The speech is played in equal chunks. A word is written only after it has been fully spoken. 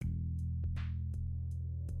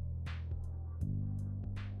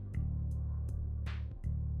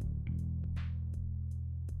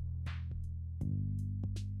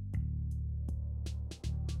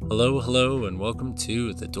Hello, hello, and welcome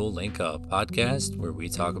to the Duel Link Up podcast where we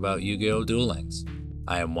talk about Yu-Gi-Oh! Duel Links.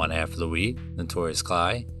 I am one half of the we, Notorious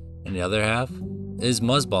Cly, and the other half is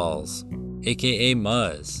Muzzballs, aka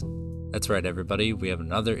Muzz. That's right, everybody, we have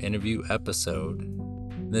another interview episode.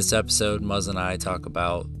 In this episode, Muzz and I talk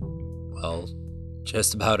about, well,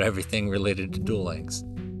 just about everything related to Duel Links.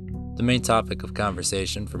 The main topic of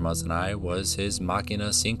conversation for Muzz and I was his Machina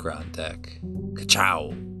Synchron deck.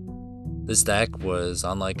 Ka-chow! This deck was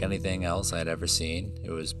unlike anything else I'd ever seen.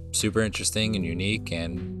 It was super interesting and unique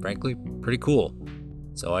and, frankly, pretty cool.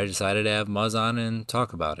 So I decided to have Muzz on and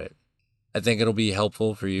talk about it. I think it'll be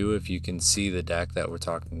helpful for you if you can see the deck that we're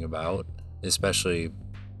talking about, especially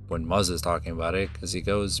when Muzz is talking about it, because he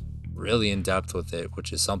goes really in depth with it,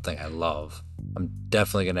 which is something I love. I'm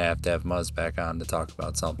definitely going to have Muzz back on to talk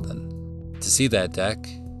about something. To see that deck,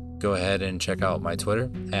 go ahead and check out my Twitter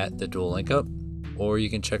at the Duel Link Up, or you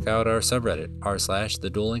can check out our subreddit r/the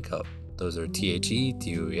Duel Link Up. Those are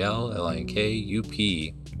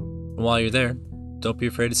TheDuelLinkup. And while you're there, don't be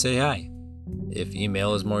afraid to say hi. If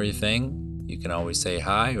email is more your thing, you can always say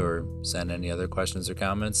hi or send any other questions or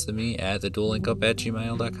comments to me at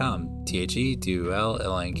theduellinkup@gmail.com.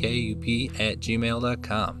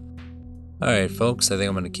 TheDuelLinkup@gmail.com. Alright, folks, I think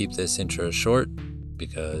I'm going to keep this intro short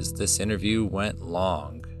because this interview went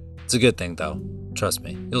long. It's a good thing, though. Trust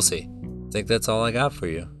me, you'll see. I think that's all I got for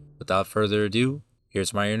you. Without further ado,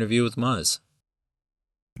 here's my interview with Muzz.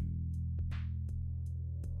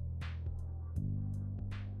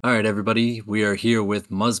 All right, everybody, we are here with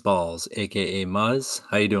Muzzballs, aka Muzz.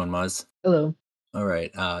 How you doing, Muzz? Hello. All right,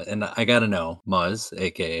 and I gotta know, Muzz,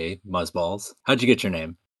 aka Muzzballs. How'd you get your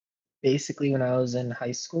name? Basically, when I was in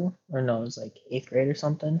high school, or no, it was like eighth grade or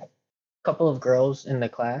something, a couple of girls in the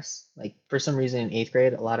class, like for some reason in eighth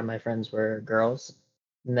grade, a lot of my friends were girls.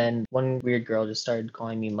 And then one weird girl just started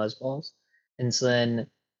calling me Muzzballs. And so then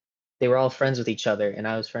they were all friends with each other, and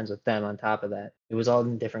I was friends with them on top of that. It was all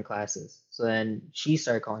in different classes. So then she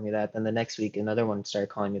started calling me that. Then the next week, another one started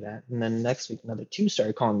calling me that. And then the next week, another two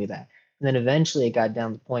started calling me that. And then eventually it got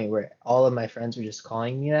down to the point where all of my friends were just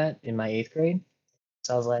calling me that in my eighth grade.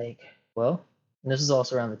 So I was like, well, and this is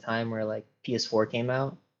also around the time where like PS4 came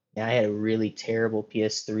out. And I had a really terrible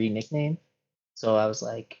PS3 nickname. So I was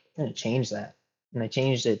like, I'm gonna change that. And I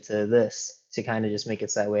changed it to this to kind of just make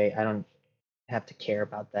it so that way I don't have to care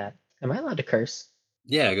about that. Am I allowed to curse?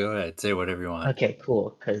 Yeah, go ahead, say whatever you want. Okay,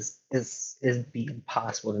 cool. Because it'd be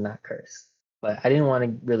impossible to not curse. But I didn't want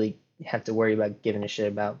to really have to worry about giving a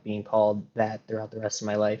shit about being called that throughout the rest of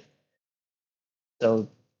my life. So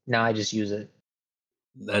now I just use it.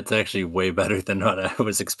 That's actually way better than what I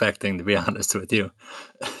was expecting, to be honest with you.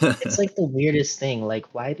 It's like the weirdest thing.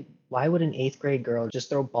 Like, why would an eighth grade girl just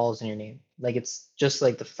throw balls in your name? Like, it's just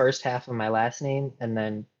like the first half of my last name and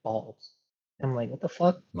then balls. I'm like, what the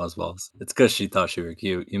fuck? Muzzballs. It's because she thought you were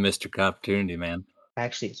cute. You missed your opportunity, man.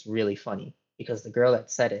 Actually, it's really funny because the girl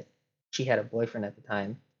that said it, she had a boyfriend at the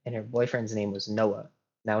time, and her boyfriend's name was Noah.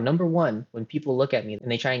 Now, number one, when people look at me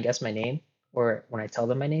and they try and guess my name, or when I tell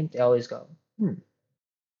them my name, they always go,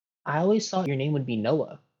 I always thought your name would be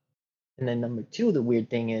Noah. And then number two, the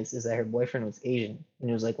weird thing is that her boyfriend was Asian, and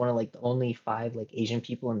he was like one of like the only five like Asian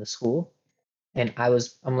people in the school. And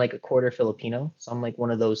I'm like a quarter Filipino, so I'm like one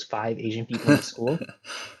of those five Asian people in the school.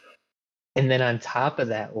 And then on top of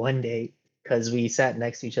that, one day, because we sat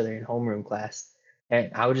next to each other in homeroom class, and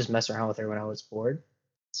I would just mess around with her when I was bored.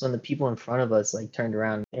 So when the people in front of us like turned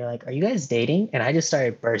around, they're like, "Are you guys dating?" And I just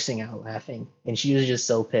started bursting out laughing, and she was just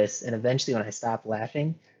so pissed. And eventually, when I stopped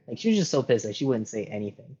laughing, like she was just so pissed that she wouldn't say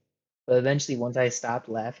anything. But eventually, once I stopped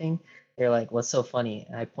laughing, they're like, "What's so funny?"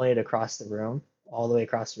 And I pointed across the room, all the way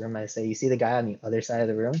across the room. I say, "You see the guy on the other side of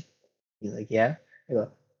the room?" He's like, "Yeah." I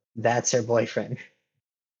go, "That's her boyfriend."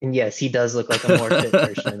 And yes, he does look like a more fit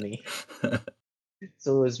version of me.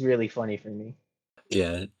 So it was really funny for me.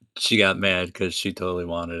 Yeah, she got mad because she totally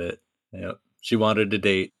wanted it. Yep. She wanted to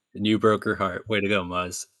date, and you broke her heart. Way to go,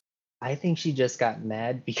 Muzz. I think she just got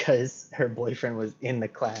mad because her boyfriend was in the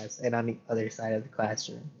class and on the other side of the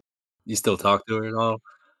classroom. You still talk to her at all?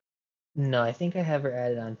 No, I think I have her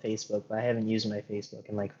added on Facebook, but I haven't used my Facebook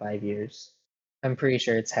in like 5 years. I'm pretty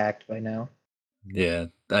sure it's hacked by now. Yeah,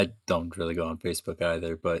 I don't really go on Facebook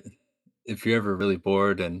either, but if you're ever really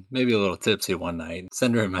bored and maybe a little tipsy one night,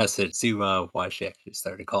 send her a message, see why she actually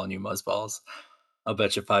started calling you Muzzballs. I'll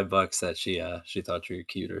bet you $5 that she thought you were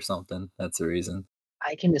cute or something. That's the reason.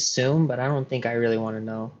 I can assume, but I don't think I really want to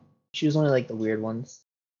know. She was one of like the weird ones,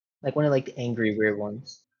 like one of like the angry weird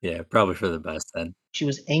ones. Yeah, probably for the best then. She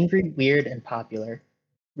was angry, weird, and popular.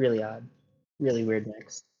 Really odd. Really weird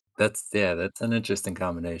mix. That's an interesting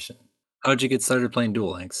combination. How'd you get started playing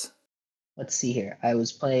Duel Links? let's see here. I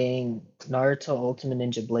was playing Naruto Ultimate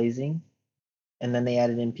Ninja Blazing, and then they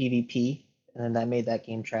added in PvP, and then that made that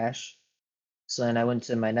game trash. So then I went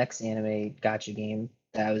to my next anime gotcha game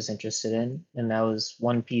that I was interested in, and that was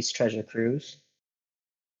One Piece Treasure Cruise.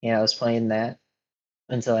 And I was playing that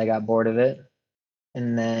until I got bored of it.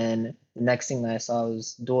 And then the next thing that I saw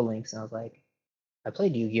was Duel Links, and I was like, I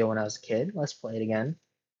played Yu-Gi-Oh when I was a kid. Let's play it again.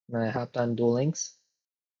 And then I hopped on Duel Links.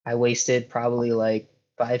 I wasted probably like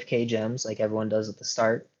 5k gems, like everyone does at the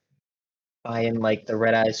start, buying like the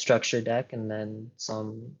Red Eye structure deck and then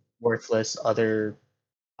some worthless other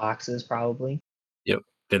boxes probably. Yep,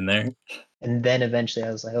 been there. And then eventually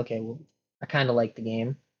I was like, okay, well, I kind of like the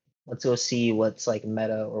game. Let's go see what's like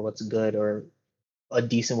meta or what's good or a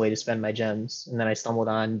decent way to spend my gems. And then I stumbled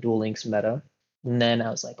on Duel Links meta. And then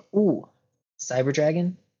I was like, ooh, Cyber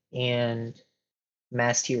Dragon and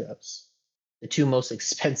Masked Heroes, the two most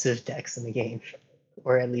expensive decks in the game,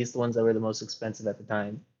 or at least the ones that were the most expensive at the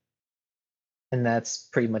time. And that's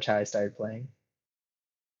pretty much how I started playing.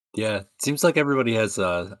 Yeah, seems like everybody has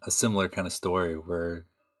a similar kind of story where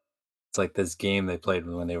it's like this game they played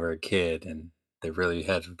when they were a kid and they really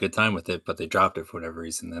had a good time with it, but they dropped it for whatever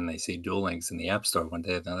reason. Then they see Duel Links in the App Store one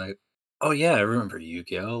day and they're like, "Oh yeah, I remember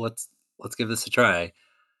Yu-Gi-Oh! Let's give this a try."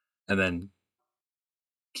 And then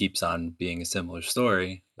keeps on being a similar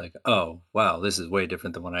story. Like, "Oh, wow, this is way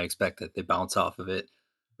different than what I expected." They bounce off of it,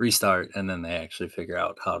 restart, and then they actually figure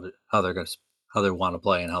out how they're how they want to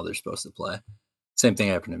play and how they're supposed to play. Same thing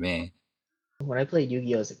happened to me. When I played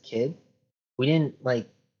Yu-Gi-Oh as a kid, we didn't like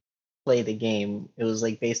play the game. It was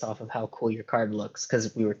like based off of how cool your card looks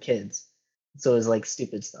because we were kids. So it was like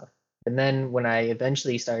stupid stuff. And then when I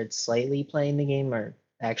eventually started slightly playing the game or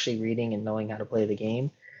actually reading and knowing how to play the game,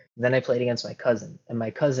 then I played against my cousin. And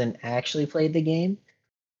my cousin actually played the game.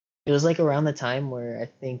 It was like around the time where I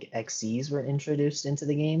think XCs were introduced into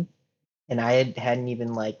the game. And hadn't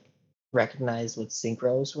even like recognized what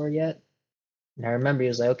synchros were yet. And I remember he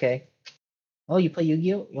was like, okay, oh, you play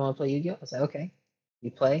Yu-Gi-Oh? You want to play Yu-Gi-Oh? I was like, okay. You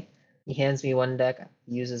play. He hands me one deck,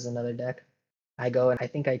 uses another deck. I go and I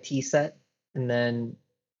think I T set, and then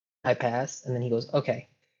I pass, and then he goes, okay.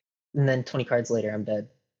 And then 20 cards later, I'm dead.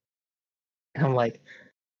 And I'm like,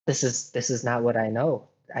 this is not what I know.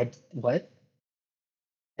 I what?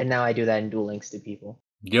 And now I do that in Duel Links to people,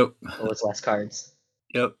 Yep. but with less cards.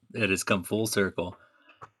 Yep, it has come full circle.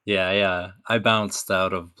 Yeah, I bounced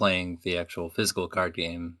out of playing the actual physical card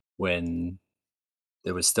game when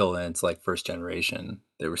it was still in its, like, 1st generation.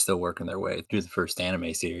 They were still working their way through the first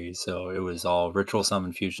anime series, so it was all Ritual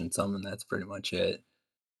Summon, Fusion Summon, that's pretty much it.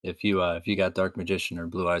 If you got Dark Magician or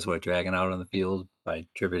Blue Eyes White Dragon out on the field by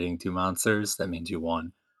tributing 2 monsters, that means you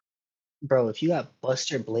won. Bro, if you got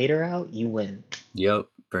Buster Blader out, you win. Yep,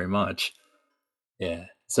 very much. Yeah.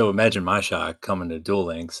 So imagine my shock coming to Duel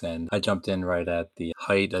Links, and I jumped in right at the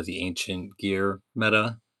height of the ancient gear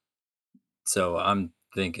meta. So I'm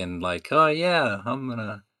thinking like, oh yeah, I'm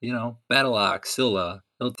gonna, battle ox Scylla.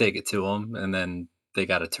 He'll take it to him, and then they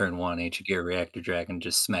got a turn one ancient gear reactor dragon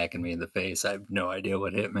just smacking me in the face. I have no idea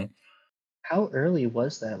what hit me. How early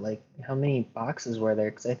was that? Like, how many boxes were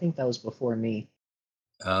there? Because I think that was before me.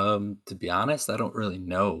 To be honest, I don't really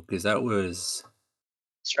know because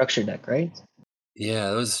Structure deck, right?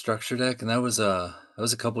 that was a structure deck, and that was a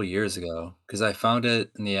couple years ago because I found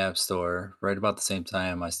it in the app store right about the same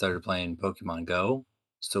time I started playing Pokemon Go.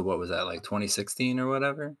 So what was that, like 2016 or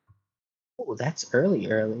whatever? Oh, that's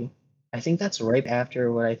early, early. I think that's right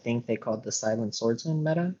after what I think they called the Silent Swordsman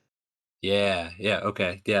meta, Yeah, yeah,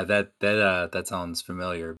 okay. Yeah, that sounds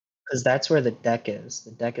familiar. because that's where the deck is.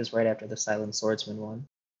 The deck is right after the Silent Swordsman one,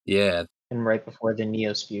 Yeah, and right before the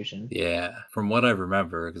Neos fusion. yeah. From what I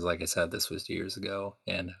remember, because like I said, this was years ago,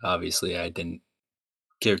 and obviously I didn't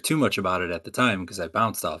care too much about it at the time because I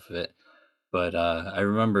bounced off of it. But I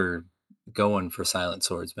remember going for Silent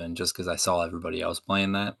Swordsman just because I saw everybody else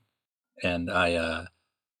playing that, and I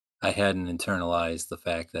hadn't internalized the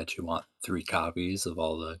fact that you want 3 copies of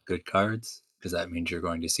all the good cards, because that means you're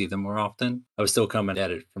going to see them more often. I was still coming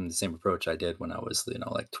at it from the same approach I did when I was,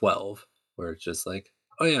 like 12, where it's just like,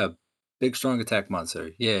 "Oh yeah, big strong attack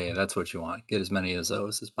monster. Yeah, that's what you want. Get as many of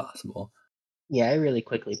those as possible." Yeah, I really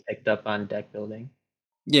quickly picked up on deck building.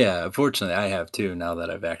 Yeah, fortunately I have too now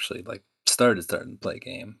that I've actually, like, starting to play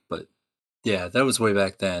game, but yeah, that was way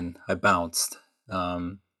back then. I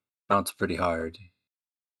um, bounced pretty hard,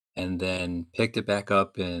 and then picked it back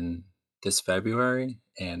up in this February,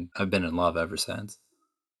 and I've been in love ever since.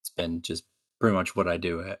 It's been just pretty much what I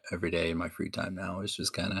do every day in my free time now is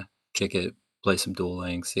just kind of kick it, play some Duel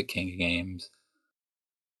Links, hit King of Games.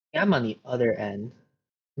 Yeah, I'm on the other end.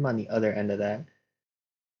 I'm on the other end of that.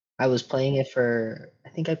 I was playing it for I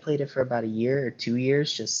think I played it for about a year or 2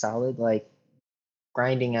 years, just solid, like,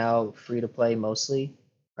 grinding out free to play mostly.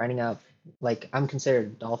 Grinding out like, I'm considered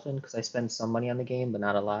a dolphin because I spend some money on the game, but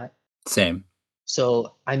not a lot. Same.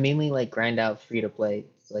 So, I mainly, like, grind out free to play.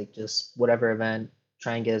 It's like, just whatever event,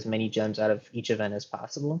 try and get as many gems out of each event as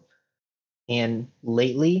possible. And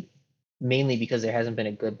lately, mainly because there hasn't been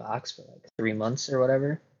a good box for, like, 3 months or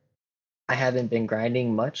whatever, I haven't been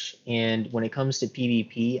grinding much, and when it comes to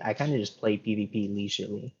PvP, I kind of just play PvP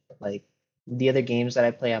leisurely. Like the other games that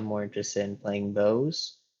I play, I'm more interested in playing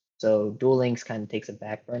those. So Duel Links kind of takes a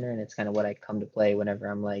back burner, and it's kind of what I come to play whenever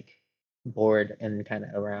I'm like bored and kind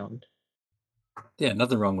of around. Yeah,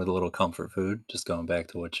 nothing wrong with a little comfort food. Just going back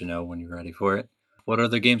to what you know when you're ready for it. What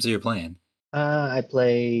other games are you playing? I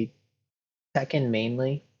play Tekken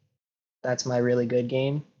mainly. That's my really good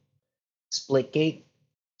game. Splitgate.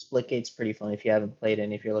 Splitgate's pretty fun if you haven't played it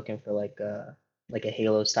and if you're looking for like a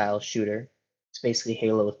Halo style shooter. It's basically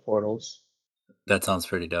Halo with portals. That sounds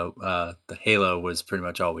pretty dope. The Halo was pretty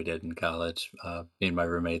much all we did in college. Me and my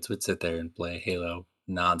roommates would sit there and play Halo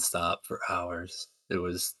nonstop for hours. It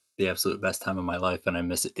was the absolute best time of my life, and I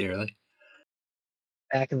miss it dearly.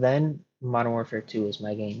 Back then, Modern Warfare 2 was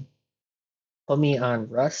my game. Put me on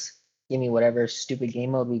Rust, give me whatever stupid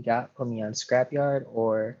game mode we got, put me on Scrapyard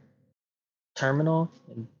or Terminal,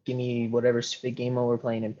 and give me whatever stupid game mode we're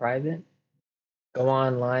playing in private. Go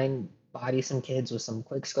online, body some kids with some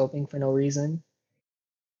quick scoping for no reason.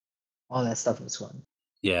 All that stuff was fun.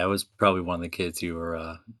 Yeah, I was probably one of the kids you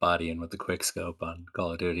were bodying with the quick scope on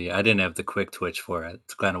Call of Duty. I didn't have the quick twitch for it.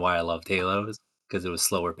 It's kind of why I loved Halos because it was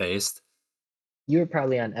slower paced. You were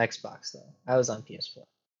probably on Xbox though. I was on PS4.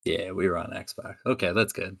 Yeah, we were on Xbox. Okay,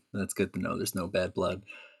 that's good. That's good to know. There's no bad blood.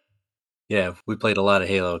 Yeah, we played a lot of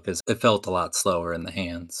Halo because it felt a lot slower in the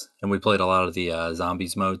hands, and we played a lot of the,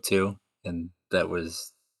 zombies mode too, and that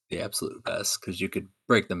was the absolute best because you could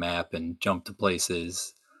break the map and jump to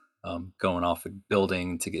places, going off a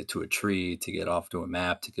building to get to a tree, to get off to a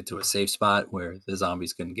map, to get to a safe spot where the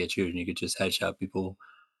zombies couldn't get you, and you could just headshot people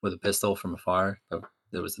with a pistol from afar.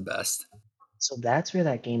 It was the best. So that's where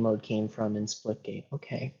that game mode came from in Splitgate.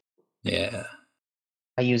 Okay. Yeah,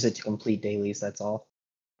 I use it to complete dailies, that's all.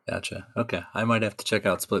 gotcha. Okay, I might have to check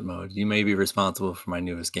out split mode. You may be responsible for my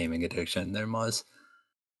newest gaming addiction there, Muzz.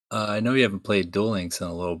 I know you haven't played Duel Links in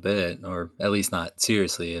a little bit, or at least not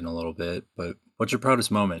seriously in a little bit, but what's your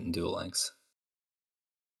proudest moment in Duel Links?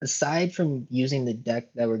 Aside from using the deck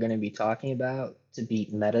that we're going to be talking about to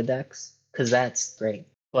beat meta decks, because that's great.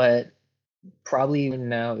 But probably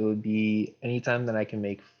now it would be anytime that I can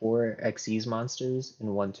make 4 Xyz monsters in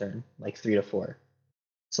one turn, like 3 to 4.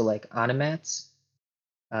 So like Onomats,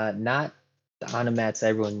 not the Onomats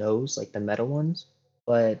everyone knows, like the meta ones,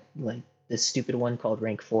 but like this stupid one called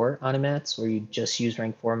rank 4 Onomats, where you just use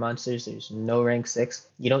rank 4 monsters. There's no rank 6.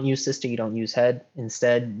 You don't use Sister, you don't use Head.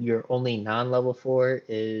 Instead, your only non-level 4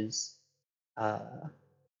 is uh,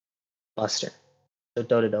 Buster. So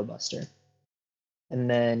Dodo Buster. And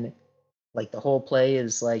then like the whole play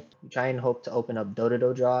is like you try and hope to open up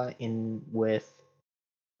Dodo draw in with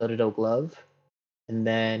Dodo Glove, and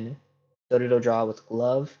then Dodo draw with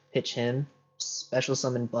Glove, pitch him, special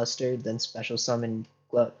summon Buster, then special summon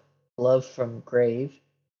Glove from Grave,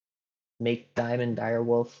 make Diamond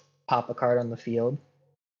Direwolf pop a card on the field.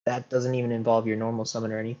 That doesn't even involve your normal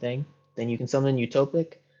summon or anything. Then you can summon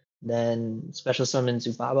Utopic, then special summon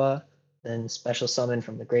Zubaba, then special summon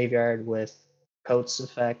from the graveyard with Coat's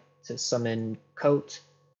effect to summon Coat.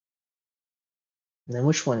 And then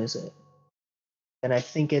which one is it? And I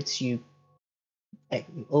think it's you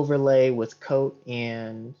overlay with Coat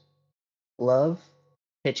and Glove,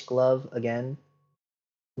 pitch Glove again.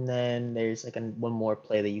 And then there's like one more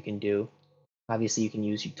play that you can do. Obviously, you can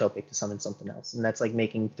use Utopic to summon something else. And that's like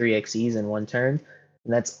making 3 Xyz in one turn.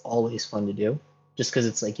 And that's always fun to do. Just because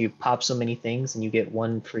it's like you pop so many things and you get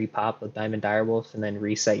one free pop with Diamond Direwolf and then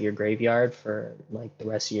reset your graveyard for like the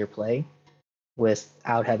rest of your play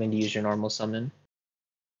without having to use your normal summon.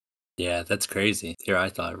 Yeah, that's crazy. Here, I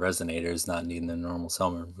thought Resonators not needing the normal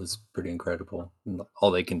summer was pretty incredible. And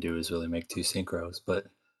all they can do is really make two synchros, but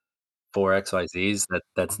four XYZs,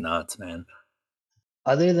 that's nuts, man.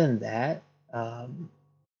 Other than that, um,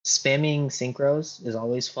 spamming synchros is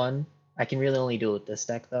always fun. I can really only do it with this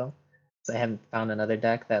deck though, because I haven't found another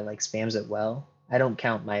deck that like spams it well. I don't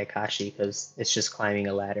count my Akashi because it's just climbing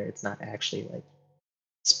a ladder. It's not actually like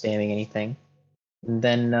spamming anything. And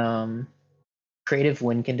then creative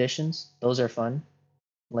win conditions. Those are fun.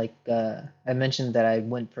 Like I mentioned that I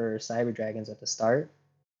went for Cyber Dragons at the start.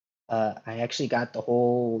 I actually got the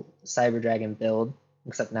whole Cyber Dragon build,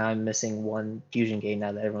 except now I'm missing one fusion gate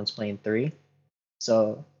now that everyone's playing 3.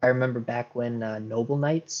 So I remember back when Noble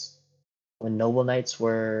Knights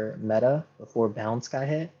were meta before balance got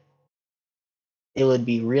hit, it would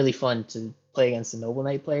be really fun to play against a Noble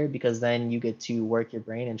Knight player because then you get to work your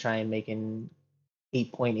brain and try and make an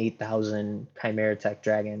 8.8 thousand Chimera Tech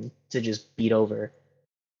Dragon to just beat over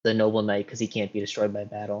the Noble Knight because he can't be destroyed by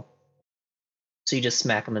battle. So you just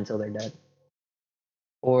smack them until they're dead.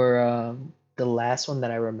 Or the last one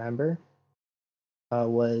that I remember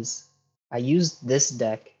was I used this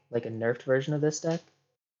deck, like a nerfed version of this deck,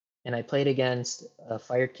 and I played against a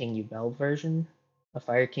Fire King Yubel version, a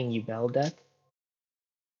Fire King Yubel deck.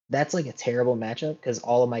 That's like a terrible matchup because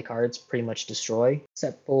all of my cards pretty much destroy,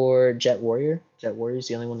 except for Jet Warrior. Jet Warrior is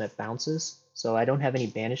the only one that bounces, so I don't have any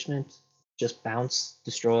banishment. Just bounce,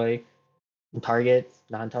 destroy, and target,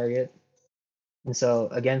 non-target. And so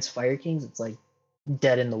against Fire Kings, it's like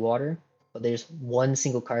dead in the water. But there's one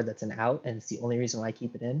single card that's an out, and it's the only reason why I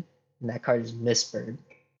keep it in. And that card is Mistbird,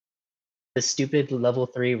 the stupid level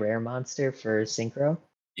 3 rare monster for synchro.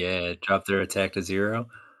 Yeah, drop their attack to 0.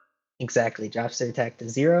 Exactly, drops their attack to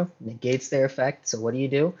 0, negates their effect. So what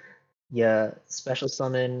do? You special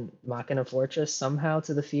summon Machina Fortress somehow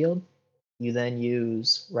to the field. You then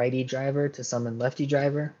use righty driver to summon lefty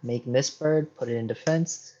driver, make Mistbird, put it in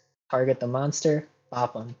defense, target the monster,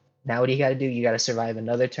 pop them. Now what do you got to do? You got to survive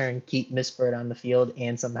another turn, keep Mistbird on the field,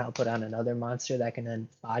 and somehow put on another monster that can then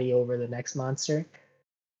body over the next monster.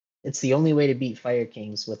 It's the only way to beat Fire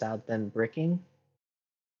Kings without them bricking,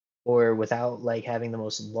 or without like having the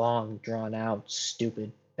most long, drawn out,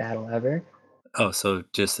 stupid battle ever. Oh, so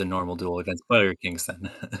just a normal duel against Fire Kings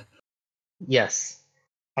then. Yes,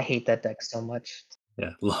 I hate that deck so much.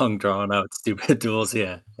 Yeah, long drawn out stupid duels,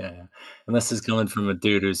 yeah, yeah, yeah. And this is coming from a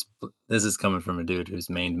dude who's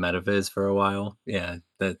mained Metaviz for a while. Yeah,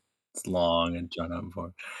 that's long and drawn out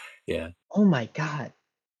before. Yeah. Oh my god,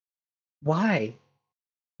 why?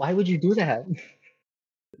 Why would you do that?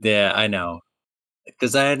 Yeah, I know.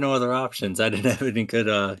 Because I had no other options. I didn't have any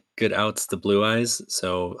good outs to Blue Eyes,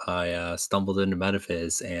 so I, stumbled into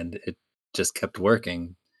Metaphys, and it just kept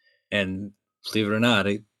working. And believe it or not,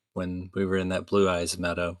 when we were in that Blue Eyes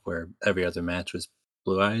meta where every other match was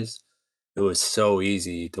Blue Eyes, it was so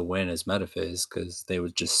easy to win as Metaphys because they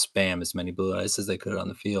would just spam as many Blue Eyes as they could on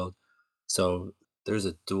the field. So there's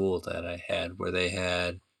a duel that I had where they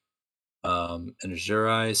had an Azure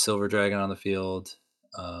Eye Silver Dragon on the field,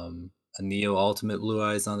 a Neo Ultimate Blue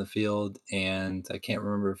Eyes on the field, and I can't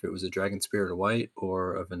remember if it was a Dragon Spirit of White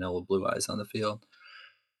or a Vanilla Blue Eyes on the field.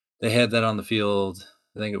 They had that on the field.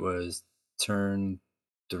 I think it was turn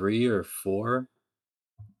 3 or 4.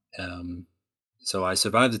 Um, so I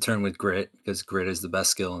survived the turn with grit because grit is the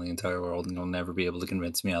best skill in the entire world, and you'll never be able to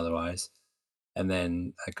convince me otherwise. And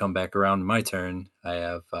then I come back around to my turn. I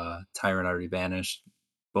have Tyrant already banished.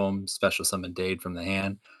 Boom, special summon Dade from the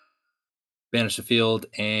hand, banish the field,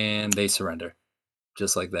 and they surrender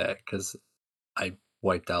just like that because I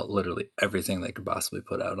wiped out literally everything they could possibly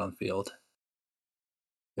put out on the field.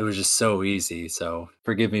 It was just so easy. So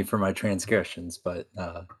forgive me for my transgressions, but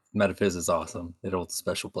Metaphys is awesome. It holds a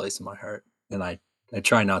special place in my heart, and I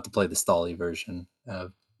try not to play the Stolly version.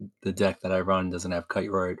 The deck that I run doesn't have Kite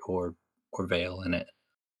Ride or Veil in it.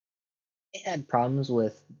 I had problems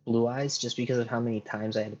with Blue Eyes just because of how many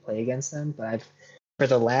times I had to play against them, but I've for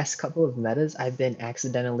the last couple of metas, I've been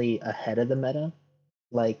accidentally ahead of the meta.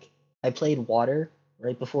 Like I played Water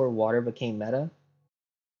right before Water became meta,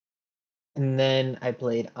 and then I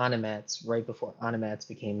played Onomats right before Onomats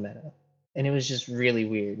became meta. And it was just really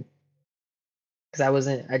weird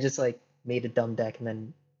because I just like made a dumb deck and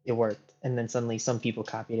then it worked. And then suddenly some people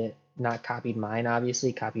copied it, not copied mine,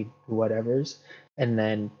 obviously, copied whatever's, and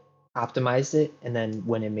then optimized it. And then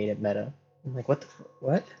when it made it meta, I'm like, what?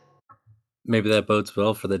 Maybe that bodes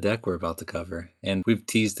well for the deck we're about to cover, and we've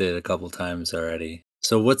teased it a couple times already.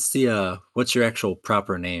 So what's your actual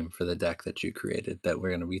proper name for the deck that you created that we're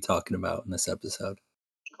going to be talking about in this episode?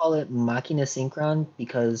 I call it Machina Synchron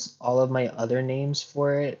because all of my other names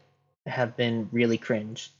for it have been really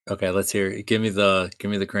cringe. Okay, let's hear it. Give me the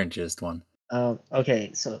cringiest one.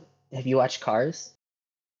 Okay, so have you watched Cars?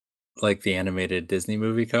 Like the animated Disney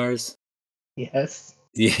movie Cars? Yes.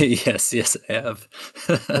 Yeah, yes, yes, I have.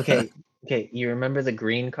 Okay, okay. You remember the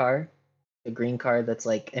green car? The green car that's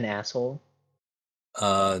like an asshole?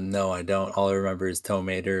 No, I don't. All I remember is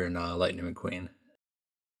Tomater and Lightning McQueen.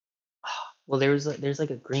 Well, there's like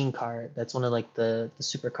a green car that's one of like the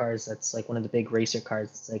supercars that's like one of the big racer cars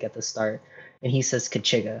that's like at the start, and he says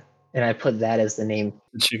Kachiga, and I put that as the name.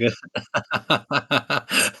 Sugar.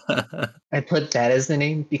 I put that as the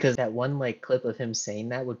name because that one like clip of him saying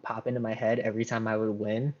that would pop into my head every time I would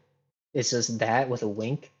win. It's just that with a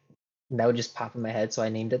wink. and that would just pop in my head, so I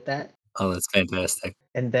named it that. Oh, that's fantastic.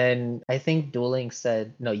 And then I think Duel Links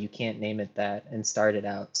said, "No, you can't name it that," and started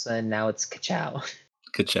out. So then now it's Kachow.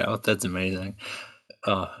 Good shout. That's amazing.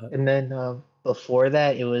 Oh, And then before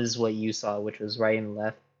that, it was what you saw, which was right and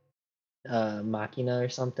left, Machina or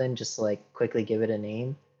something, just to like quickly give it a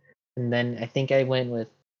name. And then I think I went with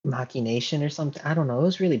Machination or something. I don't know. It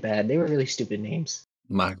was really bad. They were really stupid names.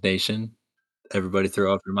 Mock Nation. Everybody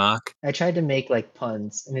throw off your mock. I tried to make like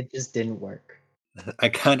puns, and it just didn't work. I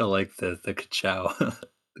kinda like the ka-chow.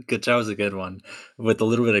 Ka-chow is a good one. With a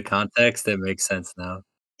little bit of context, it makes sense now.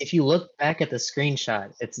 If you look back at the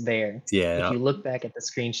screenshot, it's there. If Yeah, you look back at the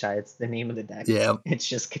screenshot, it's the name of the deck. yeah, It's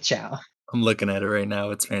just Kachow. I'm looking at it right now,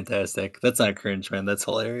 it's fantastic. That's not cringe, man, that's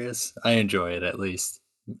hilarious. I enjoy it at least.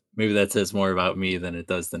 Maybe that says more about me than it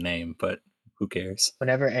does the name, but who cares?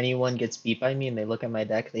 Whenever anyone gets beat by me and they look at my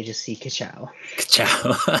deck, they just see Kachow.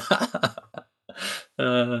 Ka-chow.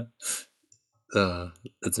 Uh, uh,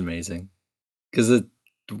 that's amazing. 'Cause it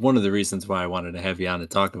one of the reasons why I wanted to have you on to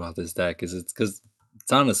talk about this deck is it's because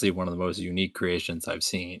it's honestly one of the most unique creations I've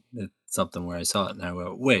seen. It's something where I saw it and I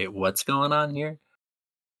went, "Wait, what's going on here?"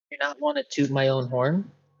 Do not want to toot my own horn,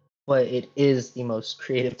 but it is the most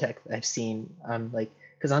creative deck that I've seen. Like,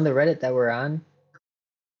 because on the Reddit that we're on,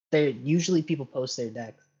 there usually people post their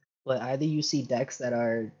decks, but either you see decks that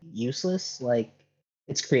are useless, like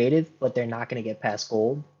it's creative, but they're not going to get past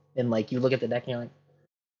gold, and like you look at the deck and you're like,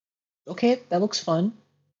 okay, that looks fun,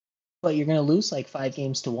 but you're going to lose like 5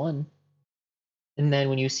 games to 1. And then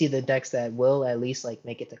when you see the decks that will at least like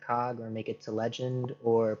make it to COG or make it to Legend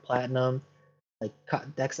or Platinum, like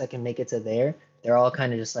decks that can make it to there, they're all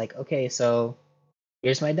kind of just like, okay, so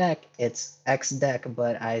here's my deck. It's X deck,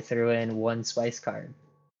 but I threw in one spice card.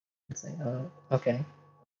 It's like, oh, okay.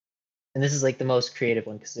 And this is like the most creative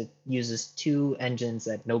one because it uses two engines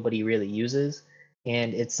that nobody really uses,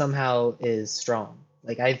 and it somehow is strong.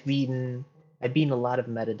 Like I've beaten a lot of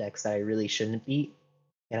meta decks that I really shouldn't beat,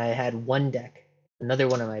 and I had one deck. Another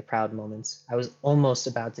one of my proud moments. I was almost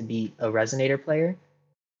about to beat a Resonator player,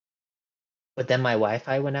 but then my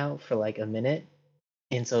Wi-Fi went out for like a minute,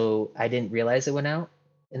 and so I didn't realize it went out.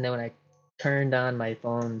 And then when I turned on my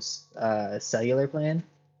phone's cellular plan,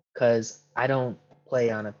 because I don't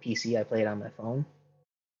play on a PC, I play it on my phone.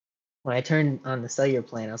 When I turned on the cellular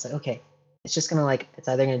plan, I was like, okay, it's just gonna like it's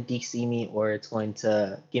either gonna DC me or it's going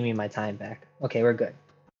to give me my time back. Okay, we're good.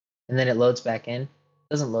 And then it loads back in. It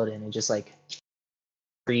doesn't load in. It just like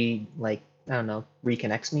I don't know,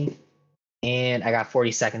 reconnects me. And I got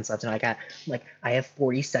 40 seconds left, and I have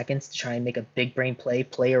 40 seconds to try and make a big brain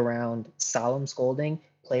play around Solemn Scolding,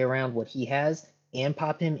 play around what he has, and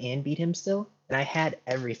pop him and beat him still. And I had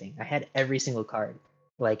everything. I had every single card.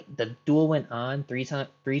 Like the duel went on 3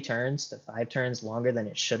 turns to 5 turns longer than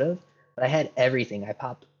it should have, but I had everything. I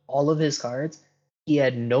popped all of his cards. He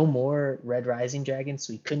had no more Red Rising Dragons,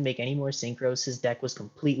 so he couldn't make any more synchros. His deck was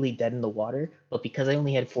completely dead in the water. But because I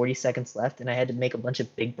only had 40 seconds left and I had to make a bunch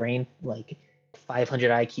of big brain, like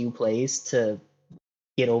 500 IQ plays to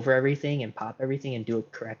get over everything and pop everything and do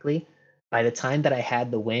it correctly, by the time that I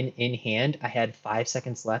had the win in hand, I had 5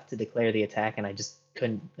 seconds left to declare the attack and I just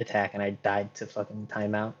couldn't attack and I died to fucking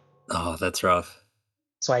timeout. Oh, that's rough.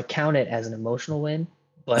 So I count it as an emotional win,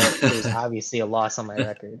 but it was obviously a loss on my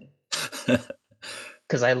record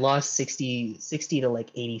because I lost 60 to like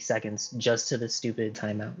 80 seconds just to the stupid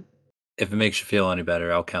timeout. If it makes you feel any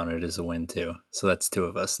better, I'll count it as a win too. So that's 2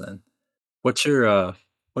 of us then. What's your,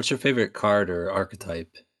 what's your favorite card or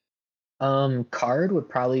archetype? Card would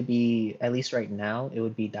probably be, at least right now, it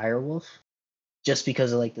would be Direwolf, just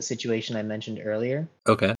because of like the situation I mentioned earlier,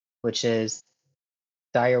 Okay. which is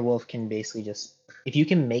Direwolf can basically just, if you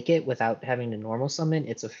can make it without having to normal summon,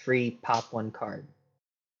 it's a free pop one card.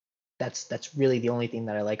 That's really the only thing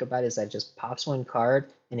that I like about it is that it just pops one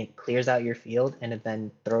card and it clears out your field and it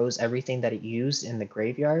then throws everything that it used in the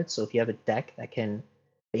graveyard. So if you have a deck that can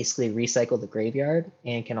basically recycle the graveyard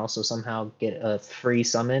and can also somehow get a free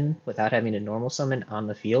summon without having to normal summon on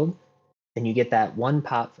the field, then you get that one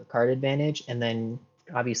pop for card advantage. And then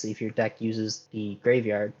obviously if your deck uses the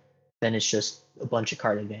graveyard, then it's just a bunch of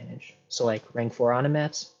card advantage. So like rank 4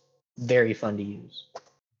 Onomats, very fun to use.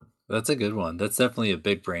 That's a good one. That's definitely a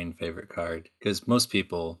big brain favorite card because most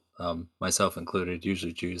people, myself included,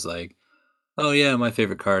 usually choose like, oh yeah, my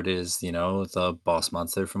favorite card is, the boss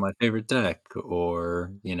monster from my favorite deck,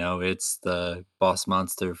 or, it's the boss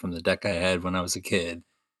monster from the deck I had when I was a kid.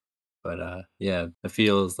 But yeah, it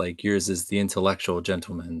feels like yours is the intellectual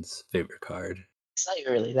gentleman's favorite card. It's not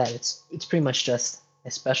even really that. It's pretty much just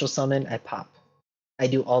a special summon, I pop. I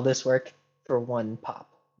do all this work for one pop,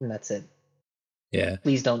 and that's it. Yeah.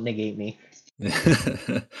 Please don't negate me.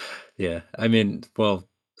 Yeah, I mean, well,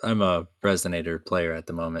 I'm a resonator player at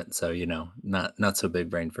the moment, so not so big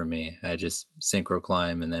brain for me. I just synchro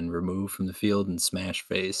climb and then remove from the field and smash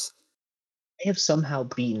face. I have somehow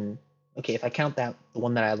beaten. Okay, if I count that the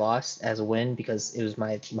one that I lost as a win because it was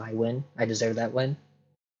my win, I deserve that win.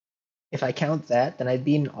 If I count that, then I've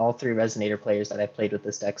beaten all three Resonator players that I've played with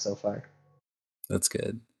this deck so far. That's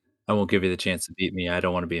good. I won't give you the chance to beat me. I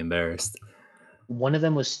don't want to be embarrassed. One of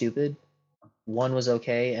them was stupid, one was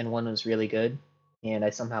okay, and one was really good, and I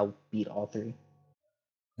somehow beat all three.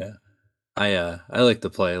 Yeah. I like to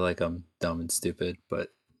play like I'm dumb and stupid, but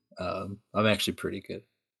I'm actually pretty good.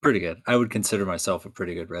 Pretty good. I would consider myself a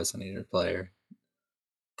pretty good resonator player.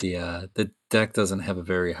 The deck doesn't have a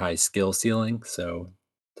very high skill ceiling, so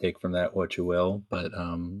take from that what you will, but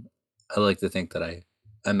I like to think that I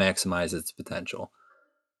maximize its potential.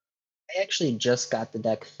 I actually just got the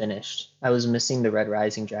deck finished. I was missing the Red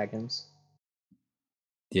Rising Dragons.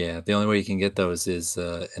 Yeah, the only way you can get those is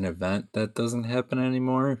an event that doesn't happen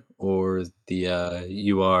anymore or the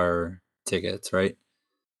UR tickets, right?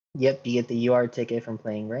 Yep, you get the UR ticket from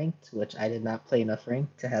playing ranked, which I did not play enough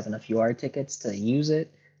ranked to have enough UR tickets to use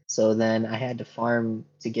it. So then I had to farm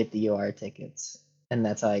to get the UR tickets, and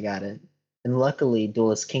that's how I got it. And luckily,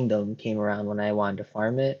 Duelist Kingdom came around when I wanted to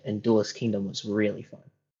farm it, and Duelist Kingdom was really fun.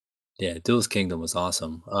 Yeah, Duel's Kingdom was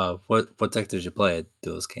awesome. What deck did you play at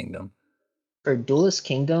Duel's Kingdom? For Duelist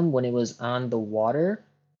Kingdom, when it was on the water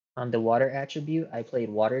attribute, I played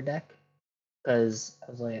Water Deck because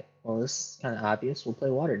I was like, well, this is kind of obvious. We'll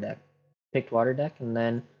play Water Deck. Picked Water Deck, and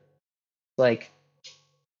then like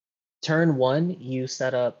turn one, you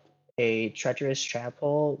set up a treacherous trap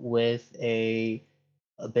hole with a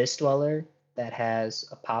abyss dweller that has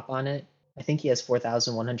a pop on it. I think he has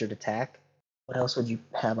 4,100 attack. What else would you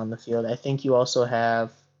have on the field? I think you also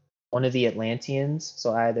have one of the Atlanteans.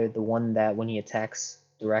 So either the one that when he attacks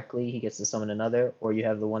directly, he gets to summon another, or you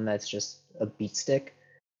have the one that's just a beat stick.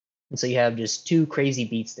 And so you have just two crazy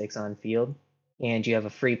beat sticks on field, and you have a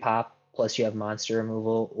free pop, plus you have monster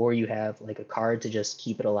removal, or you have like a card to just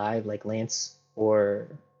keep it alive, like Lance or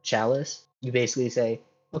Chalice. You basically say,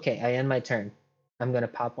 okay, I end my turn. I'm going to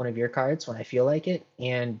pop one of your cards when I feel like it,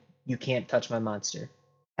 and you can't touch my monster.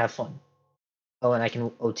 Have fun. Oh, and I can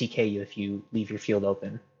OTK you if you leave your field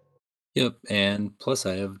open. Yep, and plus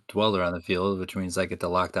I have Dweller on the field, which means I get to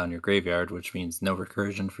lock down your graveyard, which means no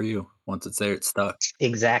recursion for you. Once it's there, it's stuck.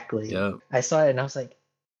 Exactly. Yep. I saw it and I was like,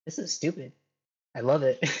 this is stupid. I love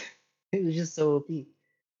it. It was just so OP.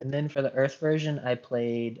 And then for the Earth version, I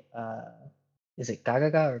played is it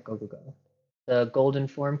Gagaga or Gogogo? The golden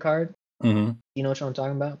form card. Hmm. You know what I'm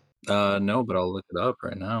talking about? No, but I'll look it up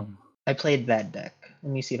right now. I played that deck.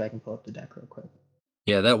 Let me see if I can pull up the deck real quick.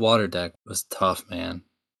 Yeah, that water deck was tough, man.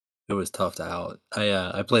 It was tough to out.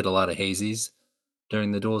 I played a lot of hazies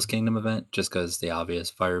during the Duelist Kingdom event just because the obvious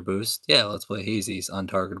fire boost. Yeah, let's play hazies,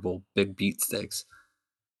 untargetable, big beat sticks.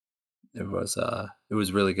 It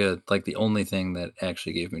was really good. Like the only thing that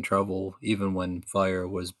actually gave me trouble, even when fire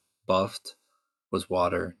was buffed, was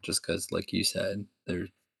water, just because, like you said, there's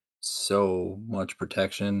so much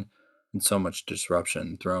protection and so much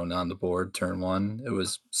disruption thrown on the board turn one. It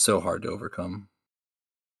was so hard to overcome.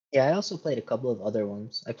 Yeah, I also played a couple of other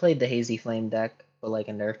ones. I played the Hazy Flame deck, but like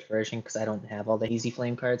a nerfed version because I don't have all the Hazy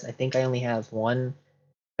Flame cards. I think I only have one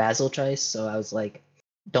Basil Trice, so I was like,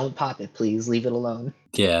 don't pop it, please, leave it alone.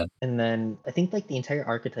 Yeah, And then I think like the entire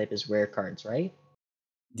archetype is rare cards, right?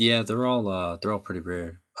 yeah, they're all pretty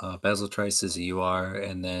rare. Basil Trice is a UR,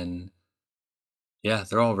 and then yeah,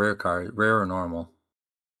 they're all rare or normal.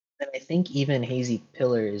 And I think even Hazy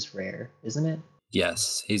Pillar is rare, isn't it?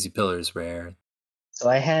 Yes, Hazy Pillar is rare. So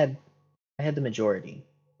I had the majority,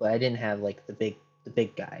 but I didn't have like the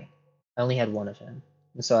big guy. I only had one of him.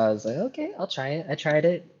 And so I was like, okay, I'll try it. I tried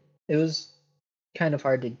it. It was kind of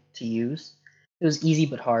hard to use. It was easy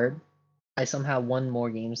but hard. I somehow won more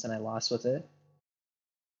games than I lost with it.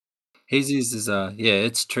 Hazy's is yeah,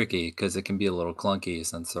 it's tricky because it can be a little clunky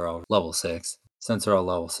since they're all level six. Since they're all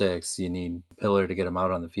level six, you need Pillar to get them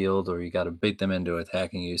out on the field, or you got to bait them into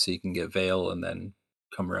attacking you so you can get Veil and then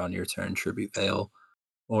come around your turn, tribute Veil.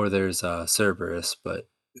 Or there's Cerberus, but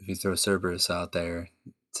if you throw Cerberus out there,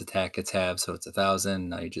 its attack gets halved, so it's 1,000.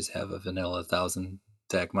 Now you just have a vanilla 1,000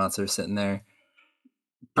 attack monster sitting there.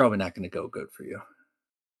 Probably not going to go good for you.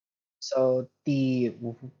 So the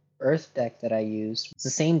Earth deck that I used, it's the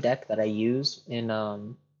same deck that I use in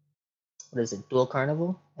what is it, Dual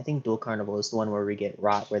Carnival? I think Dual Carnival is the one where we get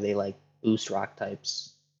rot, where they like boost rock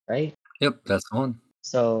types, right? Yep, that's the one.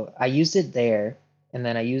 So I used it there, and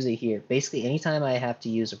then I use it here. Basically, anytime I have to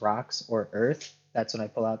use rocks or earth, that's when I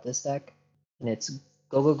pull out this deck, and it's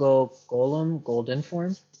go go go golem golden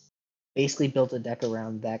form. Basically built a deck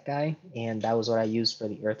around that guy, and that was what I used for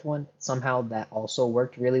the Earth one. Somehow that also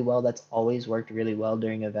worked really well. That's always worked really well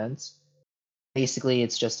during events. Basically,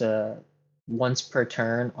 it's just a once per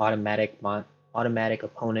turn automatic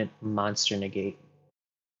opponent monster negate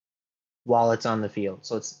while it's on the field.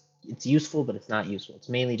 So it's useful, but it's not useful. It's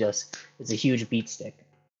mainly just it's a huge beat stick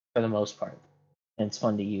for the most part, and it's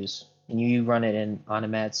fun to use. And you run it in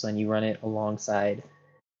Onomats, and you run it alongside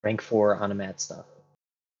rank 4 Onomat stuff.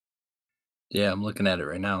 Yeah, I'm looking at it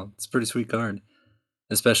right now. It's a pretty sweet card,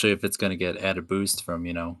 especially if it's going to get added boost from,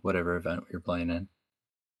 whatever event you're playing in.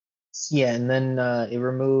 Yeah, and then it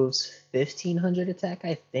removes 1500 attack,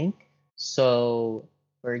 I think. So,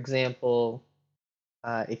 for example,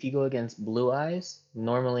 if you go against Blue Eyes,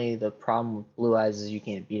 normally the problem with Blue Eyes is you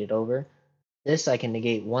can't beat it over. This I can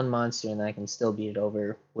negate one monster and I can still beat it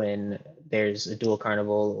over when there's a Dual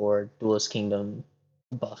Carnival or Duelist Kingdom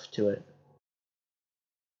buff to it.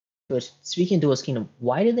 Which, speaking of Duelist Kingdom,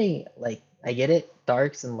 why do they like? I get it,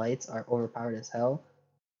 darks and lights are overpowered as hell,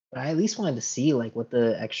 but I at least wanted to see like what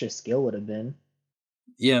the extra skill would have been.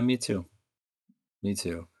 Yeah, me too. Me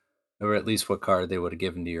too. Or at least what card they would have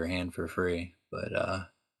given to your hand for free. But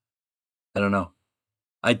I don't know.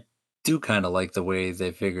 I do kind of like the way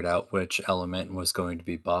they figured out which element was going to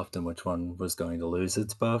be buffed and which one was going to lose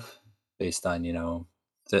its buff based on,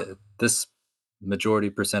 this majority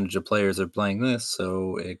percentage of players are playing this,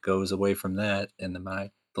 so it goes away from that, and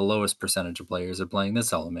the lowest percentage of players are playing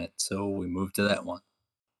this element, so we move to that one.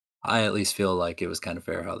 I at least feel like it was kind of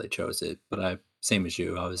fair how they chose it, but I same as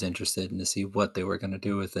you, I was interested in to see what they were going to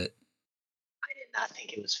do with it. I did not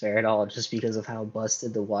think it was fair at all, just because of how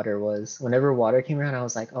busted the water was. Whenever water came around, I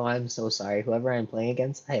was like, "Oh, I'm so sorry. Whoever I'm playing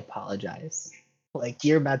against, I apologize. Like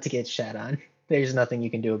you're about to get shat on. There's nothing you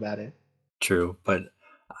can do about it." True, but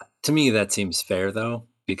to me that seems fair though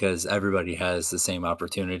because everybody has the same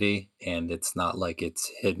opportunity and it's not like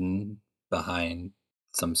it's hidden behind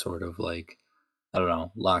some sort of like I don't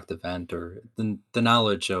know, locked event or the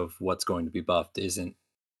knowledge of what's going to be buffed isn't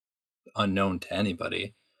unknown to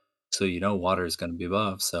anybody. So water is going to be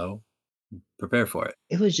buffed, so prepare for it.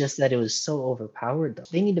 It was just that it was so overpowered. Though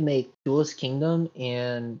they need to make Duelist Kingdom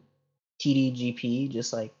and TDGP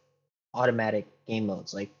just like automatic game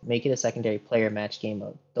modes. Like make it a secondary player match game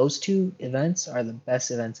mode. Those two events are the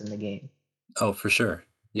best events in the game. Oh, for sure.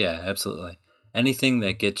 Yeah, absolutely. Anything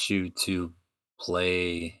that gets you to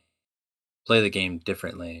play play the game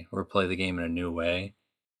differently or play the game in a new way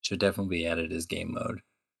should definitely be added as game mode.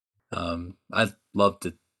 I loved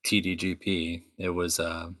the TDGP. It was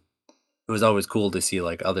always cool to see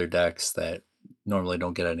like other decks that normally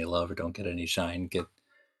don't get any love or don't get any shine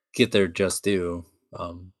get their just due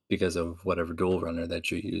because of whatever dual runner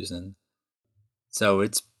that you're using. So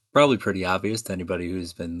it's probably pretty obvious to anybody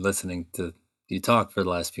who's been listening to you talk for the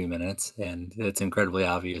last few minutes, and it's incredibly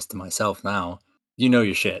obvious to myself now. You know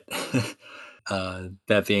your shit.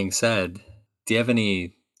 That being said, do you have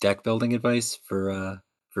any deck building advice for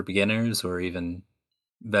beginners or even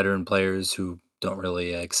veteran players who don't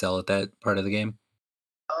really excel at that part of the game?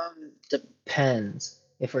 Depends.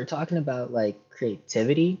 If we're talking about like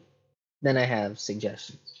creativity, then I have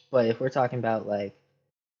suggestions. But if we're talking about like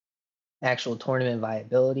actual tournament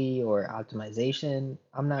viability or optimization,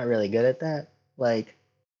 I'm not really good at that. Like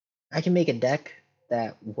I can make a deck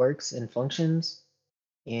that works and functions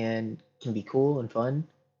and can be cool and fun,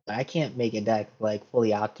 but I can't make a deck like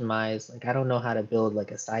fully optimized. Like I don't know how to build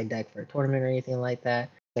like a side deck for a tournament or anything like that.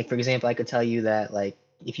 Like for example, I could tell you that like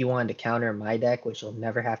if you wanted to counter my deck, which you'll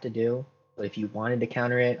never have to do, but if you wanted to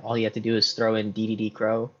counter it, all you have to do is throw in DDD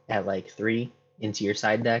Crow at like 3 into your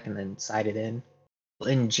side deck and then side it in.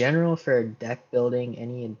 In general, for deck building,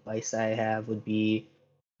 any advice I have would be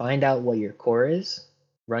find out what your core is,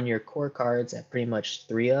 run your core cards at pretty much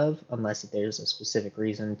 3 of, unless there's a specific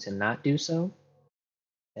reason to not do so.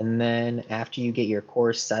 And then after you get your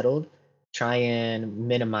core settled, try and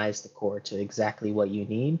minimize the core to exactly what you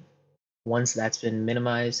need. Once that's been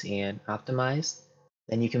minimized and optimized,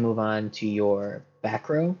 then you can move on to your back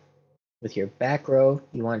row. With your back row,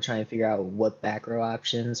 you want to try and figure out what back row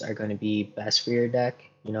options are going to be best for your deck.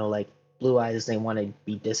 Like Blue Eyes, they want to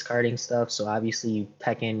be discarding stuff, so obviously you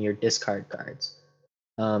tech in your discard cards.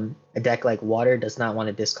 A deck like Water does not want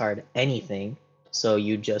to discard anything, so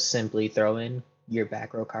you just simply throw in your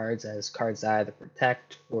back row cards as cards that either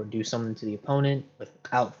protect or do something to the opponent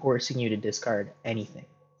without forcing you to discard anything.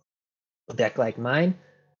 A deck like mine,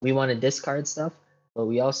 we want to discard stuff, but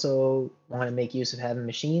we also want to make use of having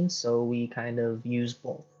machines, so we kind of use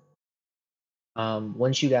both.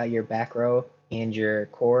 Once you got your back row and your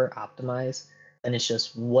core optimized, then it's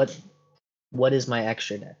just what is my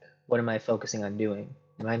extra deck? What am I focusing on doing?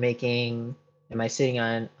 Am I making am I sitting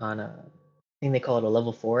on a I think they call it a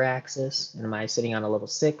level 4 axis? And am I sitting on a level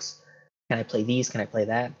 6? Can I play these? Can I play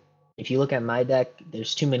that? If you look at my deck,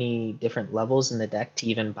 there's too many different levels in the deck to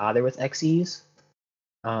even bother with XEs.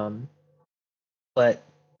 Um, but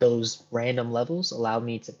those random levels allow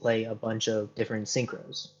me to play a bunch of different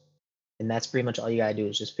synchros. And that's pretty much all you gotta do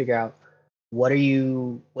is just figure out what do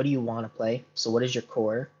you want to play? So what is your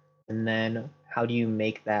core? And then how do you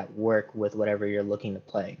make that work with whatever you're looking to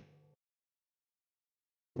play?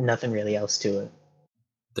 Nothing really else to it.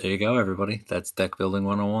 There you go, everybody. That's deck building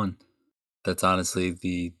 101. That's honestly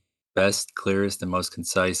the best, clearest, and most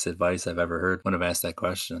concise advice I've ever heard when I've asked that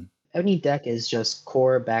question. Any deck is just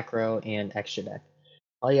core, back row, and extra deck.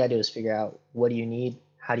 All you gotta do is figure out what do you need,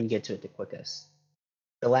 how do you get to it the quickest.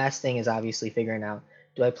 The last thing is obviously figuring out,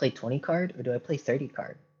 do I play 20 card or do I play 30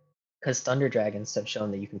 card? Because Thunder Dragons have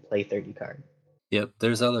shown that you can play 30 card. Yep,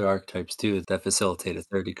 there's other archetypes too that facilitate a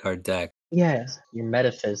 30 card deck. Yeah, your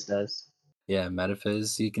Metaphys does. Yeah,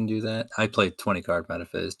 Metaphys, you can do that. I play 20 card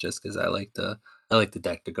Metaphys just because I like the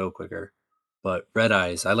deck to go quicker. But Red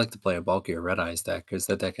Eyes, I like to play a bulkier Red Eyes deck because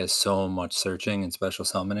that deck has so much searching and special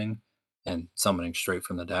summoning and summoning straight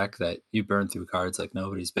from the deck that you burn through cards like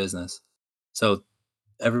nobody's business. So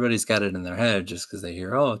everybody's got it in their head just because they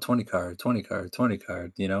hear, oh, 20 card, 20 card, 20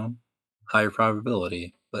 card, higher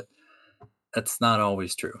probability. But that's not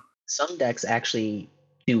always true. Some decks actually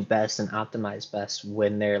do best and optimize best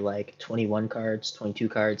when they're like 21 cards, 22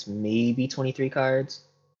 cards, maybe 23 cards.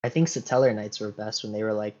 I think Satellar Knights were best when they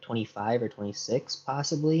were like 25 or 26,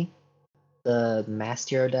 possibly. The Masked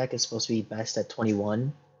Hero deck is supposed to be best at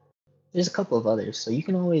 21. There's a couple of others, so you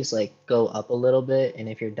can always like go up a little bit, and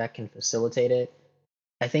if your deck can facilitate it.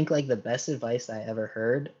 I think like the best advice I ever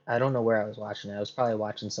heard, I don't know where I was watching it. I was probably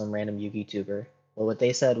watching some random YouTuber, but what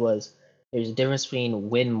they said was there's a difference between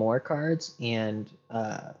win more cards and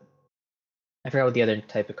I forgot what the other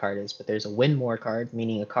type of card is, but there's a win more card,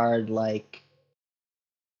 meaning a card like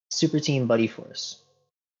Super Team Buddy Force.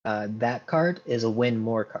 That card is a win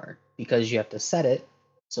more card because you have to set it,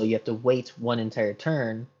 so you have to wait one entire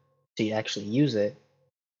turn to actually use it,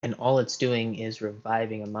 and all it's doing is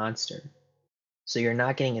reviving a monster. So you're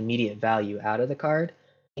not getting immediate value out of the card,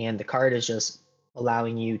 and the card is just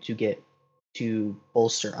allowing you to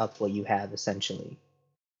bolster up what you have essentially.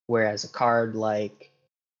 Whereas a card like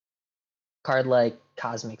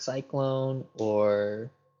Cosmic Cyclone or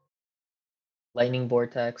Lightning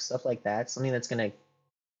Vortex, stuff like that, something that's gonna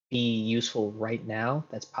be useful right now,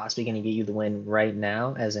 that's possibly gonna get you the win right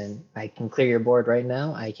now, as in I can clear your board right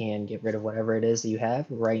now, I can get rid of whatever it is that you have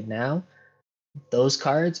right now. Those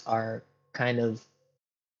cards are kind of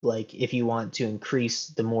like if you want to increase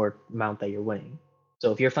the more amount that you're winning.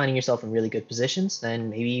 So if you're finding yourself in really good positions, then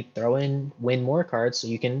maybe throw in win more cards so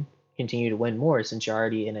you can continue to win more since you're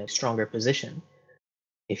already in a stronger position.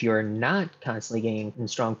 If you're not constantly getting in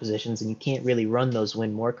strong positions and you can't really run those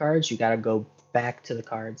win more cards, you got to go back to the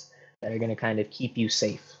cards that are going to kind of keep you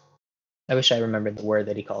safe. I wish I remembered the word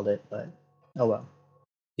that he called it, but oh well.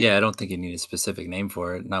 Yeah, I don't think you need a specific name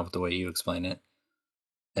for it, not with the way you explain it.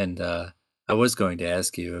 And I was going to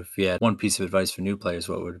ask you if you had one piece of advice for new players,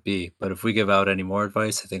 what would it be? But if we give out any more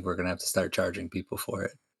advice, I think we're going to have to start charging people for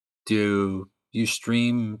it. Do you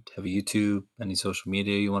stream? Have a YouTube? Any social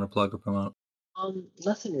media you want to plug or promote?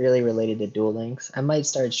 Nothing really related to Duel Links. I might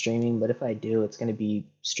start streaming, but if I do, it's going to be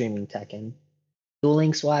streaming Tekken. Duel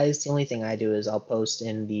Links wise, the only thing I do is I'll post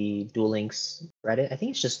in the Duel Links Reddit. I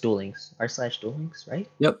think it's just Duel Links, r/Duel Links, right?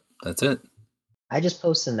 Yep, that's it. I just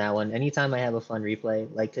post in that one anytime I have a fun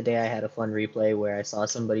replay. Like today, I had a fun replay where I saw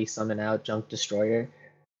somebody summon out Junk Destroyer,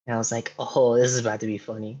 and I was like, "Oh, this is about to be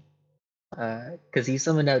funny." Because he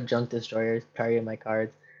summoned out Junk Destroyer, targeted my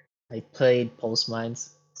cards. I played Pulse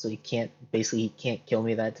Mines, so he can't kill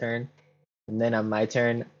me that turn. And then on my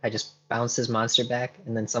turn, I just bounced his monster back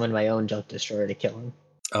and then summoned my own Junk Destroyer to kill him.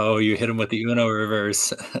 Oh, you hit him with the Uno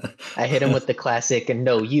reverse. I hit him with the classic and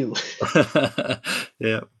no you.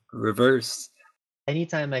 Yeah, reverse.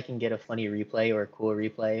 Anytime I can get a funny replay or a cool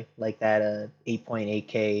replay like that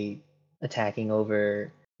 8.8k attacking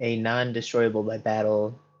over a non-destroyable by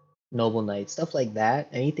battle noble knight, stuff like that,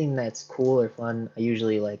 anything that's cool or fun, I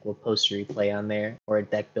usually like will post a replay on there or a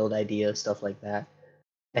deck build idea, stuff like that.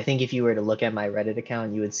 I think if you were to look at my Reddit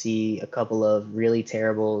account, you would see a couple of really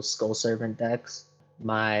terrible Skull Servant decks.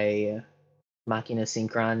 My Machina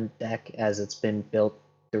Synchron deck as it's been built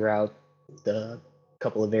throughout the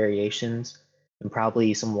couple of variations, and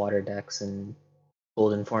probably some water decks and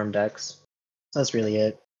golden form decks. So that's really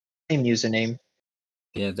it. Same username.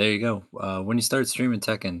 Yeah, there you go. When you start streaming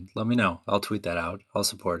Tekken, let me know. I'll tweet that out. I'll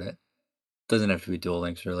support it. Doesn't have to be Duel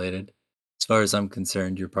Links related. As far as I'm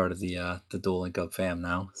concerned, you're part of the Duel Link Up fam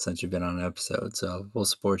now since you've been on an episode, so we'll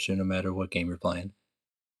support you no matter what game you're playing.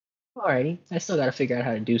 Alrighty, I still gotta figure out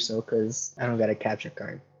how to do so because I don't got a capture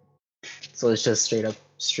card. So it's just straight up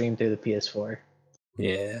stream through the PS4.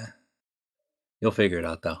 Yeah, you'll figure it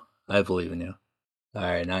out though. I believe in you. All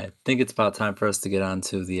right, and I think it's about time for us to get on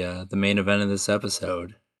to the main event of this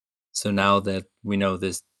episode. So now that we know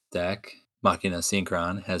this deck, Machina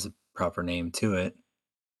Synchron, has a proper name to it,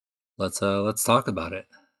 let's talk about it.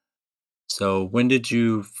 So when did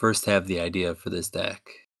you first have the idea for this deck?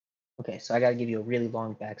 Okay, so I gotta give you a really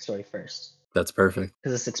long backstory first. That's perfect.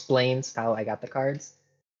 Because this explains how I got the cards.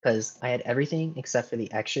 Because I had everything except for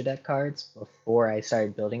the extra deck cards before I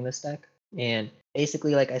started building this deck. And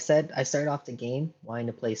basically, like I said, I started off the game wanting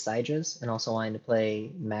to play Sidras and also wanting to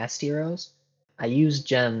play Masked Heroes. I used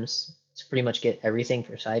gems to pretty much get everything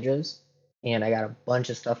for Sidras. And I got a bunch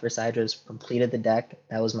of stuff for Sidras, completed the deck.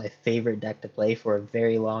 That was my favorite deck to play for a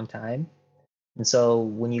very long time. And so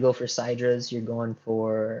when you go for Sidras, you're going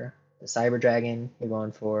for the Cyber Dragon, you're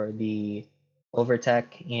going for the Overtech,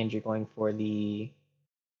 and you're going for the,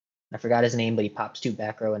 I forgot his name, but he pops 2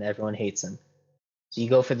 back row and everyone hates him. So you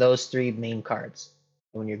go for those 3 main cards.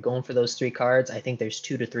 And when you're going for those 3 cards, I think there's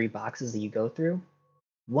 2 to 3 boxes that you go through.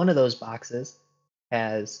 One of those boxes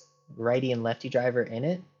has righty and lefty driver in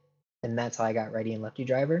it, and that's how I got righty and lefty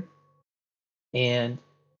driver. And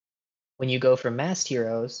when you go for Masked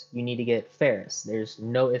Heroes, you need to get Ferris. There's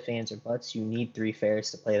no ifs, ands, or buts. You need 3 Ferris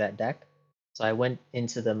to play that deck. So I went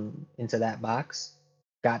into that box,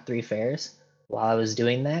 got 3 Ferris. While I was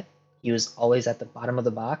doing that, he was always at the bottom of the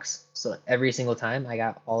box. So every single time I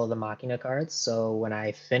got all of the Machina cards. So when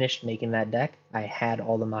I finished making that deck, I had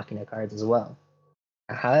all the Machina cards as well.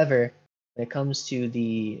 However, when it comes to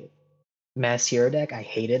the Masked Hero deck, I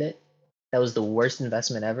hated it. That was the worst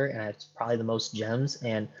investment ever, and it's probably the most gems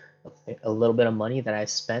and a little bit of money that I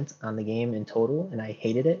spent on the game in total, and I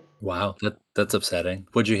hated it. Wow, that's upsetting.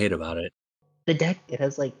 What'd you hate about it? The deck, it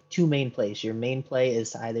has like 2 main plays. Your main play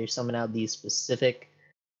is to either summon out these specific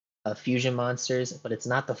fusion monsters, but it's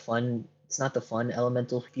not the fun. It's not the fun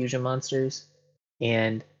elemental fusion monsters.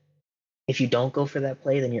 And if you don't go for that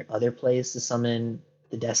play, then your other play is to summon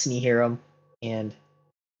the Destiny Hero, and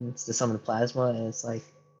it's to summon Plasma, and it's like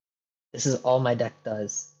this is all my deck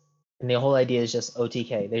does. And the whole idea is just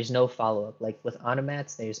OTK. There's no follow up. Like with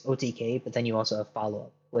Automats, there's OTK, but then you also have follow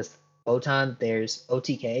up. With Photon, there's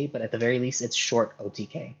OTK, but at the very least, it's short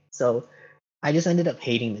OTK. So I just ended up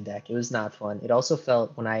hating the deck. It was not fun. It also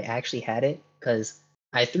felt when I actually had it, because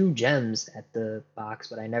I threw gems at the box,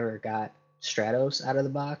 but I never got Stratos out of the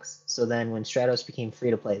box. So then when Stratos became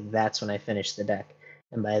free to play, that's when I finished the deck.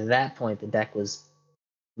 And by that point, the deck was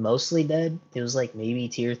mostly dead. It was like maybe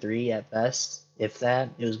tier 3 at best, if that.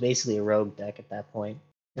 It was basically a rogue deck at that point.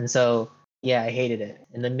 And so, yeah, I hated it.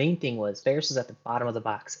 And the main thing was Ferris was at the bottom of the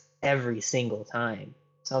box every single time.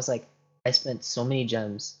 So I was like, I spent so many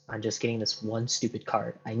gems on just getting this one stupid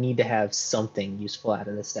card. I need to have something useful out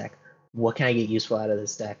of this deck. What can I get useful out of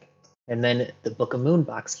this deck? And then the Book of Moon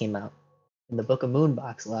box came out. And the Book of Moon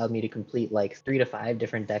box allowed me to complete like 3 to 5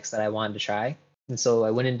 different decks that I wanted to try. And so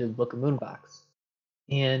I went into the Book of Moon box.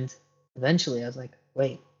 And eventually I was like,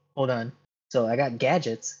 wait, hold on. So I got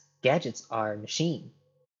gadgets. Gadgets are machine.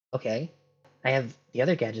 Okay. I have the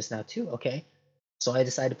other gadgets now too. Okay. So I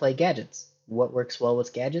decided to play gadgets. What works well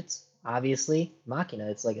with gadgets? Obviously, Machina.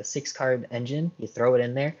 It's like a 6-card engine. You throw it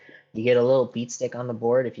in there. You get a little beat stick on the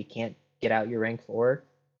board if you can't get out your rank 4.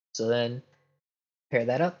 So then pair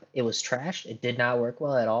that up. It was trash. It did not work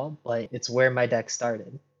well at all, but it's where my deck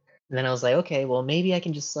started. And then I was like, okay, well maybe I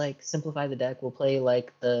can just like simplify the deck. We'll play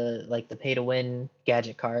like the pay to win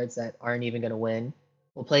gadget cards that aren't even gonna win.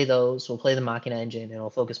 We'll play those. We'll play the Machina engine, and we'll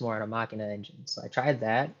focus more on a Machina engine. So I tried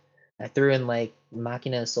that. I threw in like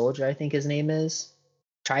Machina Soldier, I think his name is.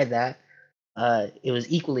 Tried that. It was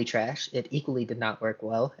equally trash. It equally did not work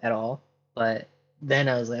well at all. But then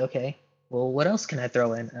I was like, okay, well, what else can I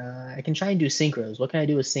throw in? I can try and do synchros. What can I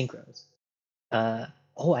do with synchros? Uh,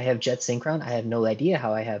 oh, I have Jet Synchron. I have no idea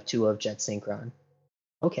how I have 2 of Jet Synchron.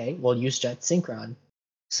 Okay, well, use Jet Synchron.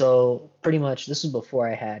 So pretty much, this was before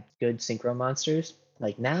I had good synchro monsters.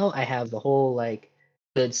 Like now, I have the whole like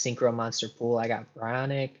good synchro monster pool. I got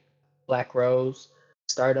Bionic, Black Rose,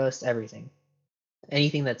 Stardust, everything.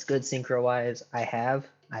 Anything that's good synchro wise, I have.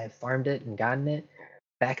 I have farmed it and gotten it.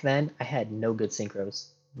 Back then, I had no good synchros.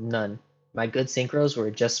 None. My good synchros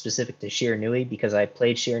were just specific to Shiranui because I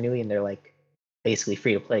played Shiranui and they're like basically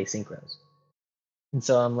free to play synchros. And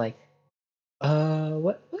so I'm like,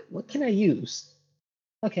 what can I use?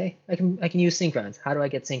 Okay, I can use synchrons. How do I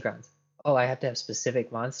get synchrons? Oh, I have to have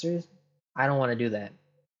specific monsters. I don't want to do that.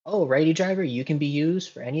 Oh, righty driver, you can be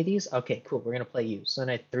used for any of these? Okay, cool. We're gonna play you. So then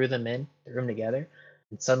I threw them together,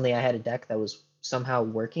 and suddenly I had a deck that was somehow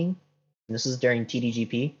working. And this was during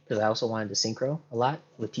TDGP because I also wanted to synchro a lot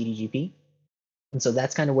with TDGP. And so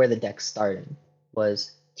that's kind of where the deck started.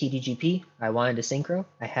 Was TDGP. I wanted to synchro.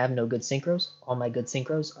 I have no good synchros. All my good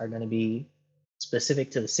synchros are gonna be specific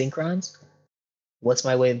to the synchrons. What's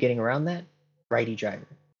my way of getting around that? Righty driver.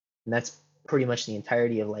 And that's pretty much the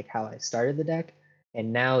entirety of like how I started the deck.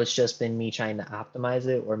 And now it's just been me trying to optimize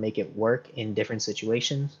it or make it work in different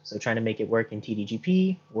situations. So trying to make it work in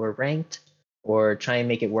TDGP or ranked, or try and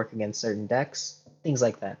make it work against certain decks, things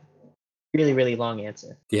like that. Really, really long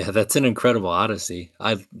answer. Yeah, that's an incredible odyssey.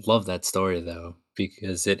 I love that story though,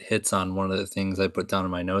 because it hits on one of the things I put down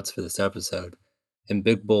in my notes for this episode. In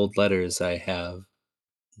big bold letters, I have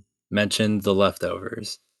mentioned the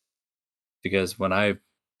leftovers because when I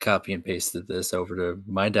copy and pasted this over to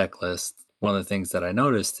my deck list, one of the things that I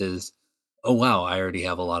noticed is, oh wow, I already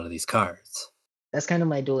have a lot of these cards. That's kind of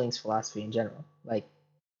my Duel Links philosophy in general. Like,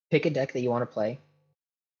 pick a deck that you want to play,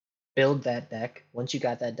 build that deck. Once you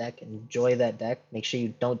got that deck, enjoy that deck. Make sure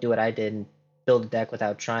you don't do what I did and build a deck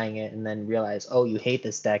without trying it and then realize, oh, you hate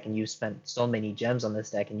this deck and you spent so many gems on this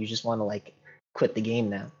deck and you just want to like quit the game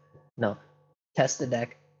now. No. Test the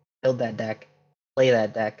deck, build that deck, play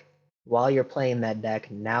that deck. While you're playing that deck,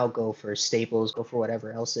 now go for staples, go for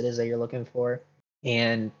whatever else it is that you're looking for,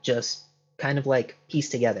 and just kind of like piece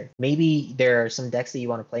together. Maybe there are some decks that you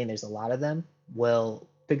want to play and there's a lot of them. Well,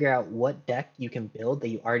 figure out what deck you can build that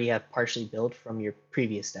you already have partially built from your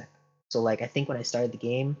previous deck. So like I think when I started the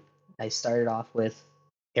game, I started off with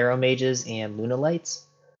Arrow Mages and Luna Lights.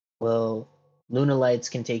 Well, Luna Lights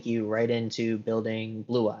can take you right into building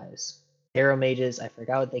Blue Eyes. Arrow Mages, I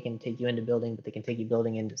forgot what they can take you into building, but they can take you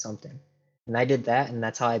building into something. And I did that, and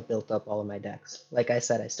that's how I built up all of my decks. Like I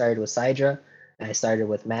said, I started with Sidra, and I started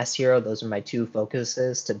with Mass Hero. Those are my two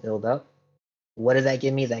focuses to build up. What did that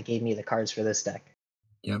give me? That gave me the cards for this deck.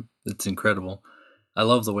 Yep, it's incredible. I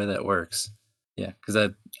love the way that works. Yeah, because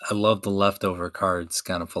I love the leftover cards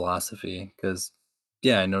kind of philosophy. Because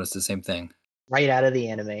yeah, I noticed the same thing. Right out of the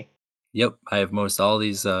anime. Yep, I have most all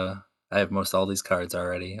these cards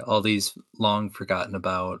already. All these long forgotten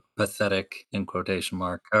about, pathetic in quotation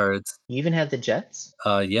mark cards. You even have the Jets?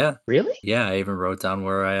 Yeah. Really? Yeah, I even wrote down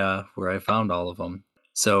where I found all of them.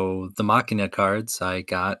 So, the Machina cards I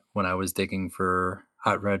got when I was digging for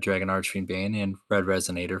Hot Red Dragon Archfiend Bane and Red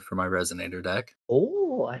Resonator for my Resonator deck.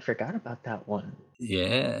 Oh, I forgot about that one.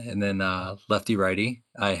 Yeah, and then, Lefty Righty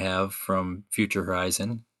I have from Future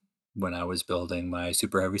Horizon when I was building my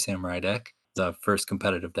Super Heavy Samurai deck. The first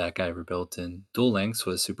competitive deck I ever built in Duel Links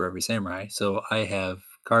was Super Heavy Samurai, so I have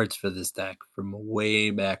cards for this deck from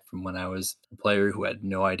way back from when I was a player who had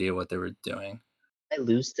no idea what they were doing. I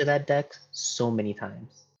lose to that deck so many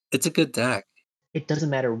times. It's a good deck. It doesn't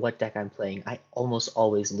matter what deck I'm playing, I almost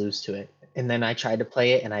always lose to it. And then I try to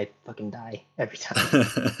play it and I fucking die every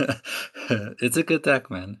time. It's a good deck,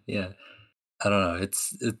 man. Yeah. I don't know.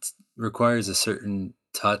 It's requires a certain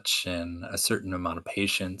touch and a certain amount of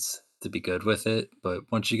patience to be good with it, but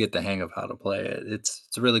once you get the hang of how to play it, it's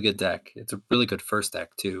a really good deck. It's a really good first deck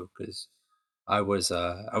too, because I was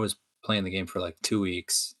playing the game for like 2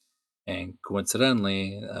 weeks, and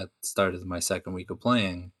coincidentally, at the start of my second week of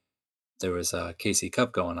playing, there was a KC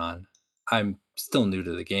Cup going on. I'm still new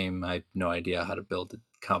to the game. I have no idea how to build a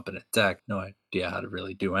competent deck, no idea how to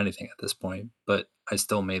really do anything at this point, but I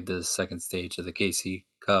still made the second stage of the KC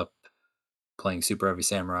Cup playing Super Heavy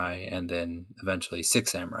Samurai and then eventually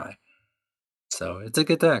Six Samurai. So it's a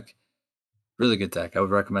good deck. Really good deck. I would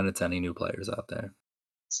recommend it to any new players out there.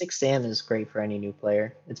 6 Sam is great for any new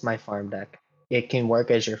player. It's my farm deck. It can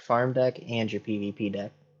work as your farm deck and your PvP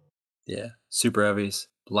deck. Yeah. Super Heavies.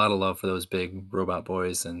 A lot of love for those big robot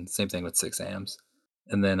boys, and same thing with Six Ams.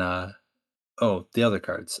 And then oh, the other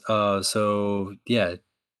cards. So yeah,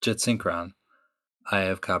 Jet Synchron. I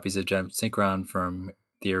have copies of Jet Synchron from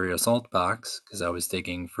the Area Assault box because I was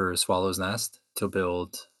digging for Swallow's Nest to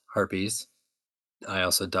build Harpies. I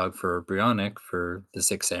also dug for Brionic for the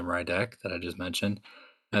Six Samurai deck that I just mentioned.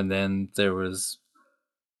 And then there was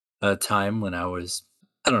a time when I don't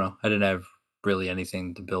know, I didn't have really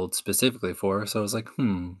anything to build specifically for. So I was like,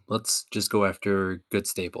 let's just go after good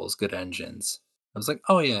staples, good engines. I was like,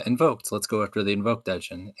 oh yeah, Invoked. Let's go after the Invoked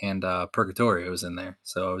engine. And Purgatorio was in there.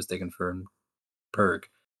 So I was digging for Purg.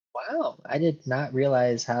 Wow, I did not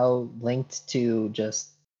realize how linked to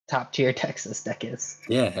just top tier Texas deck is.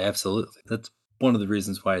 Yeah, absolutely. That's one of the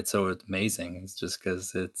reasons why it's so amazing. It's just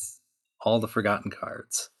because it's all the forgotten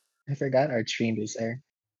cards. I forgot our stream was there.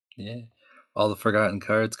 Yeah. All the forgotten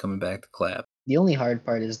cards coming back to clap. The only hard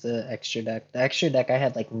part is the extra deck. The extra deck, I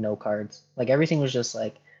had like no cards. Like everything was just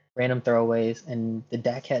like random throwaways, and the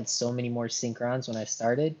deck had so many more synchrons when I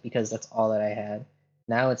started because that's all that I had.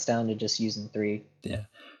 Now it's down to just using three. Yeah.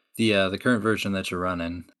 The current version that you're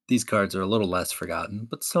running, these cards are a little less forgotten,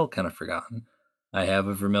 but still kind of forgotten. I have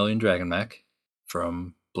a Vermilion Dragon mech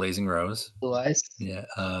from Blazing Rose. Blue eyes. Yeah,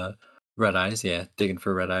 Red Eyes, yeah, digging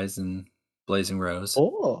for Red Eyes and Blazing Rose.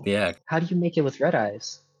 Oh, Yeah, how do you make it with red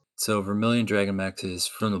eyes? so Vermilion Dragon mech is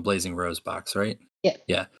from the Blazing Rose box, right? Yeah,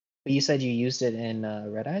 Yeah. but you said you used it in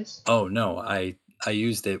red eyes. Oh, no, I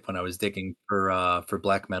used it when I was digging for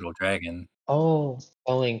Black Metal Dragon. Oh,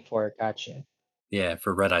 going for it. Gotcha. Yeah,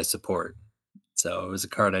 for Red Eye support. So it was a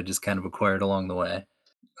card I just kind of acquired along the way.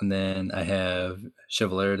 And then I have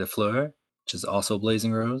Chevalier de Fleur, which is also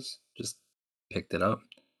Blazing Rose. Just picked it up.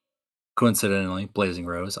 Coincidentally, Blazing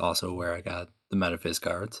Rose, also where I got the Metaphys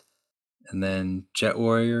cards. And then Jet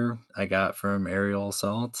Warrior, I got from Aerial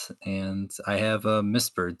Assault. And I have a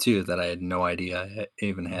Mistbird too that I had no idea I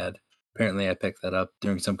even had. Apparently, I picked that up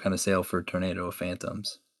during some kind of sale for Tornado of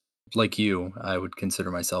Phantoms. Like you, I would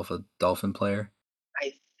consider myself a Dolphin player.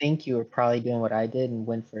 I think you were probably doing what I did and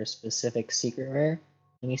went for a specific secret rare.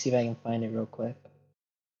 Let me see if I can find it real quick.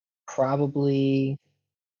 Probably.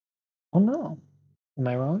 Oh no. Am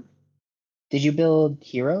I wrong? Did you build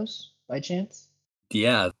heroes by chance?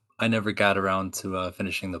 Yeah, I never got around to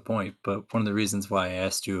finishing the point, but one of the reasons why I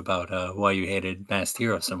asked you about why you hated Masked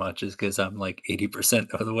Hero so much is because I'm like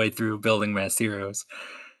 80% of the way through building Masked Heroes.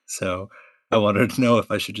 So I wanted to know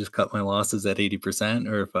if I should just cut my losses at 80%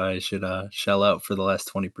 or if I should shell out for the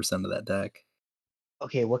last 20% of that deck.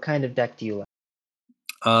 Okay, what kind of deck do you like?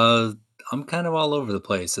 Uh, I'm kind of all over the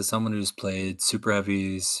place. As someone who's played Super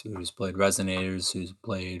Heavies, who's played Resonators, who's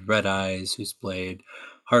played Red Eyes, who's played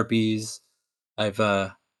Harpies, I've uh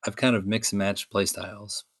I've kind of mixed and matched play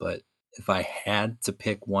styles, but if I had to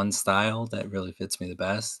pick one style that really fits me the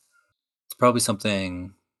best, it's probably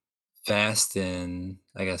something fast and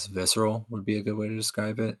I guess visceral would be a good way to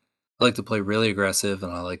describe it. I like to play really aggressive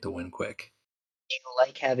and I like to win quick. Do you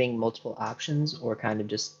like having multiple options or kind of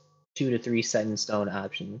just two to three set in stone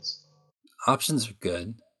options? Options are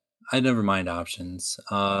good. I never mind options.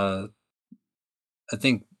 I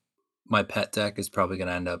think my pet deck is probably going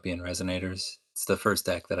to end up being Resonators. It's the first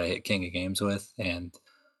deck that I hit King of Games with, and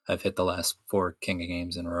I've hit the last four King of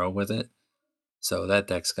Games in a row with it. So that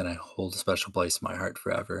deck's gonna hold a special place in my heart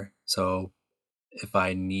forever. So if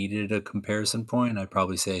I needed a comparison point, I'd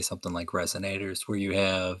probably say something like Resonators, where you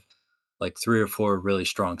have like three or four really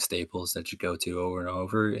strong staples that you go to over and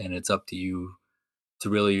over, and it's up to you to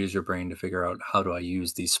really use your brain to figure out how do I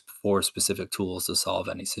use these four specific tools to solve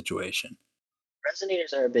any situation.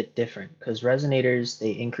 Resonators are a bit different because resonators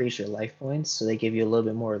they increase your life points, so they give you a little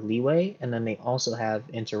bit more leeway, and then they also have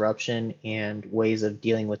interruption and ways of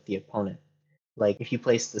dealing with the opponent. Like if you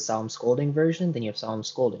place the Solemn Scolding version, then you have Solemn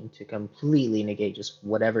Scolding to completely negate just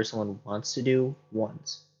whatever someone wants to do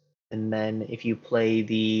once. And then if you play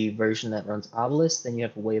the version that runs Obelisk, then you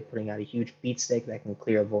have a way of putting out a huge beat stick that can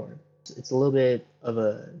clear a board. It's a little bit of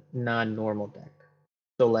a non-normal deck.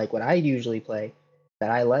 So like what I usually play that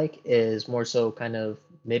I like is more so kind of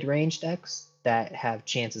mid-range decks that have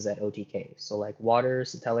chances at OTK. So like Water,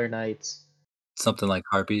 Satellar Knights, Something like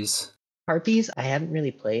Harpies. Harpies, I haven't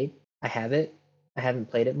really played. I have it. I haven't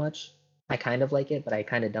played it much. I kind of like it, but I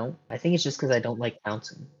kind of don't. I think it's just because I don't like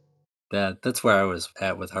bouncing. That's where I was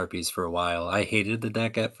at with Harpies for a while. I hated the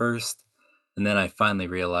deck at first, and then I finally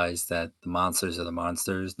realized that the monsters are the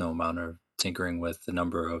monsters. No amount of tinkering with the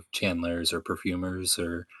number of chandlers or perfumers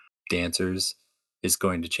or dancers is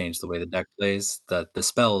going to change the way the deck plays. The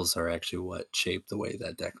spells are actually what shape the way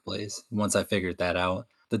that deck plays. Once I figured that out,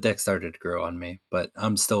 the deck started to grow on me, but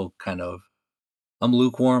I'm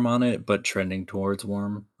lukewarm on it, but trending towards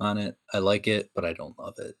warm on it. I like it, but I don't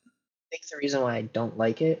love it. I think the reason why I don't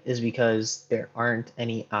like it is because there aren't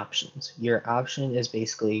any options. Your option is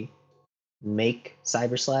basically make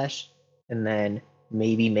Cyber Slash and then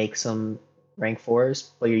maybe make some rank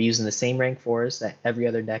fours, but you're using the same rank fours that every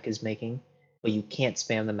other deck is making, but you can't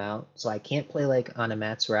spam them out. So I can't play like on a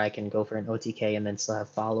mats where I can go for an OTK and then still have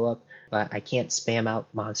follow up, but I can't spam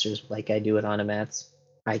out monsters like I do with Onamats.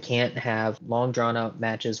 I can't have long drawn out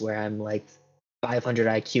matches where I'm like 500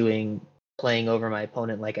 IQing playing over my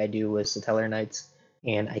opponent like I do with Satellar Knights,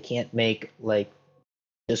 and I can't make like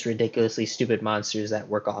just ridiculously stupid monsters that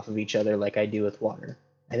work off of each other like I do with water.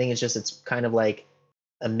 I think it's kind of like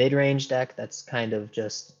a mid-range deck that's kind of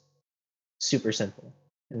just super simple.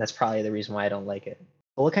 And that's probably the reason why I don't like it.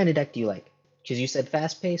 But what kind of deck do you like? Because you said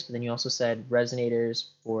fast paced, but then you also said resonators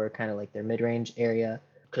for kind of like their mid-range area.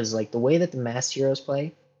 Because like the way that the mass heroes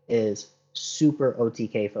play is super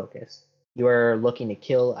OTK focused. You are looking to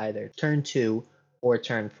kill either turn 2 or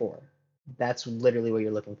turn 4. That's literally what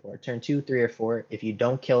you're looking for. Turn 2, 3, or 4. If you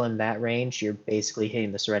don't kill in that range, you're basically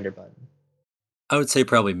hitting the surrender button. I would say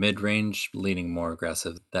probably mid-range, leaning more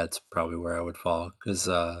aggressive. That's probably where I would fall. Because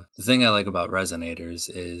the thing I like about resonators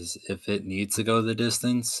is if it needs to go the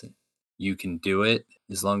distance, you can do it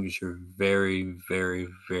as long as you're very, very,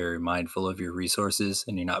 very mindful of your resources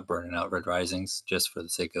and you're not burning out red risings just for the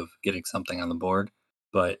sake of getting something on the board.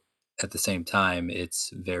 But at the same time,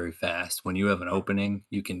 it's very fast. When you have an opening,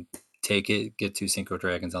 you can take it, get 2 synchro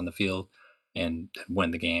dragons on the field, and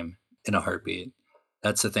win the game in a heartbeat.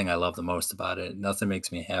 That's the thing I love the most about it. Nothing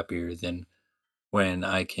makes me happier than when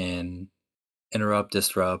I can interrupt,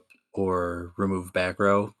 disrupt, or remove back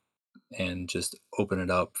row and just open it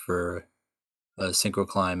up for a synchro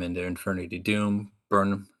climb into Infernity Doom,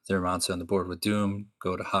 burn their monster on the board with Doom,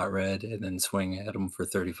 go to Hot Red, and then swing at them for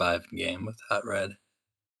 35 in game with Hot Red.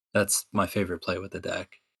 That's my favorite play with the deck.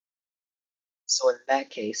 So in that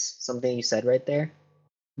case, something you said right there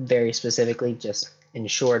very specifically just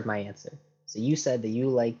ensured my answer. So you said that you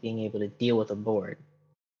like being able to deal with a board.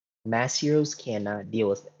 Mass Heroes cannot deal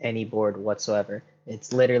with any board whatsoever.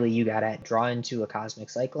 It's literally you gotta draw into a Cosmic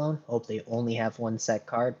Cyclone, hope they only have one set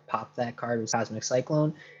card, pop that card with Cosmic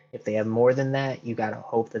Cyclone. If they have more than that, you gotta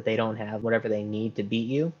hope that they don't have whatever they need to beat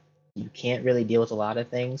you. You can't really deal with a lot of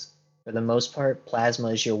things. For the most part, Plasma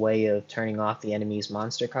is your way of turning off the enemy's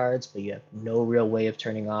monster cards, but you have no real way of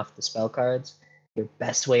turning off the spell cards. Your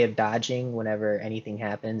best way of dodging whenever anything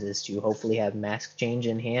happens is to hopefully have mask change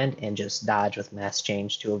in hand and just dodge with mask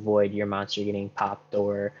change to avoid your monster getting popped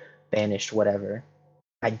or banished, whatever.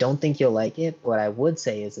 I don't think you'll like it. What I would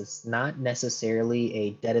say is it's not necessarily a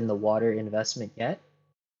dead in the water investment yet.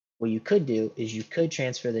 What you could do is you could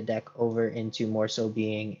transfer the deck over into more so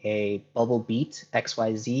being a bubble beat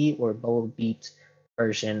XYZ or bubble beat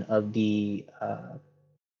version of the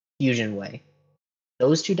fusion way.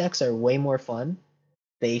 Those two decks are way more fun.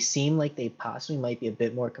 They seem like they possibly might be a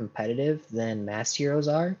bit more competitive than Masked Heroes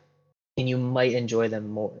are, and you might enjoy them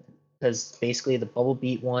more. Because basically, the Bubble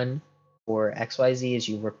Beat one for XYZ is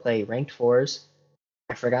you play ranked fours.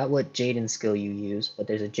 I forgot what Jaden skill you use, but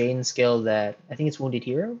there's a Jaden skill that I think it's Wounded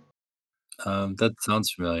Hero. That sounds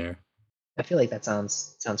familiar. I feel like that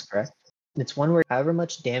sounds correct. It's one where however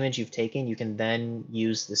much damage you've taken, you can then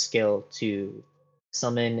use the skill to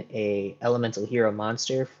summon a elemental hero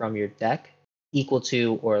monster from your deck equal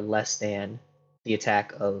to or less than the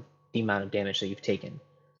attack of the amount of damage that you've taken.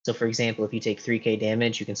 So for example, if you take 3k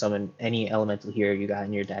damage, you can summon any elemental hero you got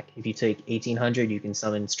in your deck. If you take 1800, you can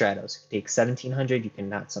summon Stratos. If you take 1700, you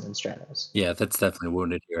cannot summon Stratos. Yeah, that's definitely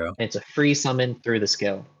Wounded Hero. And it's a free summon through the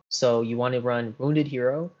skill. So you want to run Wounded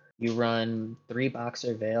Hero, you run 3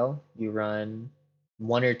 Boxer Veil, you run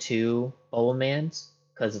 1 or 2 Bowmans,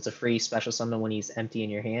 because it's a free special summon when he's empty in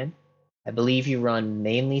your hand. I believe you run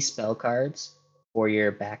mainly spell cards for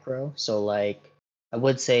your back row. So like I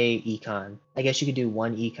would say Econ. I guess you could do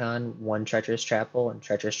 1 Econ, 1 Treacherous Trapple, and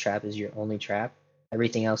Treacherous Trap is your only trap.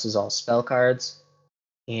 Everything else is all spell cards,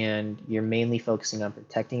 and you're mainly focusing on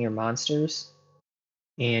protecting your monsters,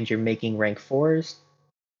 and you're making rank 4s.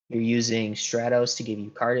 You're using Stratos to give you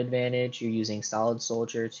card advantage. You're using Solid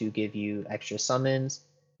Soldier to give you extra summons.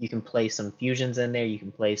 You can play some fusions in there. You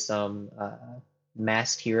can play some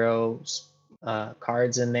Masked Heroes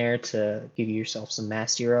cards in there to give yourself some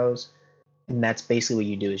Masked Heroes. And that's basically what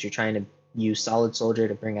you do is you're trying to use Solid Soldier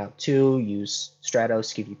to bring out 2, use Stratos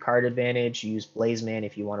to give you card advantage, use Blazeman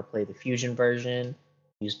if you want to play the fusion version,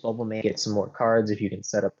 use Bubbleman to get some more cards if you can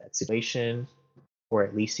set up that situation, or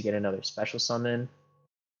at least to get another special summon.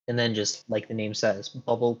 And then just like the name says,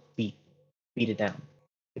 bubble beat it down.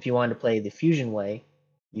 If you wanted to play the fusion way,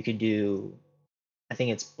 you could do I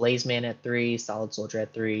think it's Blazeman at 3, Solid Soldier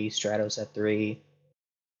at 3, Stratos at 3,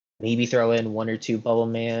 maybe throw in 1 or 2 Bubble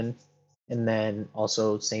Man, and then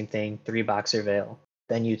also same thing, 3 Boxer Veil.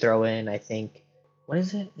 Then you throw in, I think, what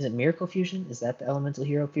is it? Is it Miracle Fusion? Is that the Elemental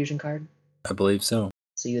Hero fusion card? I believe so.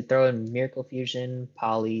 So you would throw in Miracle Fusion,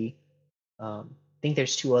 Poly. I think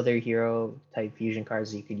there's 2 other hero type fusion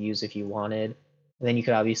cards that you could use if you wanted. And then you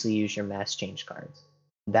could obviously use your mass change cards.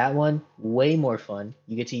 That one, way more fun.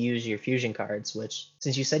 You get to use your fusion cards, which,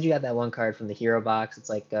 since you said you got that one card from the hero box,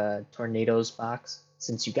 it's like a Tornadoes box.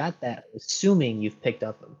 Since you got that, assuming you've picked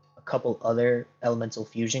up a couple other elemental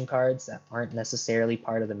fusion cards that aren't necessarily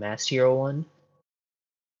part of the mass hero one,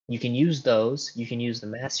 you can use those. You can use the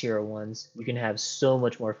mass hero ones. You can have so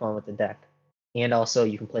much more fun with the deck. And also,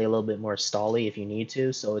 you can play a little bit more stally if you need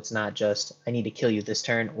to. So it's not just, I need to kill you this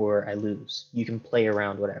turn or I lose. You can play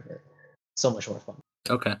around whatever. So much more fun.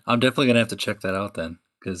 Okay, I'm definitely gonna have to check that out then,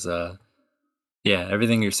 because Yeah,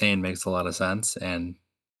 everything you're saying makes a lot of sense and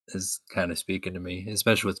is kind of speaking to me,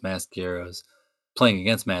 especially with Masked Heroes. Playing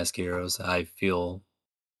against Masked Heroes, I feel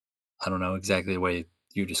I don't know exactly the way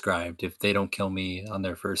you described. If they don't kill me on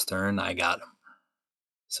their first turn, I got them.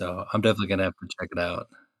 So I'm definitely gonna have to check it out.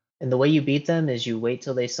 And the way you beat them is you wait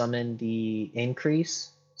till they summon the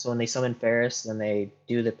increase. So when they summon Ferris, then they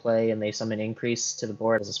do the play and they summon increase to the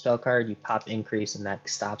board as a spell card. You pop increase, and that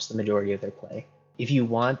stops the majority of their play. If you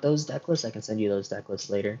want those deck lists, I can send you those deck lists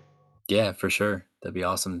later. Yeah, for sure. That'd be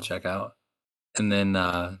awesome to check out. And then,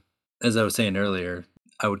 as I was saying earlier,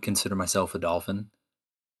 I would consider myself a dolphin,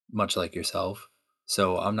 much like yourself.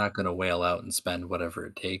 So I'm not going to wail out and spend whatever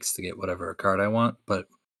it takes to get whatever card I want. But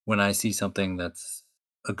when I see something that's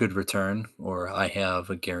a good return or I have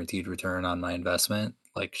a guaranteed return on my investment,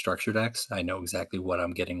 like structure decks, I know exactly what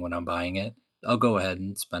I'm getting when I'm buying it. I'll go ahead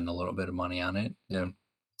and spend a little bit of money on it.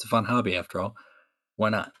 It's a fun hobby after all. Why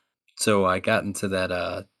not? So I got into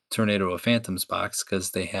that Tornado of Phantoms box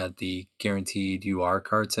because they had the guaranteed UR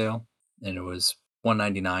card sale, and it was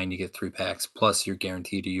 199. You get 3 packs plus you're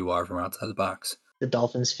guaranteed a UR from outside the box. The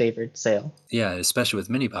Dolphins' favorite sale. Yeah, especially with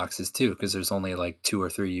mini boxes too, because there's only like 2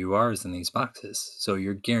 or 3 URs in these boxes, so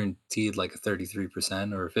you're guaranteed like a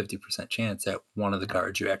 33% or a 50% chance at one of the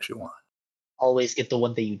cards you actually want. Always get the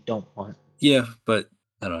one that you don't want. Yeah, but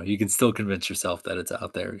I don't know. You can still convince yourself that it's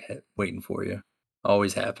out there waiting for you.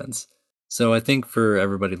 Always happens. So I think for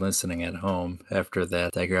everybody listening at home, after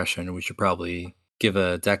that digression, we should probably give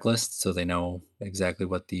a deck list so they know exactly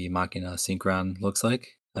what the Machina Synchron looks like.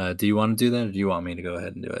 Do you want to do that, or do you want me to go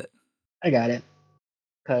ahead and do it? I got it.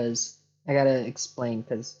 Because I gotta explain.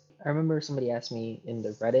 Because I remember somebody asked me in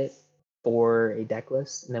the Reddit for a deck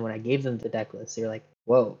list, and then when I gave them the deck list, they were like,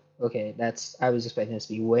 "Whoa, okay, that's." I was expecting this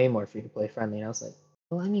to be way more free to play friendly, and I was like,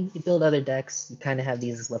 "Well, I mean, you build other decks. You kind of have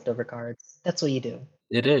these as leftover cards. That's what you do."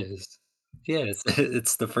 It is. Yeah, it's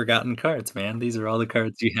it's the forgotten cards, man. These are all the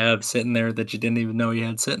cards you have sitting there that you didn't even know you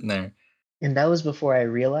had sitting there. And that was before I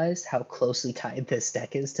realized how closely tied this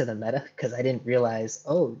deck is to the meta, because I didn't realize,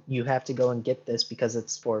 oh, you have to go and get this because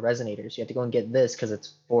it's for resonators. You have to go and get this because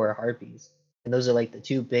it's for harpies. And those are like the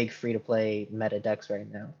two big free to play meta decks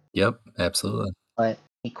right now. Yep, absolutely. But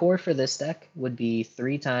the core for this deck would be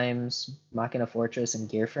 3 times Machina Fortress and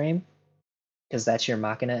Gear Frame, because that's your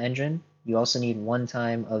Machina engine. You also need 1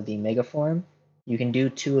 time of the Mega Form. You can do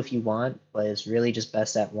 2 if you want, but it's really just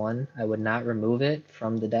best at 1. I would not remove it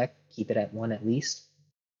from the deck, keep it at 1 at least.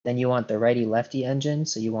 Then you want the righty lefty engine,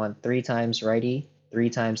 so you want 3 times righty, 3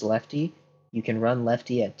 times lefty. You can run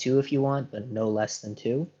lefty at 2 if you want, but no less than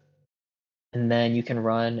 2. And then you can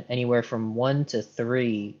run anywhere from 1 to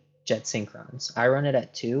 3 jet synchrons. I run it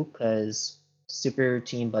at 2 because Super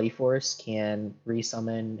Team Buddy Force can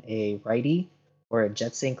resummon a righty or a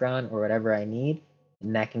jet synchron or whatever I need,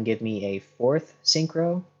 and that can give me a fourth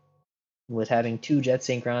synchro. With having 2 jet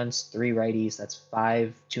synchrons, 3 righties, that's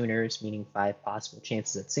 5 tuners, meaning 5 possible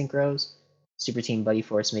chances at synchros. Super Team Buddy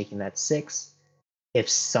Force making that 6. If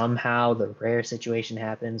somehow the rare situation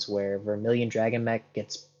happens where Vermilion Dragon Mech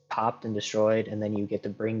gets popped and destroyed, and then you get to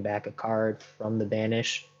bring back a card from the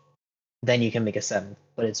banish, then you can make a 7th.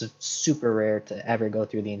 But it's super rare to ever go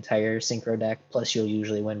through the entire synchro deck, plus you'll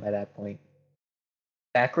usually win by that point.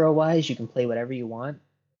 Back row wise, you can play whatever you want.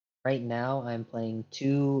 Right now, I'm playing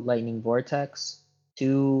 2 Lightning Vortex,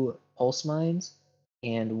 2 Pulse Mines,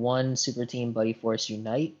 and 1 Super Team Buddy Force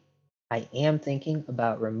Unite. I am thinking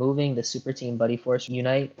about removing the Super Team Buddy Force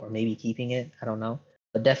Unite, or maybe keeping it. I don't know.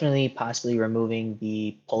 But definitely possibly removing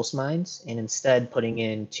the Pulse Mines and instead putting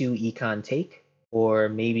in 2 Econ Take, or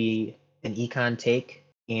maybe an Econ Take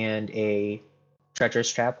and a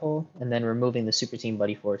Treacherous Trap Hole, and then removing the Super Team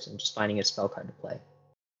Buddy Force and just finding a spell card to play.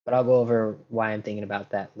 But I'll go over why I'm thinking about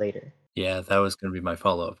that later. Yeah, that was gonna be my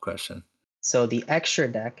follow-up question. So the extra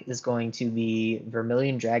deck is going to be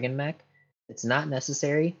Vermilion Dragon Mech. It's not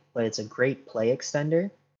necessary, but it's a great play extender.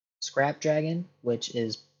 Scrap Dragon, which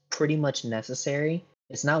is pretty much necessary.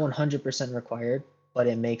 It's not 100% required, but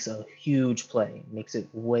it makes a huge play. It makes it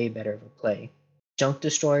way better of a play. Junk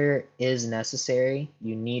Destroyer is necessary.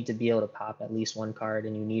 You need to be able to pop at least 1 card,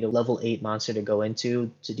 and you need a level 8 monster to go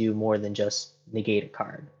into to do more than just negate a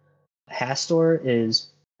card. Hastor is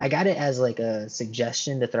I got it as like a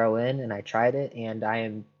suggestion to throw in, and I tried it, and I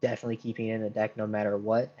am definitely keeping it in the deck no matter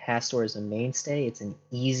what. Hastor is a mainstay. It's an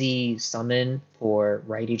easy summon for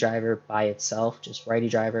righty driver by itself. Just righty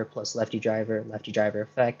driver plus lefty driver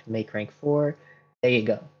effect, make rank 4. There you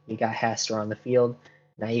go. You got Hastor on the field.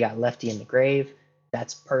 Now you got lefty in the grave.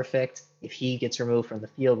 That's perfect. If he gets removed from the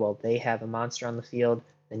field while they have a monster on the field,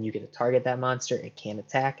 then you get to target that monster. It can't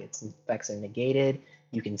attack. Its effects are negated.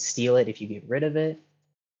 You can steal it if you get rid of it.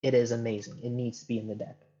 It is amazing. It needs to be in the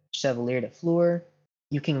deck. Chevalier de Fleur,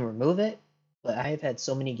 you can remove it, but I have had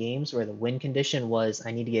so many games where the win condition was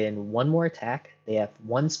I need to get in one more attack. They have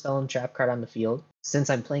one spell and trap card on the field. Since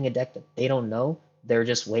I'm playing a deck that they don't know, they're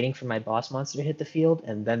just waiting for my boss monster to hit the field,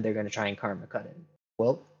 and then they're going to try and karma cut it.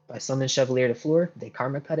 Well, if I summon Chevalier de Fleur, they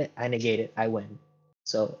karma cut it, I negate it, I win.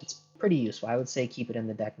 So it's pretty useful. I would say keep it in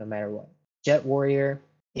the deck no matter what. Jet Warrior,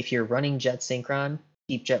 if you're running Jet Synchron,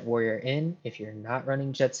 keep Jet Warrior in. If you're not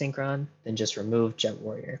running Jet Synchron, then just remove Jet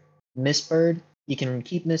Warrior. Mistbird, you can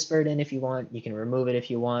keep Mistbird in if you want. You can remove it if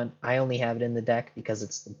you want. I only have it in the deck because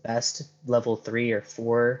it's the best level 3 or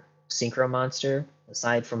 4 synchro monster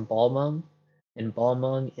aside from Balmung. And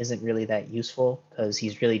Balmung isn't really that useful because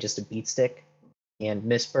he's really just a beat stick. And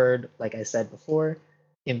Mistbird, like I said before,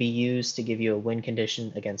 can be used to give you a win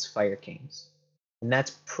condition against Fire Kings. And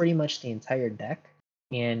that's pretty much the entire deck.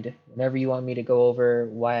 And whenever you want me to go over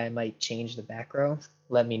why I might change the back row,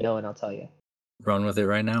 let me know and I'll tell you. Run with it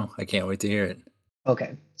right now. I can't wait to hear it.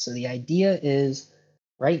 Okay, so the idea is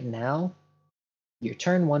right now, your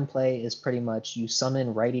turn 1 play is pretty much you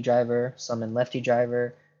summon righty driver, summon lefty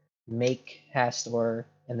driver, make Hastor,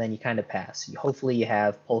 and then you kind of pass. Hopefully you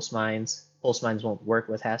have pulse mines. Pulse mines won't work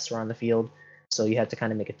with Hastor on the field, so you have to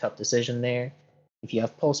kind of make a tough decision there. If you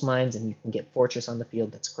have pulse mines and you can get fortress on the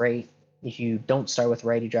field, that's great. If you don't start with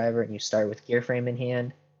righty driver and you start with gear frame in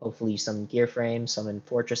hand, hopefully you summon gear frame, summon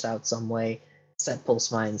fortress out some way, set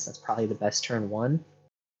pulse mines. That's probably the best turn 1.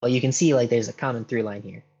 But you can see like there's a common through line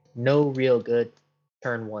here. No real good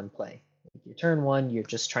turn 1 play. Your turn 1, you're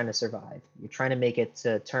just trying to survive. You're trying to make it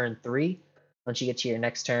to turn 3. Once you get to your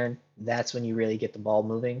next turn, that's when you really get the ball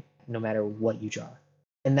moving, no matter what you draw.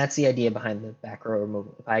 And that's the idea behind the back row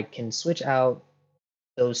removal. If I can switch out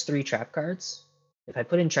those 3 trap cards, if I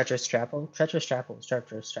put in Treacherous Trapple, Treacherous Trapple is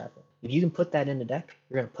Treacherous Trapple. If you can put that in the deck,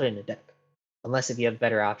 you're going to put it in the deck. Unless if you have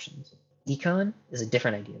better options. Econ is a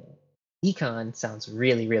different idea though. Econ sounds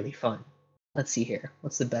really, really fun. Let's see here.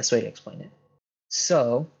 What's the best way to explain it?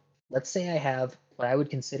 So let's say I have what I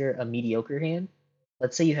would consider a mediocre hand.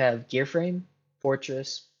 Let's say you have Gear Frame,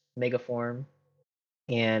 Fortress, Megaform,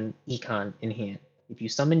 and Econ in hand. If you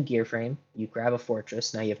summon Gear Frame, you grab a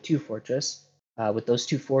Fortress. Now you have 2 Fortress. With those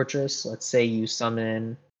 2 Fortress, let's say you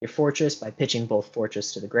summon your Fortress by pitching both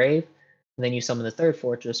Fortress to the grave, and then you summon the 3rd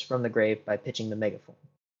Fortress from the grave by pitching the Megaform.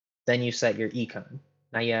 Then you set your Econ.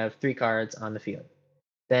 Now you have 3 cards on the field.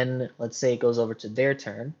 Then let's say it goes over to their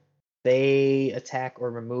turn. They attack or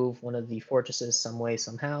remove one of the fortresses some way,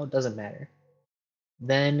 somehow, doesn't matter.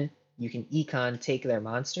 Then you can Econ take their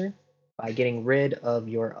monster by getting rid of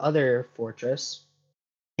your other fortress,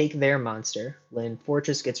 take their monster. When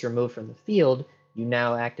fortress gets removed from the field, you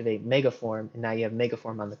now activate Megaform, and now you have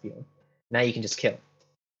Megaform on the field. Now you can just kill.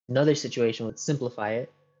 Another situation, let's simplify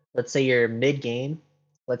it. Let's say you're mid-game.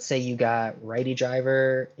 Let's say you got righty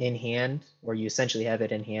driver in hand, or you essentially have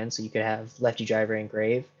it in hand, so you could have lefty driver in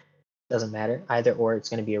grave. Doesn't matter. Either or, it's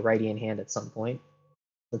going to be a righty in hand at some point.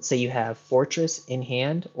 Let's say you have fortress in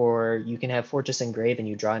hand, or you can have fortress in grave and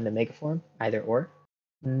you draw into Megaform. Either or.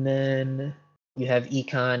 And then you have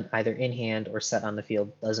econ either in hand or set on the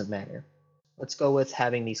field. Doesn't matter. Let's go with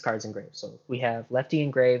having these cards in grave. So if we have lefty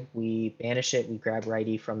in grave, we banish it, we grab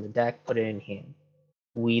righty from the deck, put it in hand.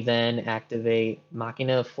 We then activate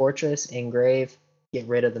Machina Fortress in grave, get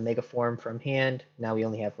rid of the Megaform from hand. Now we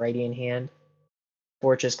only have righty in hand.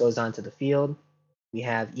 Fortress goes onto the field. We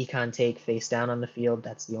have Econ take face down on the field.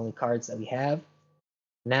 That's the only cards that we have.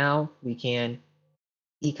 Now we can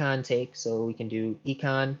Econ take, so we can do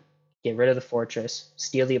Econ, get rid of the Fortress,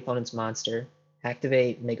 steal the opponent's monster,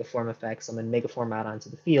 activate Megaform effect, summon Megaform out onto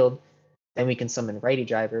the field. Then we can summon Righty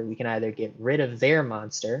Driver. We can either get rid of their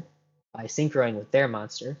monster by synchroing with their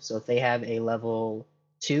monster. So if they have a level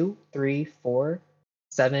 2, 3, 4,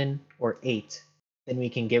 7, or 8, then we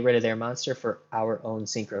can get rid of their monster for our own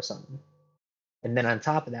synchro summon. And then on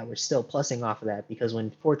top of that, we're still plussing off of that because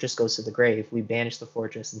when Fortress goes to the grave, we banish the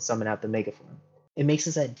Fortress and summon out the Megaform. It makes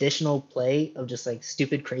this additional play of just like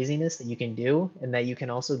stupid craziness that you can do, and that you can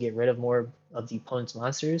also get rid of more of the opponent's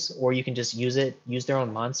monsters, or you can just use their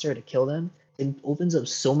own monster to kill them. It opens up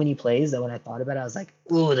so many plays that when I thought about it, I was like,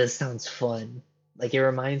 ooh, this sounds fun. Like it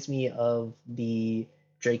reminds me of the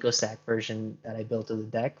Draco Sack version that I built of the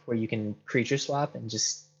deck where you can creature swap and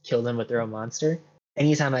just kill them with their own monster.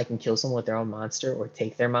 Anytime I can kill someone with their own monster or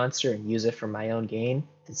take their monster and use it for my own gain,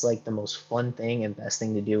 it's like the most fun thing and best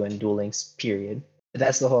thing to do in Duel Links, period. But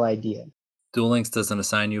that's the whole idea. Duel Links doesn't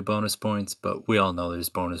assign you bonus points, but we all know there's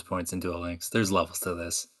bonus points in Duel Links. There's levels to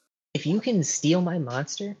this. If you can steal my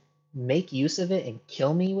monster, make use of it, and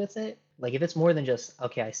kill me with it, like if it's more than just,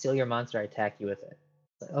 okay, I steal your monster, I attack you with it.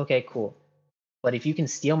 Like, okay, cool. But if you can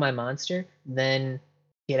steal my monster, then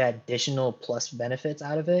get additional plus benefits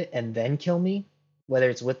out of it and then kill me, whether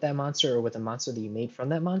it's with that monster or with a monster that you made from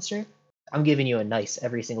that monster, I'm giving you a nice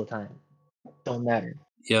every single time. Don't matter.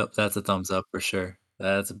 Yep, that's a thumbs up for sure.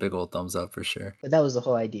 That's a big old thumbs up for sure. But that was the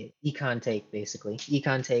whole idea. Econ take, basically.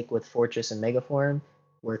 Econ take with Fortress and Megaform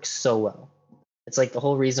works so well. It's like the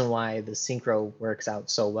whole reason why the synchro works out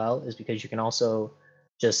so well is because you can also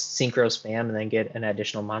just synchro spam and then get an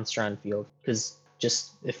additional monster on field. Because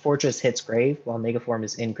just if Fortress hits Grave while Megaform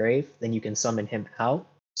is in Grave, then you can summon him out.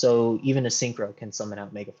 So even a synchro can summon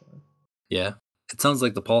out Megaform. Yeah. It sounds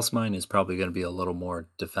like the Pulse Mine is probably going to be a little more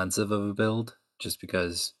defensive of a build, just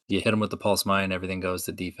because you hit them with the Pulse Mine, everything goes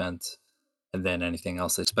to defense, and then anything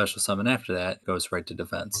else they special summon after that goes right to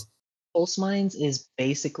defense. Pulse Mines is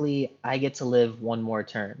basically I get to live one more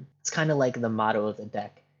turn. It's kind of like the motto of the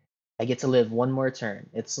deck. I get to live one more turn.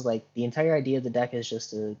 It's like the entire idea of the deck is just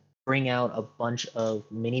to bring out a bunch of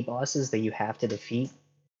mini bosses that you have to defeat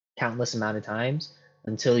countless amount of times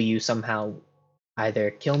until you somehow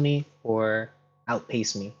either kill me or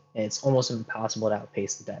outpace me. And it's almost impossible to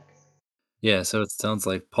outpace the deck. Yeah, so it sounds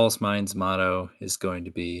like Pulse Mine's motto is going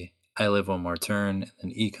to be I live one more turn,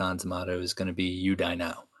 and then Econ's motto is going to be you die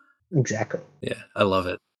now. Exactly. Yeah, I love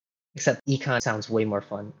it. Except Econ sounds way more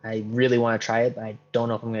fun. I really want to try it, but I don't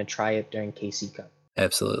know if I'm going to try it during KC Cup.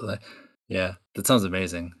 Absolutely. Yeah, that sounds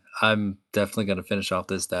amazing. I'm definitely going to finish off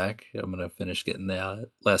this deck. I'm going to finish getting the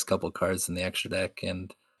last couple cards in the extra deck,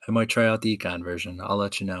 and I might try out the Econ version. I'll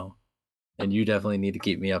let you know. And you definitely need to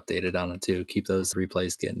keep me updated on it too. Keep those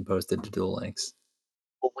replays getting posted to Duel Links.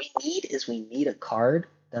 What we need a card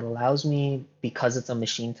that allows me, because it's a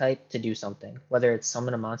machine type, to do something. Whether it's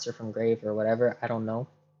summon a monster from grave or whatever, I don't know.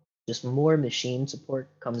 Just more machine support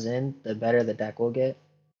comes in, the better the deck will get.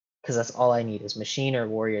 Because that's all I need is machine or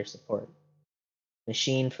warrior support.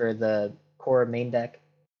 Machine for the core main deck,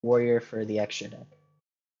 warrior for the extra deck.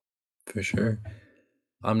 For sure.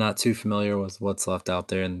 I'm not too familiar with what's left out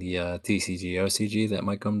there in the TCG OCG that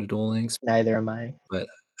might come to Duel Links, Neither am I. but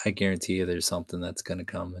I guarantee you there's something that's going to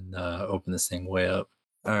come and open this thing way up.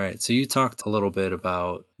 All right. So you talked a little bit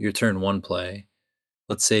about your turn one play.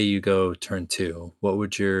 Let's say you go turn two. What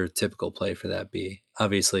would your typical play for that be?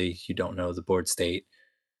 Obviously, you don't know the board state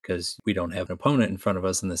because we don't have an opponent in front of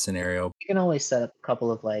us in this scenario. You can always set up a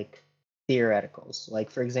couple of like theoreticals.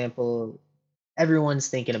 Like for example, everyone's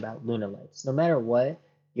thinking about Luna Lights. No matter what,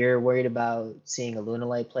 you're worried about seeing a Luna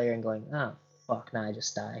Light player and going, oh fuck, now I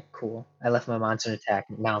just die. Cool. I left my monster attack,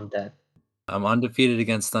 now I'm dead. I'm undefeated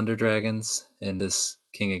against Thunder Dragons in this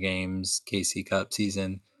King of Games KC Cup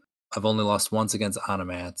season. I've only lost once against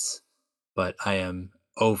Automats, but I am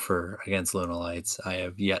 0 for against Luna Lights. I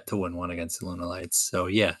have yet to win one against Luna Lights. So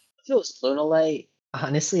yeah, If it was Luna Light,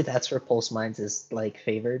 honestly, that's where Pulse Mines is like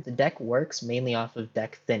favored. The deck works mainly off of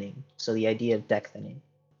deck thinning. So the idea of deck thinning.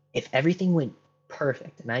 If everything went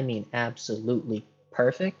perfect, and I mean absolutely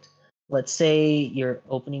perfect, let's say your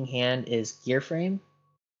opening hand is Gear Frame.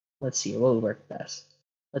 Let's see, what would work best?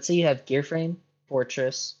 Let's say you have Gear Frame,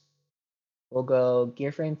 Fortress. We'll go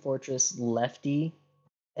Gear Frame, Fortress, Lefty,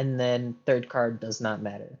 and then third card does not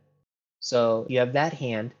matter. So you have that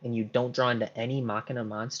hand and you don't draw into any Machina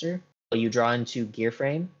monster, but you draw into Gear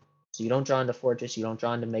Frame. So you don't draw into Fortress, you don't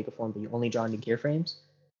draw into Megaform, but you only draw into Gear Frames.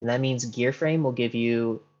 And that means Gear Frame will give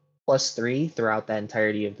you +3 throughout that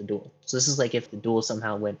entirety of the duel. So this is like if the duel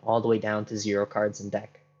somehow went all the way down to 0 cards in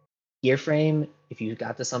deck. Gear Frame, if you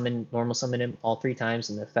got to normal summon him all 3 times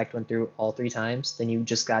and the effect went through all 3 times, then you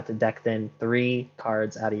just got to deck then 3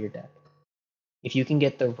 cards out of your deck. If you can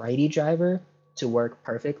get the righty driver to work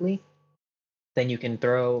perfectly, then you can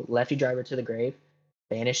throw lefty driver to the grave,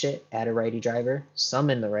 banish it, add a righty driver,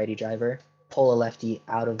 summon the righty driver, pull a lefty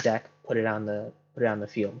out of deck, put it on the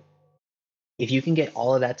field. If you can get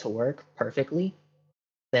all of that to work perfectly,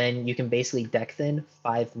 then you can basically deck thin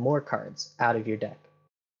 5 more cards out of your deck.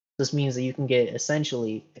 This means that you can get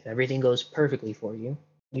essentially, if everything goes perfectly for you,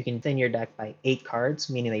 you can thin your deck by 8 cards,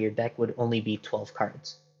 meaning that your deck would only be 12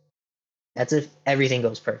 cards. That's if everything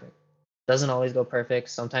goes perfect. Doesn't always go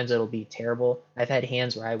perfect. Sometimes it'll be terrible. I've had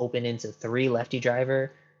hands where I open into 3 lefty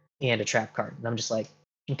driver and a trap card. And I'm just like,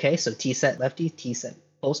 okay, so T set lefty, T set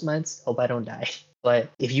Pulse Mines, hope I don't die.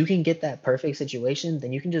 But if you can get that perfect situation,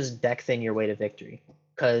 then you can just deck thin your way to victory.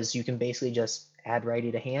 Because you can basically just add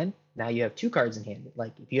righty to hand. Now you have 2 cards in hand.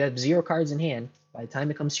 Like if you have 0 cards in hand, by the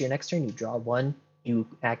time it comes to your next turn, you draw 1, you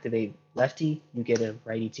activate lefty, you get a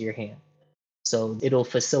righty to your hand. So it'll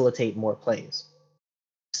facilitate more plays.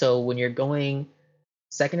 So when you're going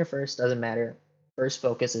second or first, doesn't matter. First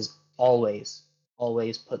focus is always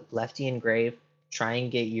put lefty in grave, try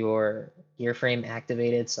and get your gear frame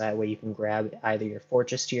activated so that way you can grab either your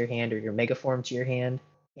fortress to your hand or your megaform to your hand.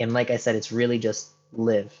 And like I said, it's really just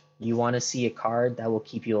live. You want to see a card that will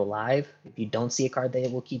keep you alive. If you don't see a card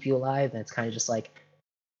that will keep you alive, then it's kind of just like,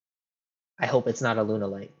 I hope it's not a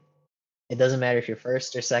Lunalite. It doesn't matter if you're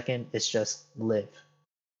first or second, it's just live.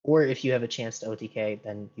 Or if you have a chance to OTK,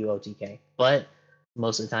 then you OTK. But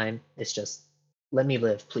most of the time, it's just let me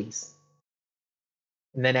live, please.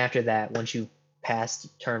 And then after that, once you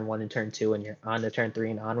passed turn 1 and turn 2 and you're on to turn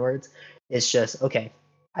 3 and onwards, it's just okay,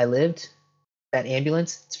 I lived. That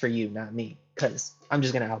ambulance, it's for you, not me. Because I'm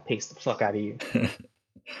just gonna outpace the fuck out of you.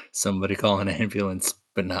 Somebody call an ambulance,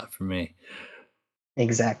 but not for me.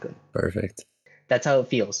 Exactly. Perfect. That's how it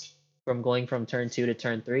feels. From going from turn 2 to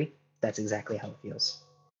turn 3, that's exactly how it feels.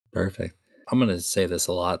 Perfect. I'm going to say this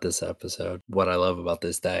a lot this episode. What I love about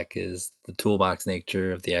this deck is the toolbox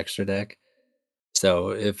nature of the extra deck. So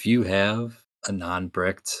if you have a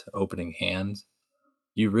non-bricked opening hand,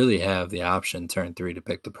 you really have the option turn 3 to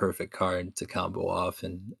pick the perfect card to combo off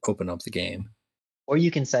and open up the game. Or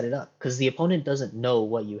you can set it up because the opponent doesn't know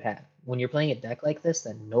what you have. When you're playing a deck like this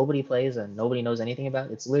that nobody plays and nobody knows anything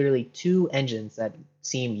about, it's literally two engines that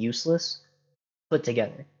seem useless put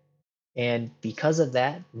together. And because of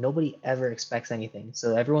that, nobody ever expects anything.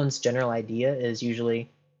 So everyone's general idea is usually,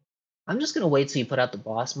 I'm just going to wait till you put out the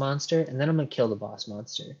boss monster and then I'm going to kill the boss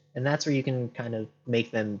monster. And that's where you can kind of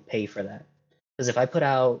make them pay for that. Because if I put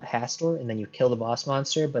out Hastor and then you kill the boss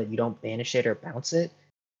monster, but you don't banish it or bounce it,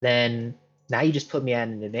 then now you just put me at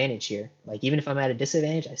an advantage here. Like even if I'm at a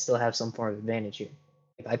disadvantage, I still have some form of advantage here.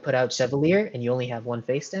 If I put out Chevalier and you only have one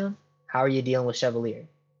face down, how are you dealing with Chevalier?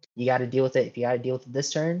 You got to deal with it. If you got to deal with it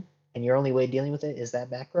this turn, and your only way of dealing with it is that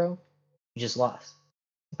back row, you just lost.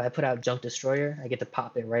 If I put out Junk Destroyer, I get to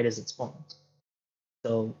pop it right as it spawns.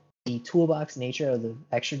 So the toolbox nature of the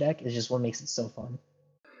extra deck is just what makes it so fun.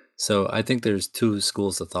 So I think there's two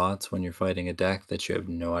schools of thoughts when you're fighting a deck that you have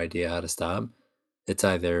no idea how to stop. It's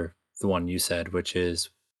either the one you said, which is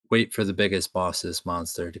wait for the biggest boss's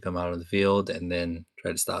monster to come out of the field and then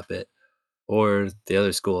try to stop it. Or the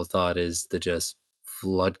other school of thought is to just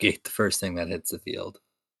floodgate the first thing that hits the field.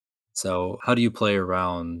 So how do you play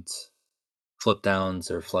around flip downs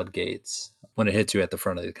or floodgates when it hits you at the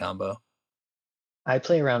front of the combo? I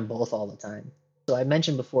play around both all the time. So I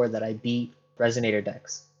mentioned before that I beat Resonator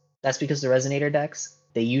decks. That's because the Resonator decks,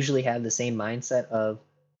 they usually have the same mindset of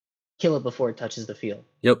kill it before it touches the field.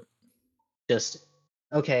 Yep. Just,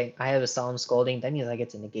 okay, I have a Solemn Scolding. That means I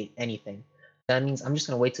get to negate anything. That means I'm just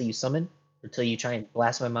going to wait till you summon, or till you try and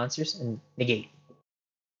blast my monsters and negate.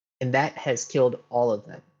 And that has killed all of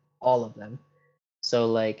them. All of them. So,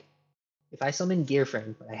 like, if I summon Gear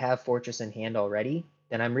Frame, but I have Fortress in hand already,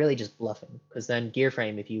 then I'm really just bluffing. Because then Gear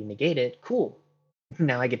Frame, if you negate it, cool.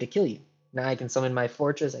 Now I get to kill you. Now I can summon my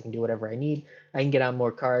Fortress, I can do whatever I need. I can get out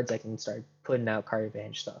more cards, I can start putting out card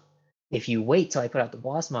advantage stuff. If you wait till I put out the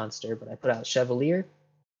boss monster, but I put out Chevalier,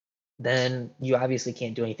 then you obviously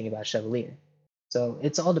can't do anything about Chevalier. So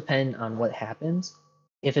it's all depend on what happens.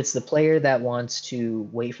 If it's the player that wants to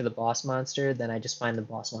wait for the boss monster, then I just find the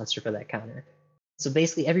boss monster for that counter. So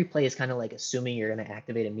basically, every play is kind of like assuming you're going to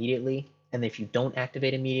activate immediately. And if you don't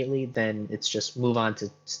activate immediately, then it's just move on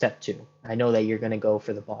to step 2. I know that you're going to go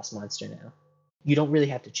for the boss monster now. You don't really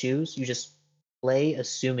have to choose. You just play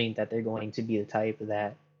assuming that they're going to be the type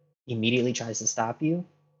that immediately tries to stop you.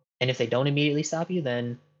 And if they don't immediately stop you,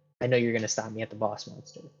 then I know you're going to stop me at the boss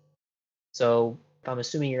monster. So if I'm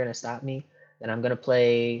assuming you're going to stop me, then I'm going to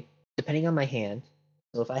play, depending on my hand.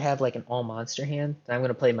 So if I have like an all monster hand, then I'm going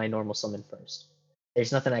to play my normal summon first.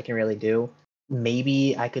 There's nothing I can really do.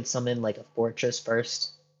 Maybe I could summon like a fortress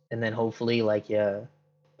first, and then hopefully like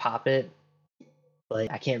pop it.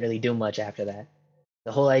 But I can't really do much after that.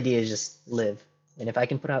 The whole idea is just live. And if I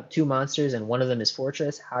can put out 2 monsters and one of them is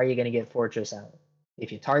fortress, how are you going to get fortress out?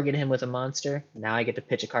 If you target him with a monster, now I get to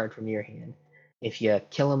pitch a card from your hand. If you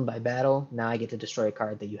kill him by battle, now I get to destroy a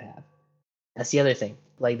card that you have. That's the other thing.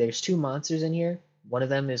 Like there's 2 monsters in here. One of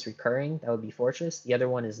them is recurring, that would be Fortress. The other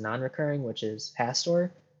one is non-recurring, which is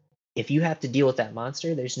Pastor. If you have to deal with that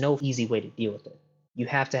monster, there's no easy way to deal with it. You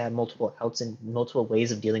have to have multiple outs and multiple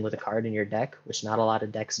ways of dealing with a card in your deck, which not a lot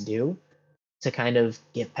of decks do, to kind of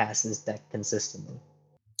get past this deck consistently.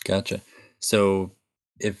 Gotcha. So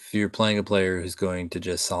if you're playing a player who's going to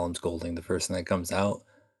just solemn scolding the first thing that comes out,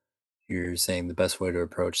 you're saying the best way to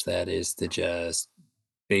approach that is to just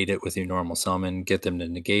bait it with your normal summon, get them to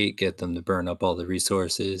negate, get them to burn up all the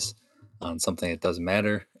resources on something that doesn't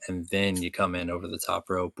matter, and then you come in over the top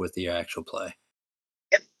rope with your actual play.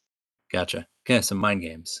 Yep. Gotcha. Okay, some mind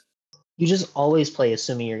games. You just always play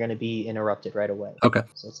assuming you're going to be interrupted right away. Okay.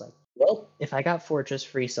 So it's like, well, if I got Fortress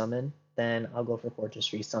free summon, then I'll go for Fortress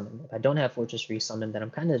free summon. If I don't have Fortress free summon, then I'm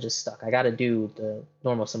kind of just stuck. I gotta do the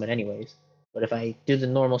normal summon anyways. But if I do the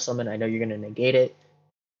normal summon, I know you're gonna negate it.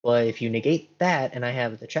 But if you negate that and I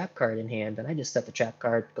have the trap card in hand, then I just set the trap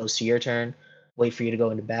card, goes to your turn, wait for you to go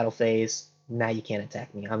into battle phase. Now you can't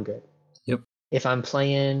attack me. I'm good. Yep. If I'm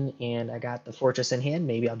playing and I got the Fortress in hand,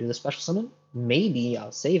 maybe I'll do the special summon. Maybe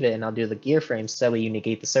I'll save it and I'll do the gear frame so that way you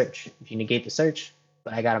negate the search. If you negate the search,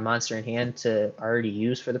 but I got a monster in hand to already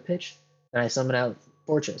use for the pitch, then I summon out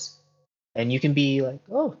Fortress. And you can be like,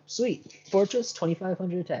 oh, sweet. Fortress,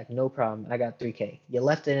 2500 attack. No problem. I got 3k. You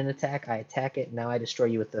left it in attack. I attack it. Now I destroy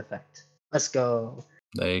you with the effect. Let's go.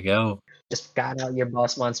 There you go. Just got out your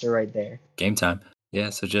boss monster right there. Game time. Yeah,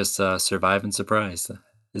 so just survive and surprise.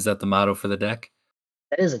 Is that the motto for the deck?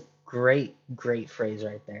 That is a great, great phrase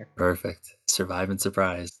right there. Perfect. Survive and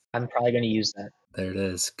surprise. I'm probably going to use that. There it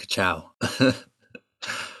is. Ka-chow.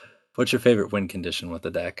 What's your favorite win condition with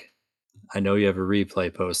the deck? I know you have a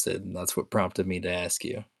replay posted, and that's what prompted me to ask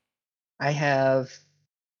you. I have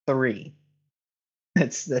 3.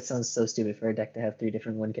 That sounds so stupid for a deck to have 3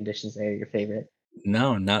 different win conditions that are your favorite.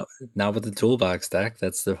 No, not with the toolbox deck.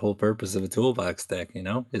 That's the whole purpose of a toolbox deck,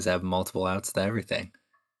 is have multiple outs to everything.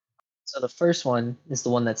 So the first one is the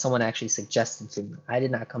one that someone actually suggested to me. I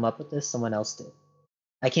did not come up with this, someone else did.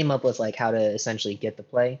 I came up with like how to essentially get the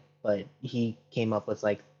play, but he came up with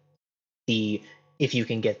like the if you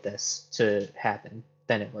can get this to happen,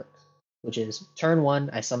 then it works. Which is turn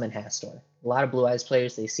 1, I summon Hastor. A lot of Blue Eyes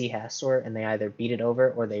players, they see Hastor and they either beat it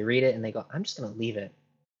over or they read it and they go, I'm just gonna leave it.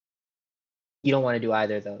 You don't want to do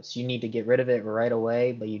either of those. You need to get rid of it right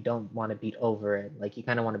away, but you don't want to beat over it. Like you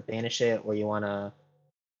kind of want to banish it or you want to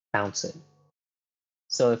bounce it.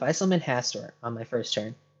 So if I summon Hastor on my first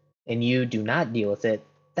turn and you do not deal with it,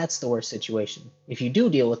 that's the worst situation. If you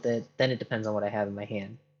do deal with it, then it depends on what I have in my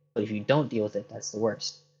hand. But if you don't deal with it, that's the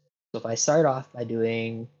worst. So if I start off by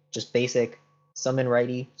doing just basic summon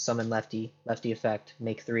righty, summon lefty, lefty effect,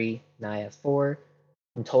 make 3, now I have 4.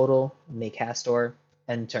 In total, make Hastor,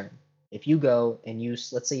 end turn. If you go and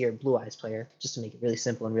use, let's say you're a Blue Eyes player, just to make it really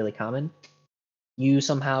simple and really common, you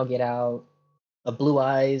somehow get out a Blue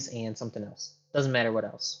Eyes and something else. Doesn't matter what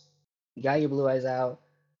else. You got your Blue Eyes out.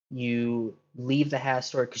 You leave the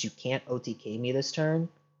Hastor because you can't OTK me this turn,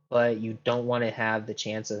 but you don't want to have the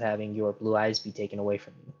chance of having your Blue Eyes be taken away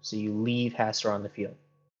from you. So you leave Hastor on the field.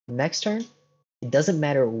 Next turn, it doesn't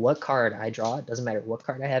matter what card I draw. It doesn't matter what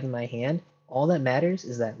card I have in my hand. All that matters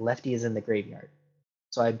is that lefty is in the graveyard.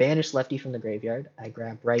 So I banish lefty from the graveyard. I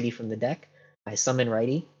grab righty from the deck. I summon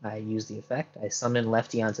righty. I use the effect. I summon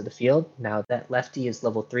lefty onto the field. Now that lefty is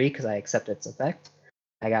level 3 because I accept its effect.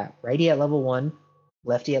 I got righty at level 1,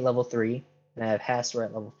 lefty at level 3, and I have Hastor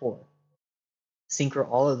at level 4. Synchro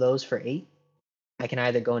all of those for 8. I can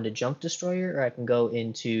either go into Junk Destroyer or I can go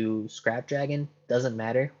into Scrap Dragon. Doesn't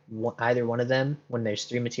matter. Either one of them, when there's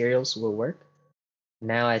 3 materials, will work.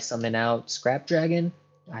 Now I summon out Scrap Dragon.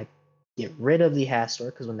 I get rid of the Hastor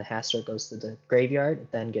because when the Hastor goes to the graveyard,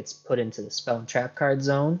 it then gets put into the spell and trap card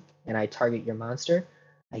zone, and I target your monster.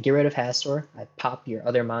 I get rid of Hastor. I pop your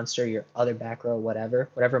other monster, your other back row,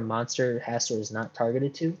 whatever monster Hastor is not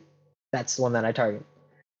targeted to. That's the one that I target.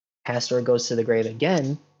 Hastor goes to the grave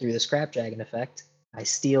again through the Scrap Dragon effect. I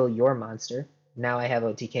steal your monster. Now I have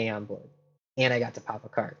OTK on board, and I got to pop a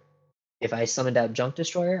card. If I summoned out Junk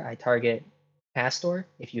Destroyer, I target Hastor.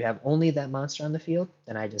 If you have only that monster on the field,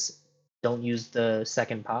 then I just don't use the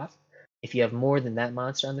second pop. If you have more than that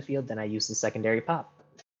monster on the field, then I use the secondary pop.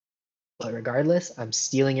 But regardless, I'm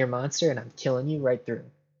stealing your monster and I'm killing you right through.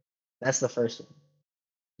 That's the first one.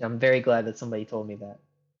 I'm very glad that somebody told me that.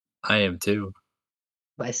 I am too.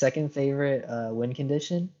 My second favorite win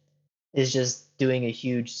condition is just doing a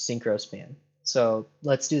huge synchro spam. So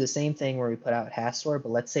let's do the same thing where we put out Hastor,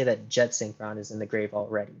 but let's say that Jet Synchron is in the grave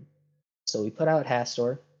already. So we put out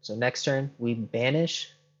Hastor. So next turn, we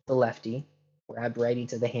banish the lefty, grab righty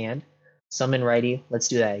to the hand, summon righty. Let's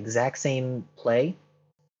do that exact same play.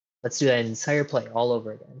 Let's do that entire play all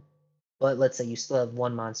over again. But let's say you still have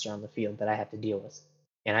one monster on the field that I have to deal with.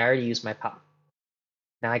 And I already used my pop.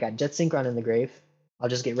 Now I got Jet Synchron in the grave. I'll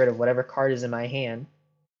just get rid of whatever card is in my hand.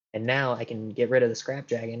 And now I can get rid of the Scrap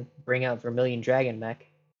Dragon, bring out Vermilion Dragon Mech,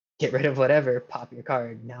 get rid of whatever, pop your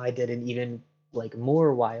card. Now I did an even like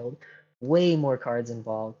more wild, way more cards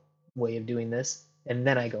involved way of doing this, and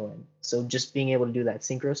then I go in. So just being able to do that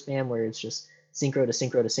synchro spam where it's just synchro to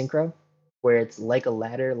synchro to synchro, where it's like a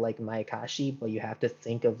ladder like Mayakashi, but you have to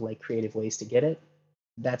think of like creative ways to get it.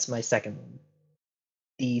 That's my second one.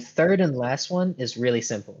 The third and last one is really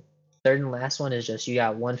simple. Third and last one is just you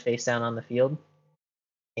got one face down on the field,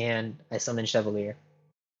 and I summon Chevalier.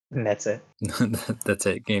 and that's it. That's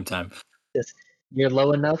it. Game time. Just you're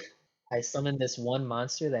low enough. I summon this one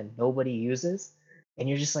monster that nobody uses, and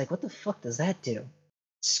you're just like, what the fuck does that do?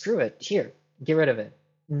 Screw it. Here, get rid of it.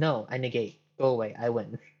 No, I negate. Go away. I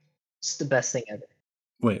win. It's the best thing ever.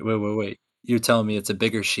 Wait. You're telling me it's a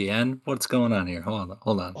bigger Shien? What's going on here? Hold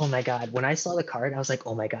on. Oh my god. When I saw the card, I was like,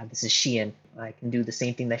 oh my god, this is Shein. I can do the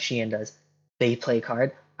same thing that Shein does. They play a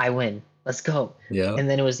card, I win. Let's go. Yeah. And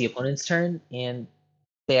then it was the opponent's turn, and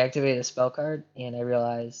they activated a spell card, and I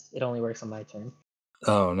realized it only works on my turn.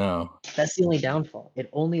 Oh no. That's the only downfall. It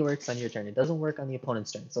only works on your turn. It doesn't work on the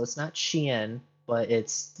opponent's turn. So it's not Shein, but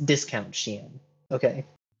it's discount Shein. Okay.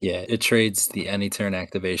 Yeah, it trades the any turn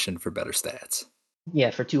activation for better stats.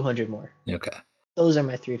 Yeah, for 200 more. Okay. Those are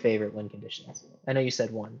my three favorite win conditions. I know you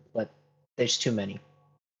said one, but there's too many.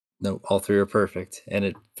 No, all three are perfect, and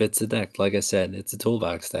it fits the deck. Like I said, it's a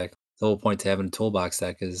toolbox deck. The whole point to having a toolbox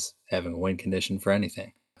deck is having a win condition for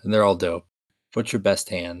anything, and they're all dope. What's your best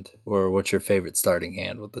hand, or what's your favorite starting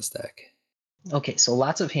hand with this deck? Okay, so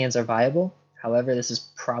lots of hands are viable. However, this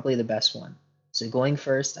is probably the best one. So going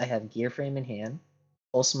first, I have Gear Frame in hand,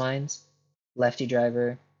 Pulse Mines, Lefty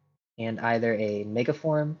Driver, and either a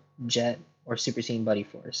Megaform, Jet, or Super Team Buddy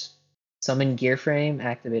Force. Summon Gear Frame,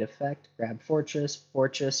 activate effect, grab Fortress,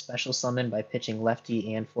 Fortress, special summon by pitching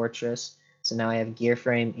Lefty and Fortress. So now I have Gear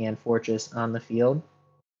Frame and Fortress on the field.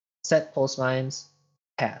 Set Pulse Mines,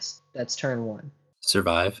 pass. That's turn one.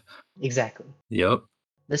 Survive. Exactly. Yep.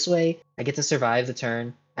 This way, I get to survive the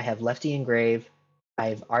turn. I have Lefty Engrave.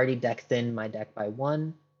 I've already deck thinned my deck by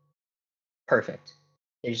one. Perfect.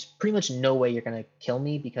 There's pretty much no way you're going to kill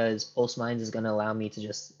me because Pulse Mines is going to allow me to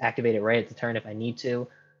just activate it right at the turn if I need to,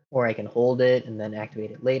 or I can hold it and then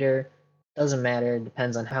activate it later. Doesn't matter.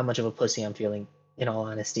 Depends on how much of a pussy I'm feeling, in all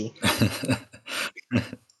honesty.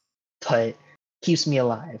 But keeps me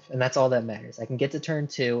alive, and that's all that matters. I can get to turn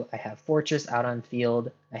two. I have Fortress out on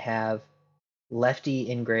field. I have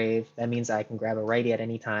Lefty Engrave. That means I can grab a righty at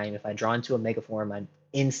any time. If I draw into a Megaform, I'm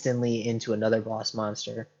instantly into another boss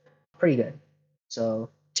monster. Pretty good. So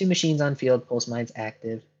 2 machines on field, Pulse Mine's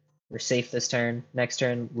active. We're safe this turn. Next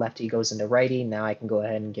turn, Lefty goes into righty. Now I can go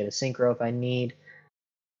ahead and get a synchro if I need.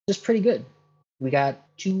 Just pretty good. We got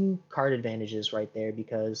 2 card advantages right there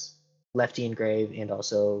because Lefty Engrave and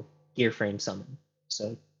also Gear Frame Summon.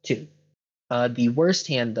 So 2. The worst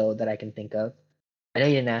hand, though, that I can think of, I know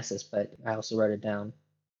you didn't ask this, but I also wrote it down.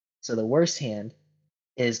 So the worst hand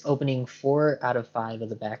is opening 4 out of 5 of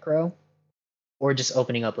the back row, or just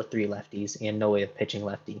opening up with 3 lefties and no way of pitching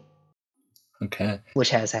lefty, Okay. which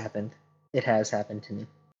has happened. It has happened to me.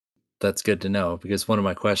 That's good to know because one of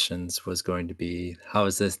my questions was going to be how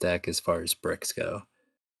is this deck as far as bricks go?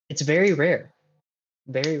 It's very rare.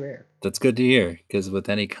 Very rare. That's good to hear because with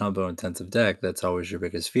any combo intensive deck, that's always your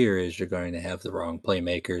biggest fear is you're going to have the wrong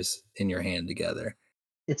playmakers in your hand together.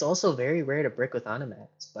 It's also very rare to brick with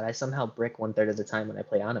Onomats, but I somehow brick 1/3 of the time when I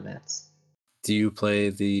play Onomats. Do you play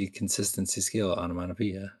the consistency skill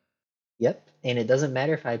onomatopoeia? Yep. And it doesn't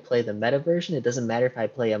matter if I play the meta version. It doesn't matter if I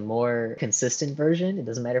play a more consistent version. It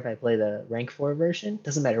doesn't matter if I play the rank 4 version. It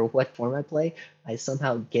doesn't matter what form I play. I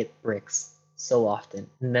somehow get bricks so often.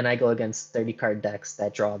 And then I go against 30 card decks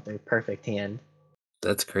that draw their perfect hand.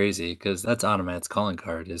 That's crazy because that's Onomat's calling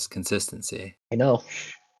card is consistency. I know.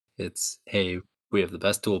 It's, hey, we have the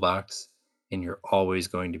best toolbox, and you're always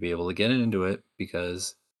going to be able to get into it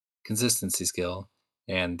because consistency skill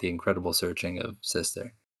and the incredible searching of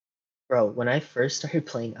Sister. Bro, when I first started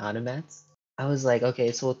playing Onomats, I was like,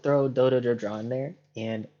 okay, so we'll throw Dodo Draw in there.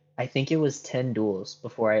 And I think it was 10 duels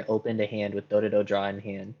before I opened a hand with Dodo Draw in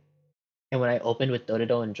hand. And when I opened with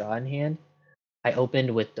Dodo and Draw in hand, I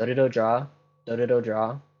opened with Dodo Draw,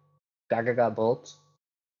 Gaga Bolt,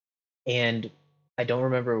 and I don't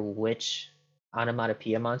remember which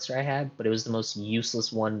onomatopoeia monster I had, but it was the most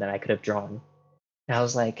useless one that I could have drawn. And I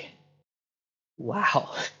was like,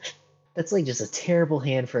 wow, that's like just a terrible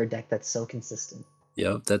hand for a deck that's so consistent.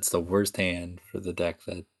 Yep, that's the worst hand for the deck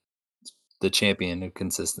that the champion of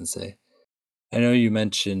consistency. I know you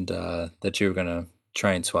mentioned that you were gonna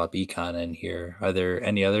try and swap econ in here. Are there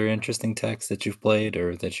any other interesting techs that you've played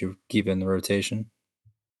or that you keep in the rotation?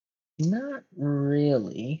 Not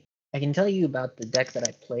really. I can tell you about the deck that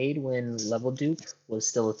I played when level dupe was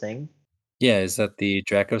still a thing. Yeah, is that the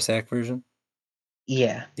Dracosac version?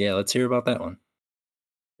 Yeah. Yeah, let's hear about that one.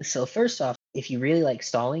 So first off, if you really like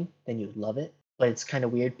stalling, then you'd love it. But it's kind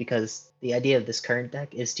of weird because the idea of this current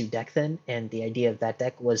deck is to deck thin, and the idea of that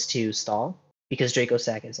deck was to stall because Draco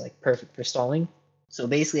Sack is like perfect for stalling. So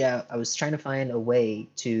basically, I was trying to find a way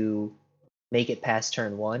to make it past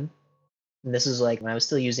turn one. And this is like when I was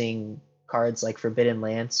still using cards like Forbidden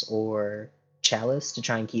Lance or chalice to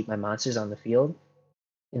try and keep my monsters on the field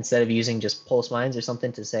instead of using just pulse mines or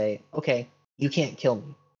something to say, okay, you can't kill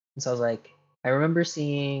me. And so I was like, I remember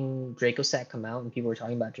seeing Dracosack come out and people were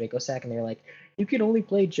talking about Dracosack and they were like, you can only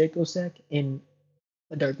play Dracosack in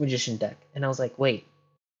a Dark Magician deck. And I was like, wait,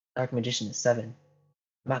 Dark Magician is 7.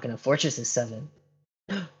 Machina Fortress is 7.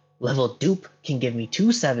 Level Dupe can give me 2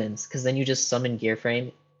 7s because then you just summon Gear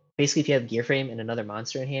Frame. Basically, if you have Gear Frame and another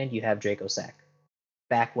monster in hand, you have Dracosack.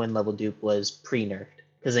 Back when Level Dupe was pre-nerfed.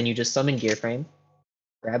 Because then you just summon Gear Frame,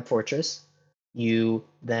 grab Fortress, you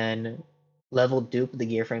then level dupe the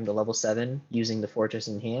Gear Frame to level 7 using the Fortress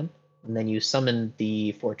in hand, and then you summon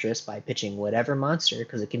the Fortress by pitching whatever monster,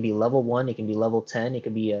 because it can be level 1, it can be level 10, it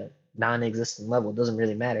could be a non-existent level, it doesn't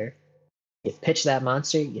really matter. You pitch that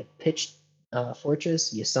monster, you pitch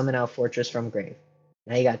Fortress, you summon out Fortress from grave.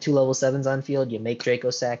 Now you got 2 level 7s on field, you make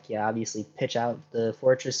Dracosack, you obviously pitch out the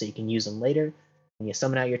Fortress so you can use them later, and you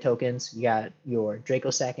summon out your tokens. You got your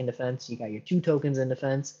Dracosack in defense, you got your 2 tokens in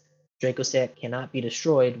defense. Dracosack cannot be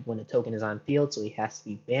destroyed when a token is on field, so he has to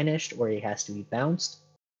be banished or he has to be bounced.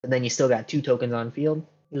 And then you still got 2 tokens on field.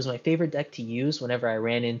 It was my favorite deck to use whenever I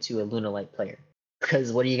ran into a Lunalight player.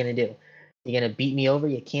 Because what are you going to do? You're going to beat me over?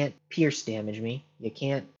 You can't pierce damage me. You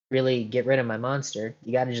can't really get rid of my monster.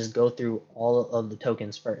 You got to just go through all of the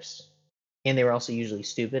tokens first. And they were also usually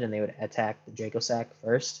stupid and they would attack the Dracosack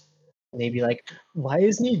first. And they'd be like, why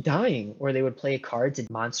isn't he dying? Or they would play a card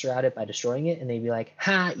to monster out it by destroying it. And they'd be like,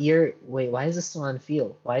 wait, why is this still on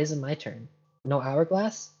field? Why is it my turn? No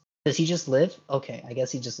hourglass? Does he just live? Okay, I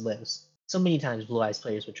guess he just lives. So many times Blue Eyes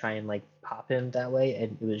players would try and like pop him that way,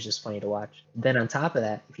 and it was just funny to watch. Then on top of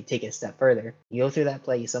that, if you take it a step further, you go through that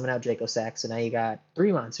play, you summon out Dracosack, so now you got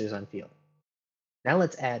 3 monsters on field. Now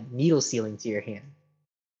let's add Needle Sealing to your hand.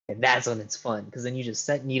 And that's when it's fun, because then you just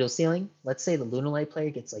set Needle Sealing. Let's say the Lunalight player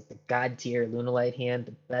gets like the god tier Lunalight hand,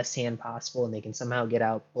 the best hand possible, and they can somehow get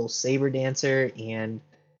out both Saber Dancer and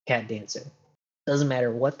Cat Dancer. Doesn't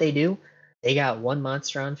matter what they do, they got 1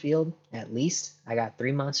 monster on field, at least. I got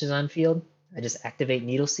 3 monsters on field. I just activate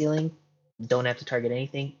Needle Sealing, don't have to target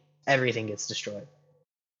anything, everything gets destroyed.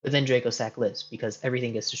 But then Dracosack lives, because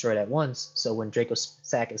everything gets destroyed at once, so when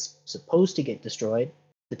Dracosack is supposed to get destroyed,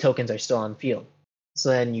 the tokens are still on field. So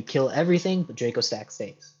then you kill everything, but Dracosack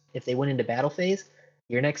stays. If they went into battle phase,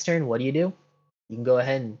 your next turn, what do? You can go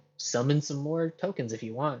ahead and summon some more tokens if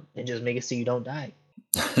you want, and just make it so you don't die.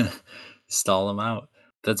 Stall them out.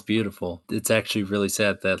 That's beautiful. It's actually really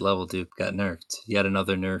sad that level dupe got nerfed. Yet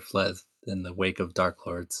another nerf left in the wake of Dark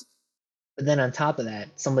Lords. But then on top of that,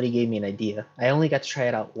 somebody gave me an idea. I only got to try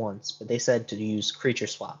it out once, but they said to use Creature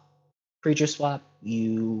Swap. Creature Swap,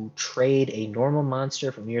 you trade a normal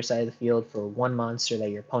monster from your side of the field for 1 monster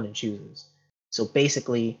that your opponent chooses. So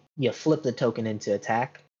basically, you flip the token into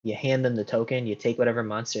attack, you hand them the token, you take whatever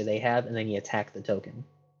monster they have, and then you attack the token.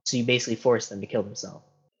 So you basically force them to kill themselves.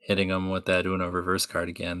 Hitting them with that Uno reverse card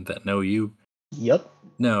again, that no you. Yup.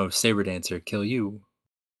 No, Saber Dancer, kill you.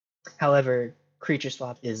 However, Creature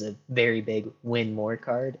Swap is a very big win more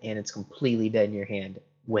card, and it's completely dead in your hand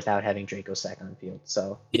without having Dracosack on field.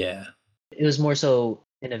 So yeah, it was more so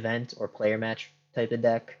an event or player match type of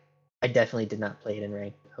deck. I definitely did not play it in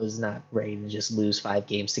rank. I was not ready to just lose 5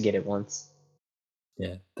 games to get it once.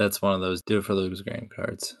 Yeah, that's one of those do it for lose game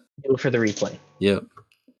cards. Do it for the replay. Yep.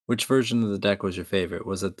 Which version of the deck was your favorite?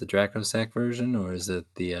 Was it the Dracosack version, or is it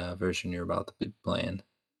the version you're about to be playing?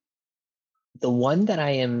 The one that I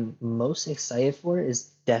am most excited for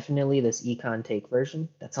is definitely this Econ Take version.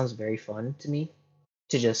 That sounds very fun to me.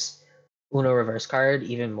 To just Uno reverse card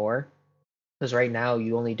even more. Because right now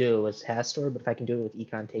you only do it with Hastor, but if I can do it with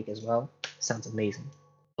Econ Take as well, sounds amazing.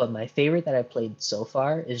 But my favorite that I've played so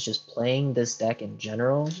far is just playing this deck in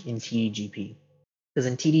general in TDGP. Because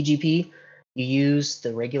in TDGP, you use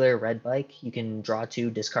the regular red bike, you can draw 2,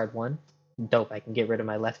 discard 1. Dope, I can get rid of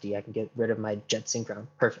my lefty, I can get rid of my jet synchron.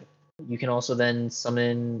 Perfect. You can also then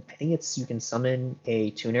summon, I think you can summon a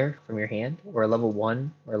tuner from your hand, or a level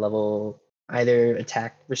 1, or level either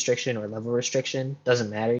attack restriction or level restriction, doesn't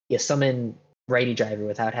matter. You summon righty driver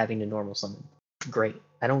without having to normal summon. Great.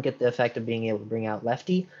 I don't get the effect of being able to bring out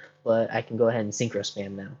lefty, but I can go ahead and synchro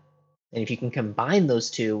spam now. And if you can combine those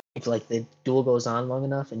two, if like the duel goes on long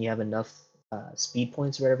enough and you have enough speed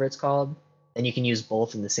points or whatever it's called, then you can use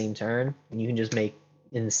both in the same turn, and you can just make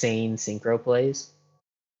insane synchro plays.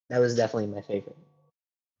 That was definitely my favorite.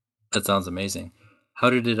 That sounds amazing. How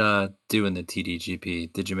did it do in the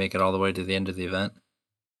TDGP? Did you make it all the way to the end of the event?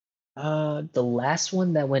 The last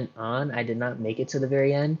one that went on, I did not make it to the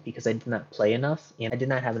very end because I did not play enough and I did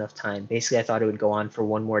not have enough time. Basically, I thought it would go on for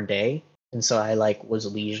 1 more day, and so I like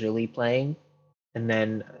was leisurely playing. And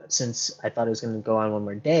then since I thought it was going to go on one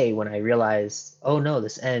more day, when I realized, oh no,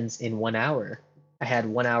 this ends in 1 hour, I had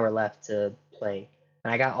 1 hour left to play.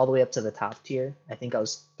 And I got all the way up to the top tier. I think I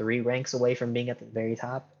was 3 ranks away from being at the very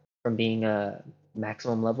top, from being a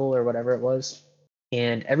maximum level or whatever it was.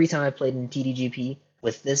 And every time I played in TDGP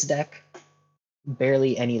with this deck,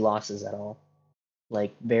 barely any losses at all.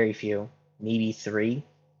 Like very few, maybe 3,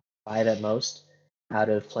 5 at most, out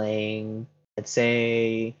of playing, I'd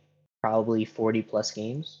say probably 40 plus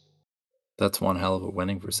games. That's one hell of a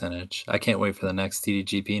winning percentage. I can't wait for the next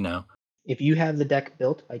TDGP now. If you have the deck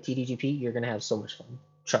built by TDGP, you're gonna have so much fun.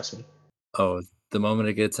 Trust me. Oh, the moment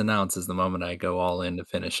it gets announced is the moment I go all in to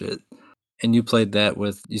finish it. And you played that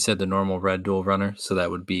with, you said the normal red dual runner, so that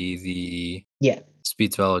would be the Yeah,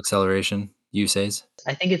 speed to acceleration usays.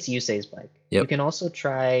 I think it's Yusei's bike. You Yep. can also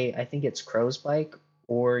try, I think it's Crow's bike,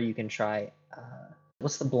 or you can try,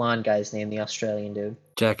 what's the blonde guy's name, the Australian dude?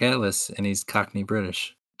 Jack Atlas, and he's Cockney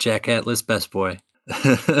British. Jack Atlas, best boy.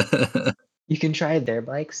 You can try their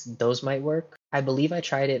bikes. Those might work. I believe I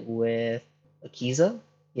tried it with Akiza.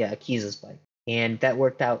 Yeah, Akiza's bike. And that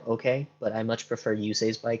worked out okay, but I much prefer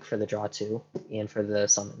Yusei's bike for the draw 2 and for the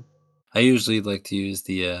summon. I usually like to use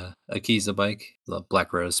the Akiza bike, the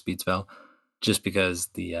Black Rose speed spell, just because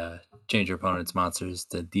the change your opponent's monsters,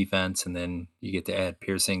 the defense, and then you get to add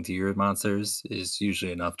piercing to your monsters is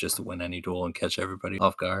usually enough just to win any duel and catch everybody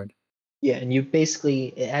off guard. Yeah, and you basically,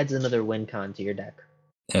 it adds another win con to your deck.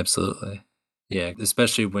 Absolutely. Yeah,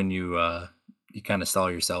 especially when you kind of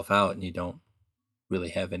stall yourself out and you don't really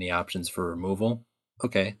have any options for removal.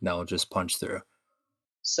 Okay, now I'll just punch through.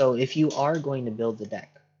 So if you are going to build the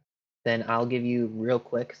deck, then I'll give you real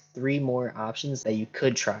quick 3 more options that you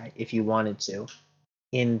could try if you wanted to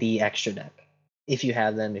in the extra deck. If you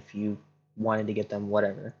have them, if you wanted to get them,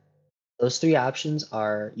 whatever. Those 3 options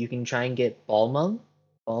are you can try and get Balmung.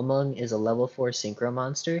 Balmung is a level 4 synchro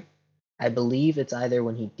monster. I believe it's either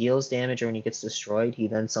when he deals damage or when he gets destroyed, he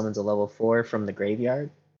then summons a level 4 from the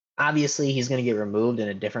graveyard. Obviously, he's going to get removed in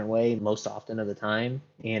a different way most often of the time,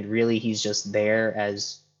 and really he's just there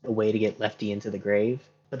as a way to get Lefty into the grave.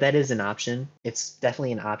 But that is an option. It's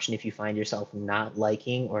definitely an option if you find yourself not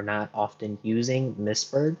liking or not often using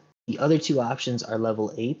Mistbird. The other 2 options are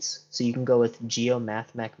level 8s, so you can go with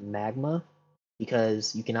Geomathmech Magma,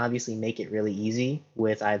 because you can obviously make it really easy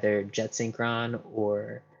with either Jet Synchron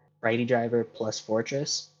or Righty Driver plus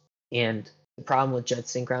Fortress. And the problem with Jet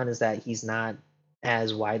Synchron is that he's not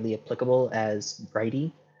as widely applicable as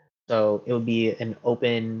Righty. So it would be an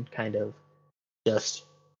open kind of just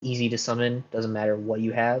easy to summon, doesn't matter what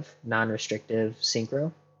you have, non restrictive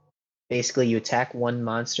synchro. Basically, you attack one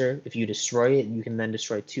monster. If you destroy it, you can then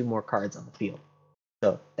destroy 2 more cards on the field.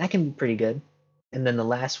 So that can be pretty good. And then the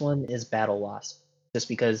last one is Battle Wasp, just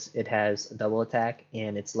because it has a double attack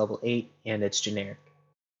and it's level 8 and it's generic.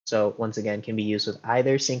 So once again, can be used with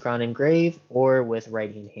either Synchron Engrave or with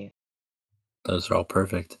Writing Hand. Those are all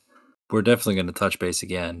perfect. We're definitely going to touch base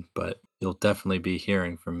again, but you'll definitely be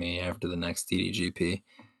hearing from me after the next TDGP.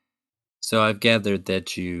 So I've gathered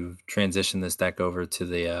that you've transitioned this deck over to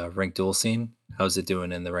the ranked duel scene. How's it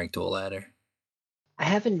doing in the ranked duel ladder? I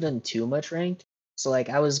haven't done too much ranked. So like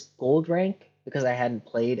I was gold rank because I hadn't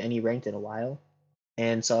played any ranked in a while.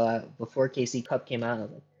 And so before KC Cup came out, I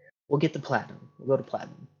was like, we'll get the platinum. We'll go to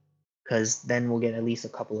platinum. Because then we'll get at least a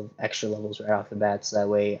couple of extra levels right off the bat. So that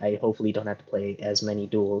way I hopefully don't have to play as many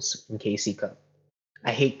duels in KC Cup.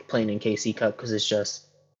 I hate playing in KC Cup because it's just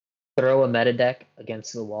throw a meta deck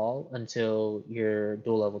against the wall until you're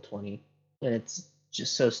dual level 20. And it's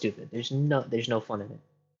just so stupid. There's no fun in it.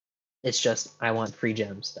 It's just I want free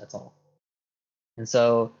gems, that's all. And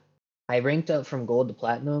so I ranked up from gold to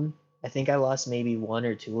platinum. I think I lost maybe 1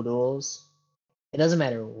 or 2 duels. It doesn't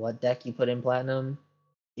matter what deck you put in platinum.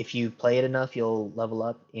 If you play it enough, you'll level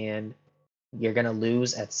up and you're gonna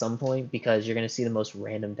lose at some point because you're gonna see the most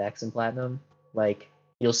random decks in platinum. Like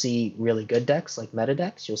you'll see really good decks like meta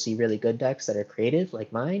decks, you'll see really good decks that are creative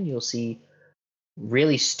like mine, you'll see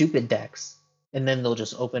really stupid decks, and then they'll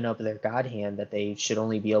just open up their god hand that they should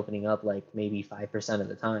only be opening up like maybe 5% of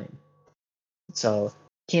the time. So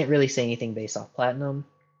can't really say anything based off platinum.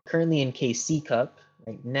 Currently in KC Cup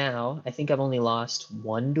right now, I think I've only lost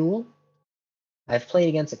 1 duel. I've played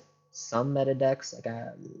against some meta decks. Like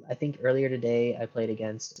I think earlier today I played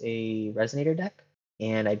against a Resonator deck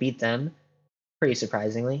and I beat them pretty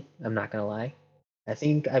surprisingly. I'm not gonna lie. I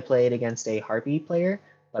think I played against a Harpy player,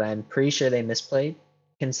 but I'm pretty sure they misplayed.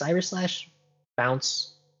 Can Cyber Slash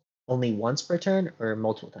bounce only once per turn or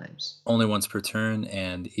multiple times? Only once per turn,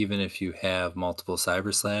 and even if you have multiple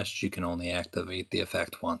Cyber Slash, you can only activate the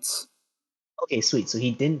effect once. Okay, sweet. So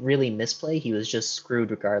he didn't really misplay. He was just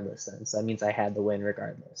screwed regardless then. So that means I had the win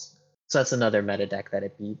regardless. So that's another meta deck that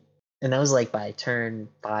it beat. And that was like by turn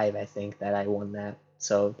 5, I think, that I won that.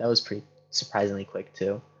 So that was pretty surprisingly quick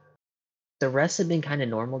too. The rest have been kind of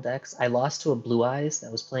normal decks. I lost to a Blue Eyes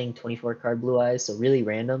that was playing 24 card Blue Eyes, so really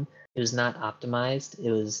random. It was not optimized.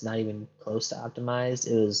 It was not even close to optimized.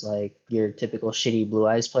 It was like your typical shitty Blue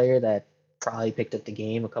Eyes player that probably picked up the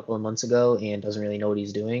game a couple of months ago and doesn't really know what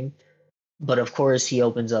he's doing. But of course, he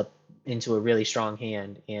opens up into a really strong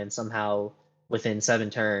hand and somehow within 7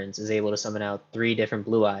 turns is able to summon out 3 different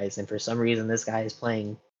Blue Eyes. And for some reason, this guy is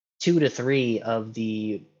playing 2 to 3 of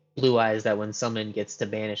the Blue Eyes that when summoned gets to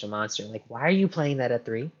banish a monster. Like, why are you playing that at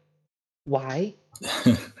 3? Why?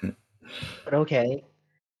 But okay.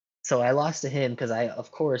 So I lost to him because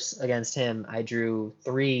of course, against him, I drew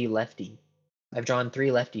 3 lefty. I've drawn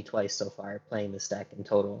 3 lefty twice so far playing this deck in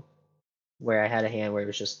total, where I had a hand where it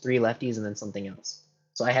was just 3 lefties and then something else.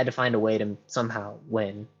 So I had to find a way to somehow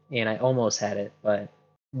win, and I almost had it, but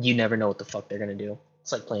you never know what the fuck they're gonna do.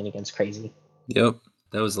 It's like playing against crazy. Yep.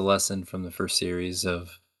 That was the lesson from the first series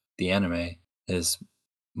of the anime is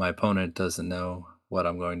my opponent doesn't know what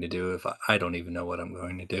I'm going to do if I don't even know what I'm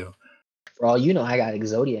going to do. For all you know, I got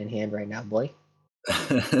Exodia in hand right now, boy.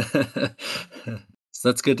 So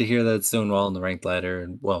that's good to hear that it's doing well in the ranked ladder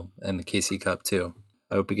and well, and the KC Cup too.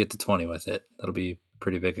 I hope we get to 20 with it. That'll be a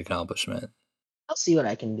pretty big accomplishment. I'll see what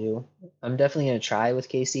I can do. I'm definitely gonna try with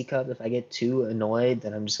KC Cup. If I get too annoyed,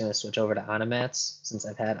 then I'm just gonna switch over to Onomats since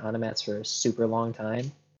I've had Onomats for a super long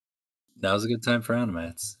time. Now's a good time for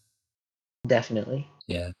animats. Definitely.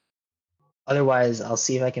 Yeah. Otherwise, I'll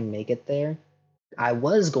see if I can make it there. I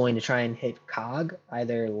was going to try and hit Cog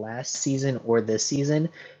either last season or this season.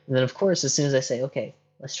 And then, of course, as soon as I say, okay,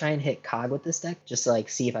 let's try and hit Cog with this deck, just to like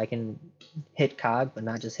see if I can hit Cog, but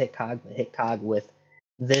not just hit Cog, but hit Cog with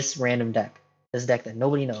this random deck, this deck that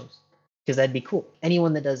nobody knows. Because that'd be cool.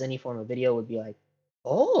 Anyone that does any form of video would be like,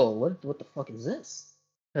 oh, what the fuck is this?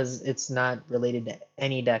 Because it's not related to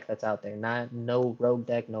any deck that's out there. Not no rogue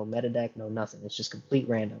deck, no meta deck, no nothing. It's just complete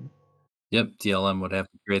random. Yep, DLM would have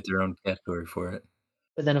to create their own category for it.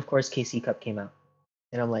 But then, of course, KC Cup came out.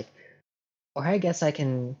 And I'm like, or I guess I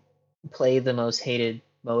can play the most hated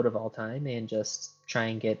mode of all time and just try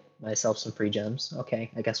and get myself some free gems. Okay,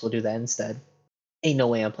 I guess we'll do that instead. Ain't no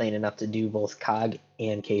way I'm playing enough to do both COG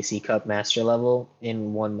and KC Cup master level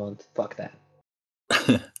in 1 month. Fuck that.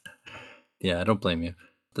 Yeah, I don't blame you.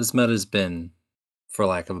 This meta's been, for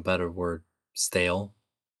lack of a better word, stale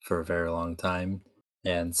for a very long time.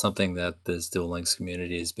 And something that this Duel Links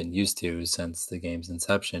community has been used to since the game's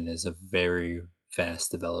inception is a very fast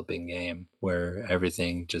developing game where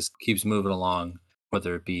everything just keeps moving along,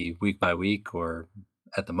 whether it be week by week or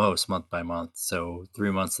at the most month by month. So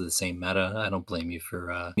 3 months of the same meta, I don't blame you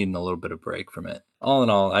for needing a little bit of break from it. All in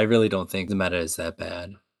all, I really don't think the meta is that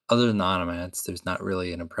bad. Other than the Onomats, there's not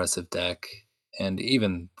really an impressive deck. And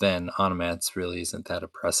even then, Onomats really isn't that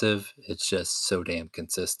oppressive. It's just so damn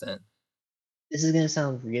consistent. This is gonna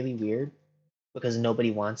sound really weird because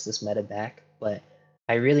nobody wants this meta back, but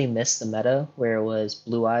I really miss the meta where it was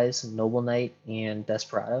Blue Eyes, Noble Knight, and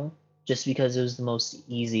Desperado, just because it was the most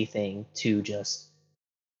easy thing to just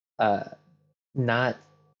uh, not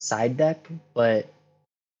side deck, but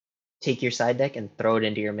take your side deck and throw it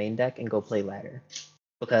into your main deck and go play ladder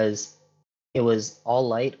because it was all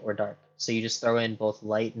light or dark. So you just throw in both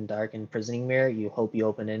light and dark and prisoning mirror. You hope you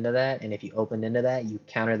open into that, and if you open into that, you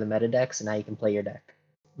counter the meta decks, and now you can play your deck.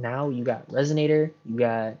 Now you got Resonator, you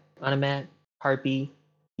got Onomat, Harpy.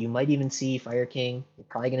 You might even see Fire King. You're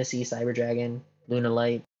probably gonna see Cyber Dragon, Luna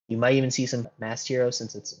Light. You might even see some Masked Hero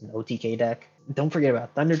since it's an OTK deck. Don't forget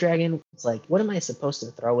about Thunder Dragon. It's like, what am I supposed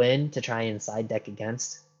to throw in to try and side deck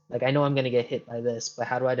against? Like, I know I'm gonna get hit by this, but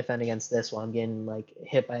how do I defend against this while I'm getting like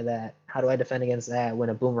hit by that? How do I defend against that when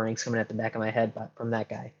a boomerang's coming at the back of my head from that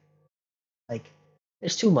guy? Like,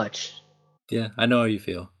 there's too much. Yeah, I know how you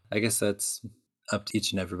feel. I guess that's up to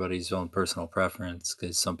each and everybody's own personal preference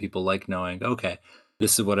because some people like knowing, okay,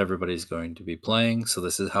 this is what everybody's going to be playing, so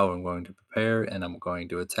this is how I'm going to prepare, and I'm going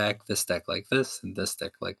to attack this deck like this and this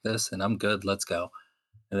deck like this, and I'm good, let's go.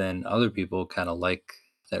 And then other people kind of like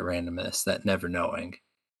that randomness, that never knowing.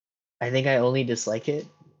 I think I only dislike it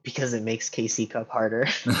because it makes KC Cup harder.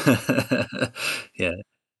 Yeah.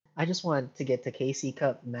 I just want to get to KC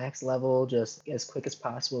Cup max level just as quick as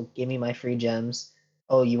possible. Give me my free gems.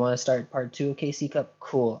 Oh, you want to start part 2 of KC Cup?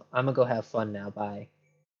 Cool. I'm gonna go have fun now. Bye.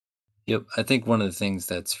 Yep. I think one of the things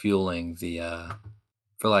that's fueling the,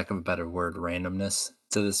 for lack of a better word, randomness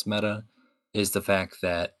to this meta is the fact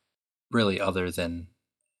that really, other than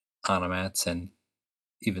Onomats and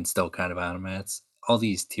even still kind of Onomats, all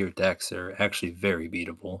these tier decks are actually very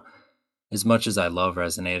beatable. As much as I love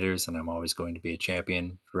resonators and I'm always going to be a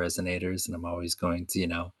champion for resonators and I'm always going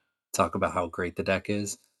to, talk about how great the deck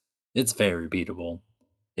is, it's very beatable.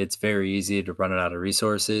 It's very easy to run it out of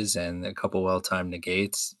resources, and a couple well timed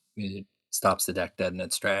negates, it stops the deck dead in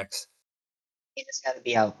its tracks. You just got to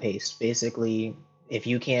be outpaced. Basically, if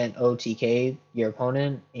you can't OTK your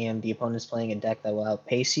opponent and the opponent's playing a deck that will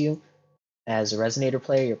outpace you, as a resonator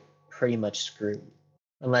player, you're pretty much screwed.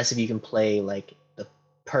 Unless if you can play like the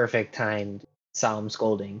perfect timed solemn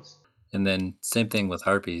scoldings. And then same thing with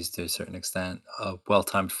harpies to a certain extent. A well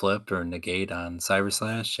timed flip or negate on Cyber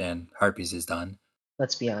Slash, and harpies is done.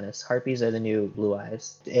 Let's be honest, harpies are the new blue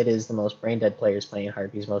eyes. It is the most brain dead players playing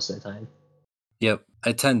harpies most of the time. Yep,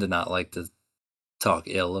 I tend to not like to talk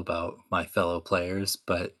ill about my fellow players,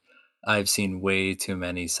 but I've seen way too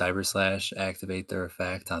many Cyber Slash activate their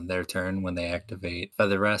effect on their turn when they activate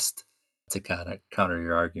Feather Rest to kind of counter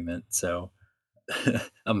your argument. So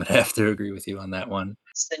I'm gonna have to agree with you on that one.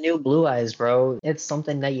 It's the new blue eyes, bro. It's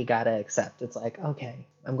something that you gotta accept. It's like, okay,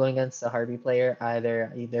 I'm going against a harpy player.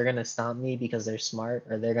 Either they're gonna stomp me because they're smart,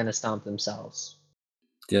 or they're gonna stomp themselves.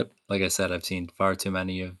 Yep, like I said, I've seen far too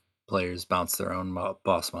many of players bounce their own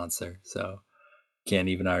boss monster, so can't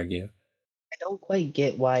even argue. I don't quite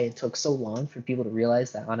get why it took so long for people to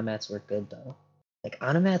realize that automats were good though. Like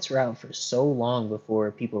automats were out for so long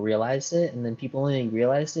before people realized it, and then people only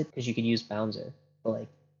realized it because you could use Bouncer. But like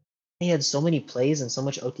they had so many plays and so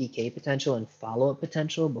much OTK potential and follow up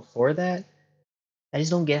potential before that. I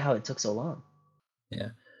just don't get how it took so long. Yeah.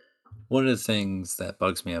 One of the things that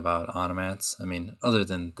bugs me about automats, I mean, other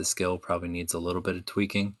than the skill probably needs a little bit of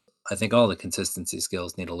tweaking, I think all the consistency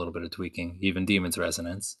skills need a little bit of tweaking, even Demon's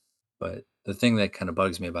Resonance. But the thing that kind of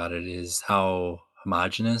bugs me about it is how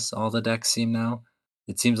homogenous all the decks seem now.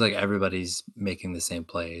 It seems like everybody's making the same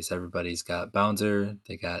plays. Everybody's got Bouncer,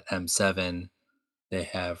 they got M7, they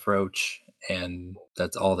have Roach, and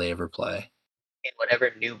that's all they ever play. And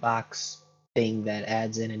whatever new box thing that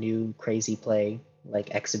adds in a new crazy play, like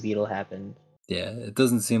Exabeetle happened. Yeah, it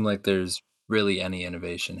doesn't seem like there's really any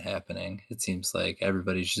innovation happening. It seems like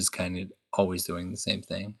everybody's just kind of always doing the same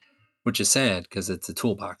thing, which is sad because it's a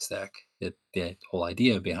toolbox deck. The whole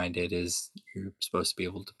idea behind it is you're supposed to be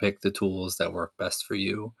able to pick the tools that work best for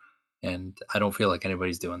you. And I don't feel like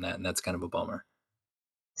anybody's doing that, and that's kind of a bummer.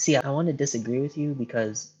 See, I want to disagree with you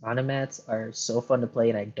because automats are so fun to play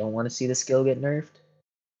and I don't want to see the skill get nerfed.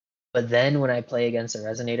 But then when I play against a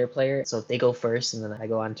resonator player, so if they go first and then I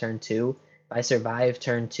go on turn two, if I survive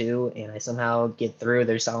turn two and I somehow get through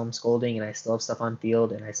their solemn scolding and I still have stuff on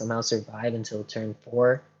field and I somehow survive until turn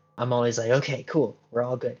four, I'm always like, okay, cool, we're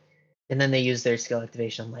all good. And then they use their skill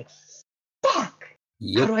activation. I'm like, fuck! How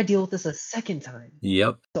Yep. do I deal with this a second time?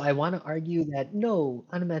 Yep. So I want to argue that no,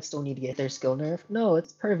 automats don't need to get their skill nerfed. No,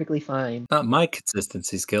 it's perfectly fine. Not my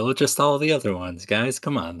consistency skill, just all the other ones, guys.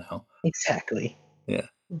 Come on now. Exactly. Yeah.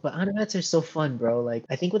 But automats are so fun, bro. Like,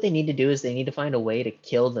 I think what they need to do is they need to find a way to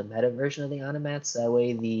kill the meta version of the automats. That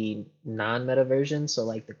way, the non-meta version, so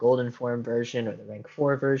like the golden form version or the rank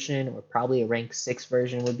 4 version, or probably a rank 6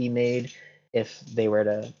 version would be made if they were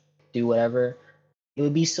to do whatever. It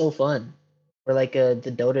would be so fun. Or like the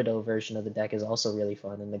Dododo version of the deck is also really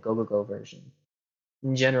fun, and the Go version.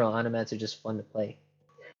 In general, automats are just fun to play.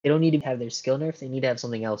 They don't need to have their skill nerfed, they need to have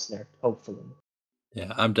something else nerfed, hopefully.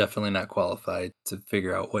 Yeah. I'm definitely not qualified to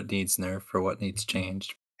figure out what needs nerf or what needs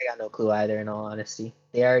changed. I got no clue either, in all honesty.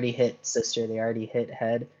 They already hit Sister, they already hit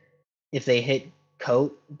Head. If they hit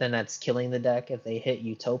Coat, then that's killing the deck. If they hit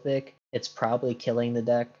Utopic, it's probably killing the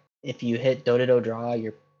deck. If you hit Dododo Draw,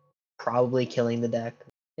 you're probably killing the deck.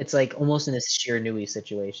 It's like almost in a sheer Nui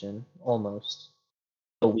situation, almost,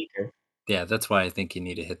 but weaker. Yeah, that's why I think you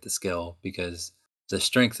need to hit the skill because the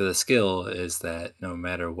strength of the skill is that no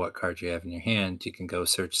matter what card you have in your hand, you can go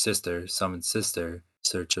search Sister, summon Sister,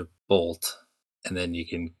 search a Bolt, and then you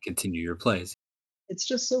can continue your plays. It's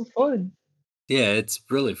just so fun. Yeah, it's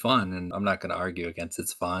really fun, and I'm not going to argue against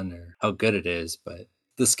its fun or how good it is, but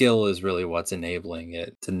the skill is really what's enabling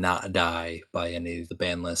it to not die by any of the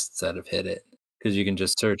ban lists that have hit it because you can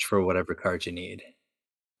just search for whatever card you need.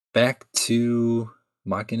 Back to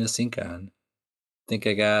Machina Synchron. Think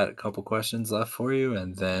I got a couple questions left for you,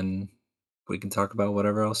 and then we can talk about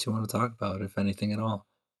whatever else you want to talk about, if anything at all.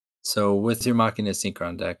 So, with your Machina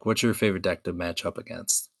Synchron deck, what's your favorite deck to match up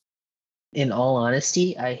against? In all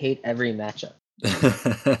honesty, I hate every matchup.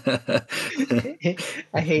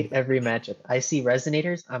 I hate every matchup. I see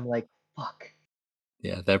resonators, I'm like, fuck.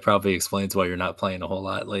 Yeah, that probably explains why you're not playing a whole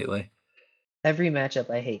lot lately. Every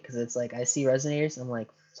matchup I hate because it's like I see resonators, I'm like,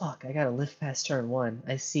 fuck, I gotta live past turn 1.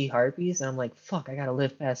 I see Harpies, and I'm like, fuck, I gotta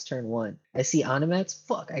live past turn 1. I see Onomats,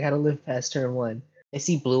 fuck, I gotta live past turn 1. I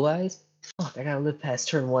see Blue Eyes, fuck, I gotta live past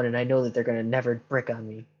turn 1, and I know that they're gonna never brick on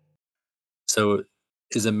me. So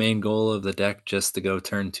is the main goal of the deck just to go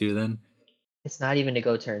turn 2 then? It's not even to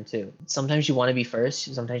go turn 2. Sometimes you want to be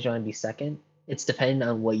first, sometimes you want to be second. It's dependent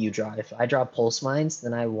on what you draw. If I draw Pulse Mines,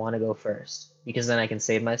 then I want to go first because then I can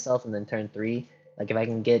save myself, and then turn 3, like if I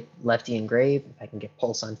can get Lefty Engrave, if I can get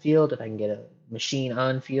Pulse on field, if I can get a Machine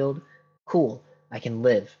on field, cool. I can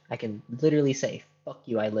live. I can literally say, fuck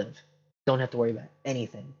you, I live. Don't have to worry about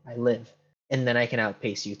anything. I live. And then I can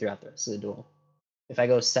outpace you throughout the rest of the duel. If I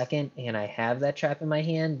go second and I have that trap in my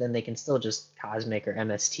hand, then they can still just Cosmic or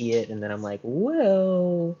MST it, and then I'm like,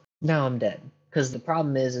 well, now I'm dead. Because the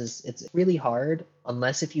problem is it's really hard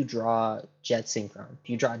unless if you draw Jet Synchron. If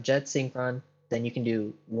you draw Jet Synchron, then you can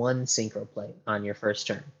do one synchro play on your first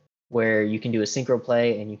turn, where you can do a synchro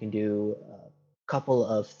play and you can do a couple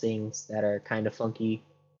of things that are kind of funky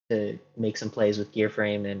to make some plays with Gear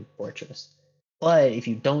Frame and Fortress. But if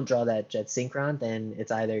you don't draw that Jet Synchron, then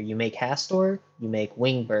it's either you make Hastor, you make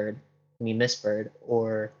Wingbird, Mistbird,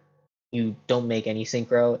 or you don't make any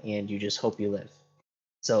Synchro and you just hope you live.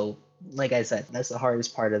 So, like I said, that's the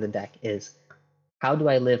hardest part of the deck is how do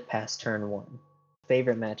I live past turn 1?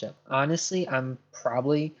 Favorite matchup? Honestly, I'm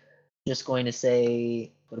probably just going to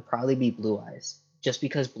say would probably be Blue Eyes, just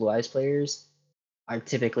because Blue Eyes players are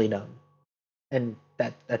typically dumb, and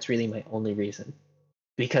that's really my only reason.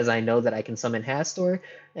 Because I know that I can summon Hastor,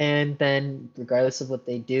 and then regardless of what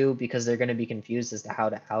they do, because they're going to be confused as to how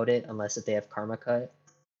to out it unless if they have Karma Cut,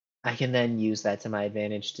 I can then use that to my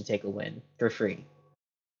advantage to take a win for free.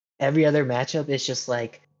 Every other matchup is just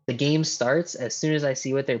like the game starts as soon as I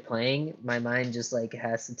see what they're playing, my mind just like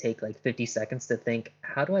has to take like 50 seconds to think,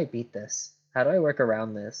 how do I beat this? How do I work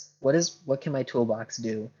around this? What can my toolbox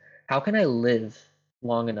do? How can I live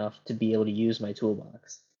long enough to be able to use my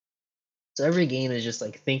toolbox? So every game is just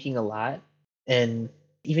like thinking a lot, and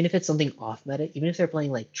even if it's something off meta, even if they're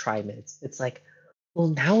playing like tri-mids, it's like, well,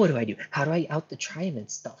 now what do I do? How do I out the tri-mid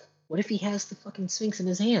stuff? What if he has the fucking Sphinx in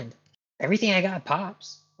his hand? Everything I got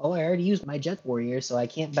pops. Oh, I already used my Jet Warrior, so I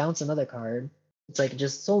can't bounce another card. It's like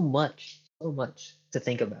just so much to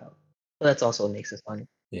think about. But that's also what makes it fun.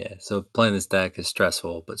 Yeah, so playing this deck is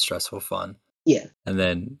stressful, but stressful fun. Yeah. And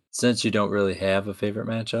then since you don't really have a favorite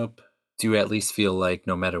matchup, do you at least feel like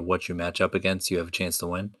no matter what you match up against, you have a chance to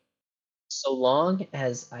win? So long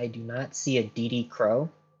as I do not see a DD Crow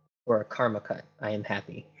or a Karma Cut, I am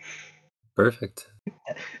happy. Perfect.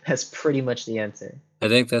 That's pretty much the answer. I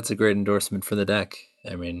think that's a great endorsement for the deck.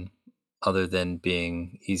 I mean, other than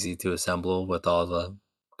being easy to assemble with all the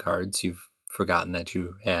cards you've forgotten that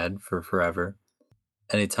you had for forever,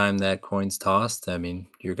 anytime that coin's tossed, I mean,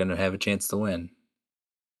 you're going to have a chance to win.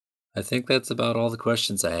 I think that's about all the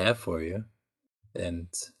questions I have for you. And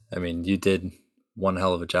I mean, you did one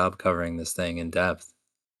hell of a job covering this thing in depth.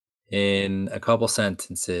 In a couple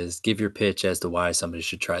sentences, give your pitch as to why somebody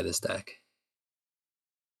should try this deck.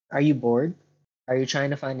 Are you bored? Are you trying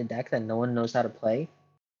to find a deck that no one knows how to play?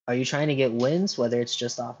 Are you trying to get wins, whether it's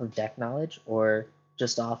just off of deck knowledge or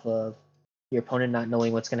just off of your opponent not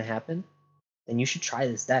knowing what's going to happen? Then you should try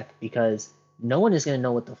this deck because no one is going to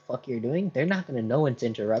know what the fuck you're doing. They're not going to know when to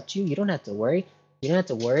interrupt you. You don't have to worry. You don't have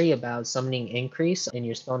to worry about summoning increase in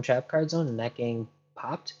your spell and trap card zone and that getting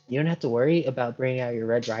popped. You don't have to worry about bringing out your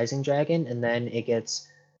red rising dragon and then it gets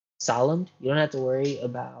solemned. You don't have to worry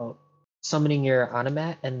about summoning your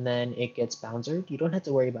Onomat and then it gets bouncered. You don't have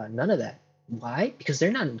to worry about none of that. Why? Because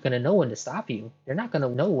they're not going to know when to stop you. They're not going to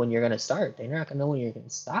know when you're going to start. They're not going to know when you're going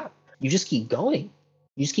to stop. You just keep going.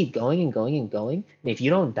 You just keep going and going and going. And if you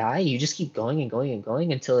don't die, you just keep going and going and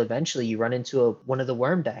going until eventually you run into one of the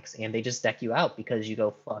worm decks and they just deck you out because you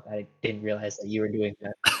go, fuck, I didn't realize that you were doing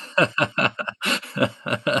that.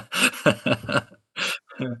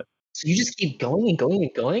 So you just keep going and going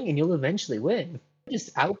and going and you'll eventually win.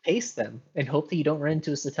 Just outpace them and hope that you don't run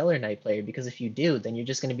into a Satellar Knight player because if you do, then you're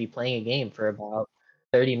just going to be playing a game for about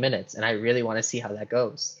 30 minutes and I really want to see how that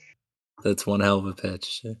goes. That's one hell of a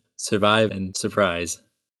pitch. Survive and surprise.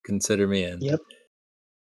 Consider me in. Yep.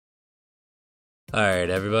 Alright,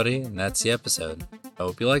 everybody, and that's the episode. I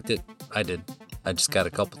hope you liked it. I did. I just got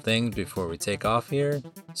a couple things before we take off here,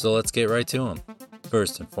 so let's get right to them.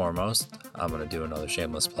 First and foremost, I'm going to do another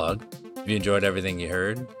shameless plug. If you enjoyed everything you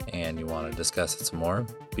heard and you want to discuss it some more,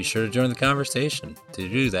 be sure to join the conversation. To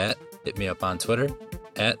do that, hit me up on Twitter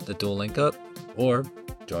at the Duel Link Up or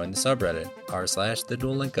join the subreddit r/the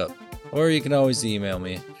Duel Link Up. Or you can always email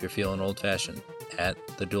me if you're feeling old-fashioned at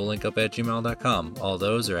theduellinkup@gmail.com. All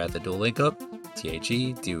those are at the Duel Link Up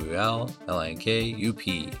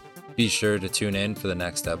TheDoulLankup. Be sure to tune in for the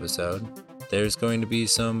next episode. There's going to be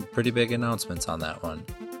some pretty big announcements on that one.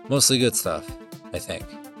 Mostly good stuff, I think.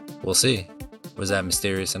 We'll see. Was that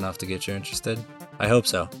mysterious enough to get you interested? I hope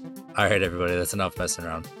so. Alright everybody, that's enough messing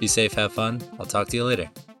around. Be safe, have fun. I'll talk to you later.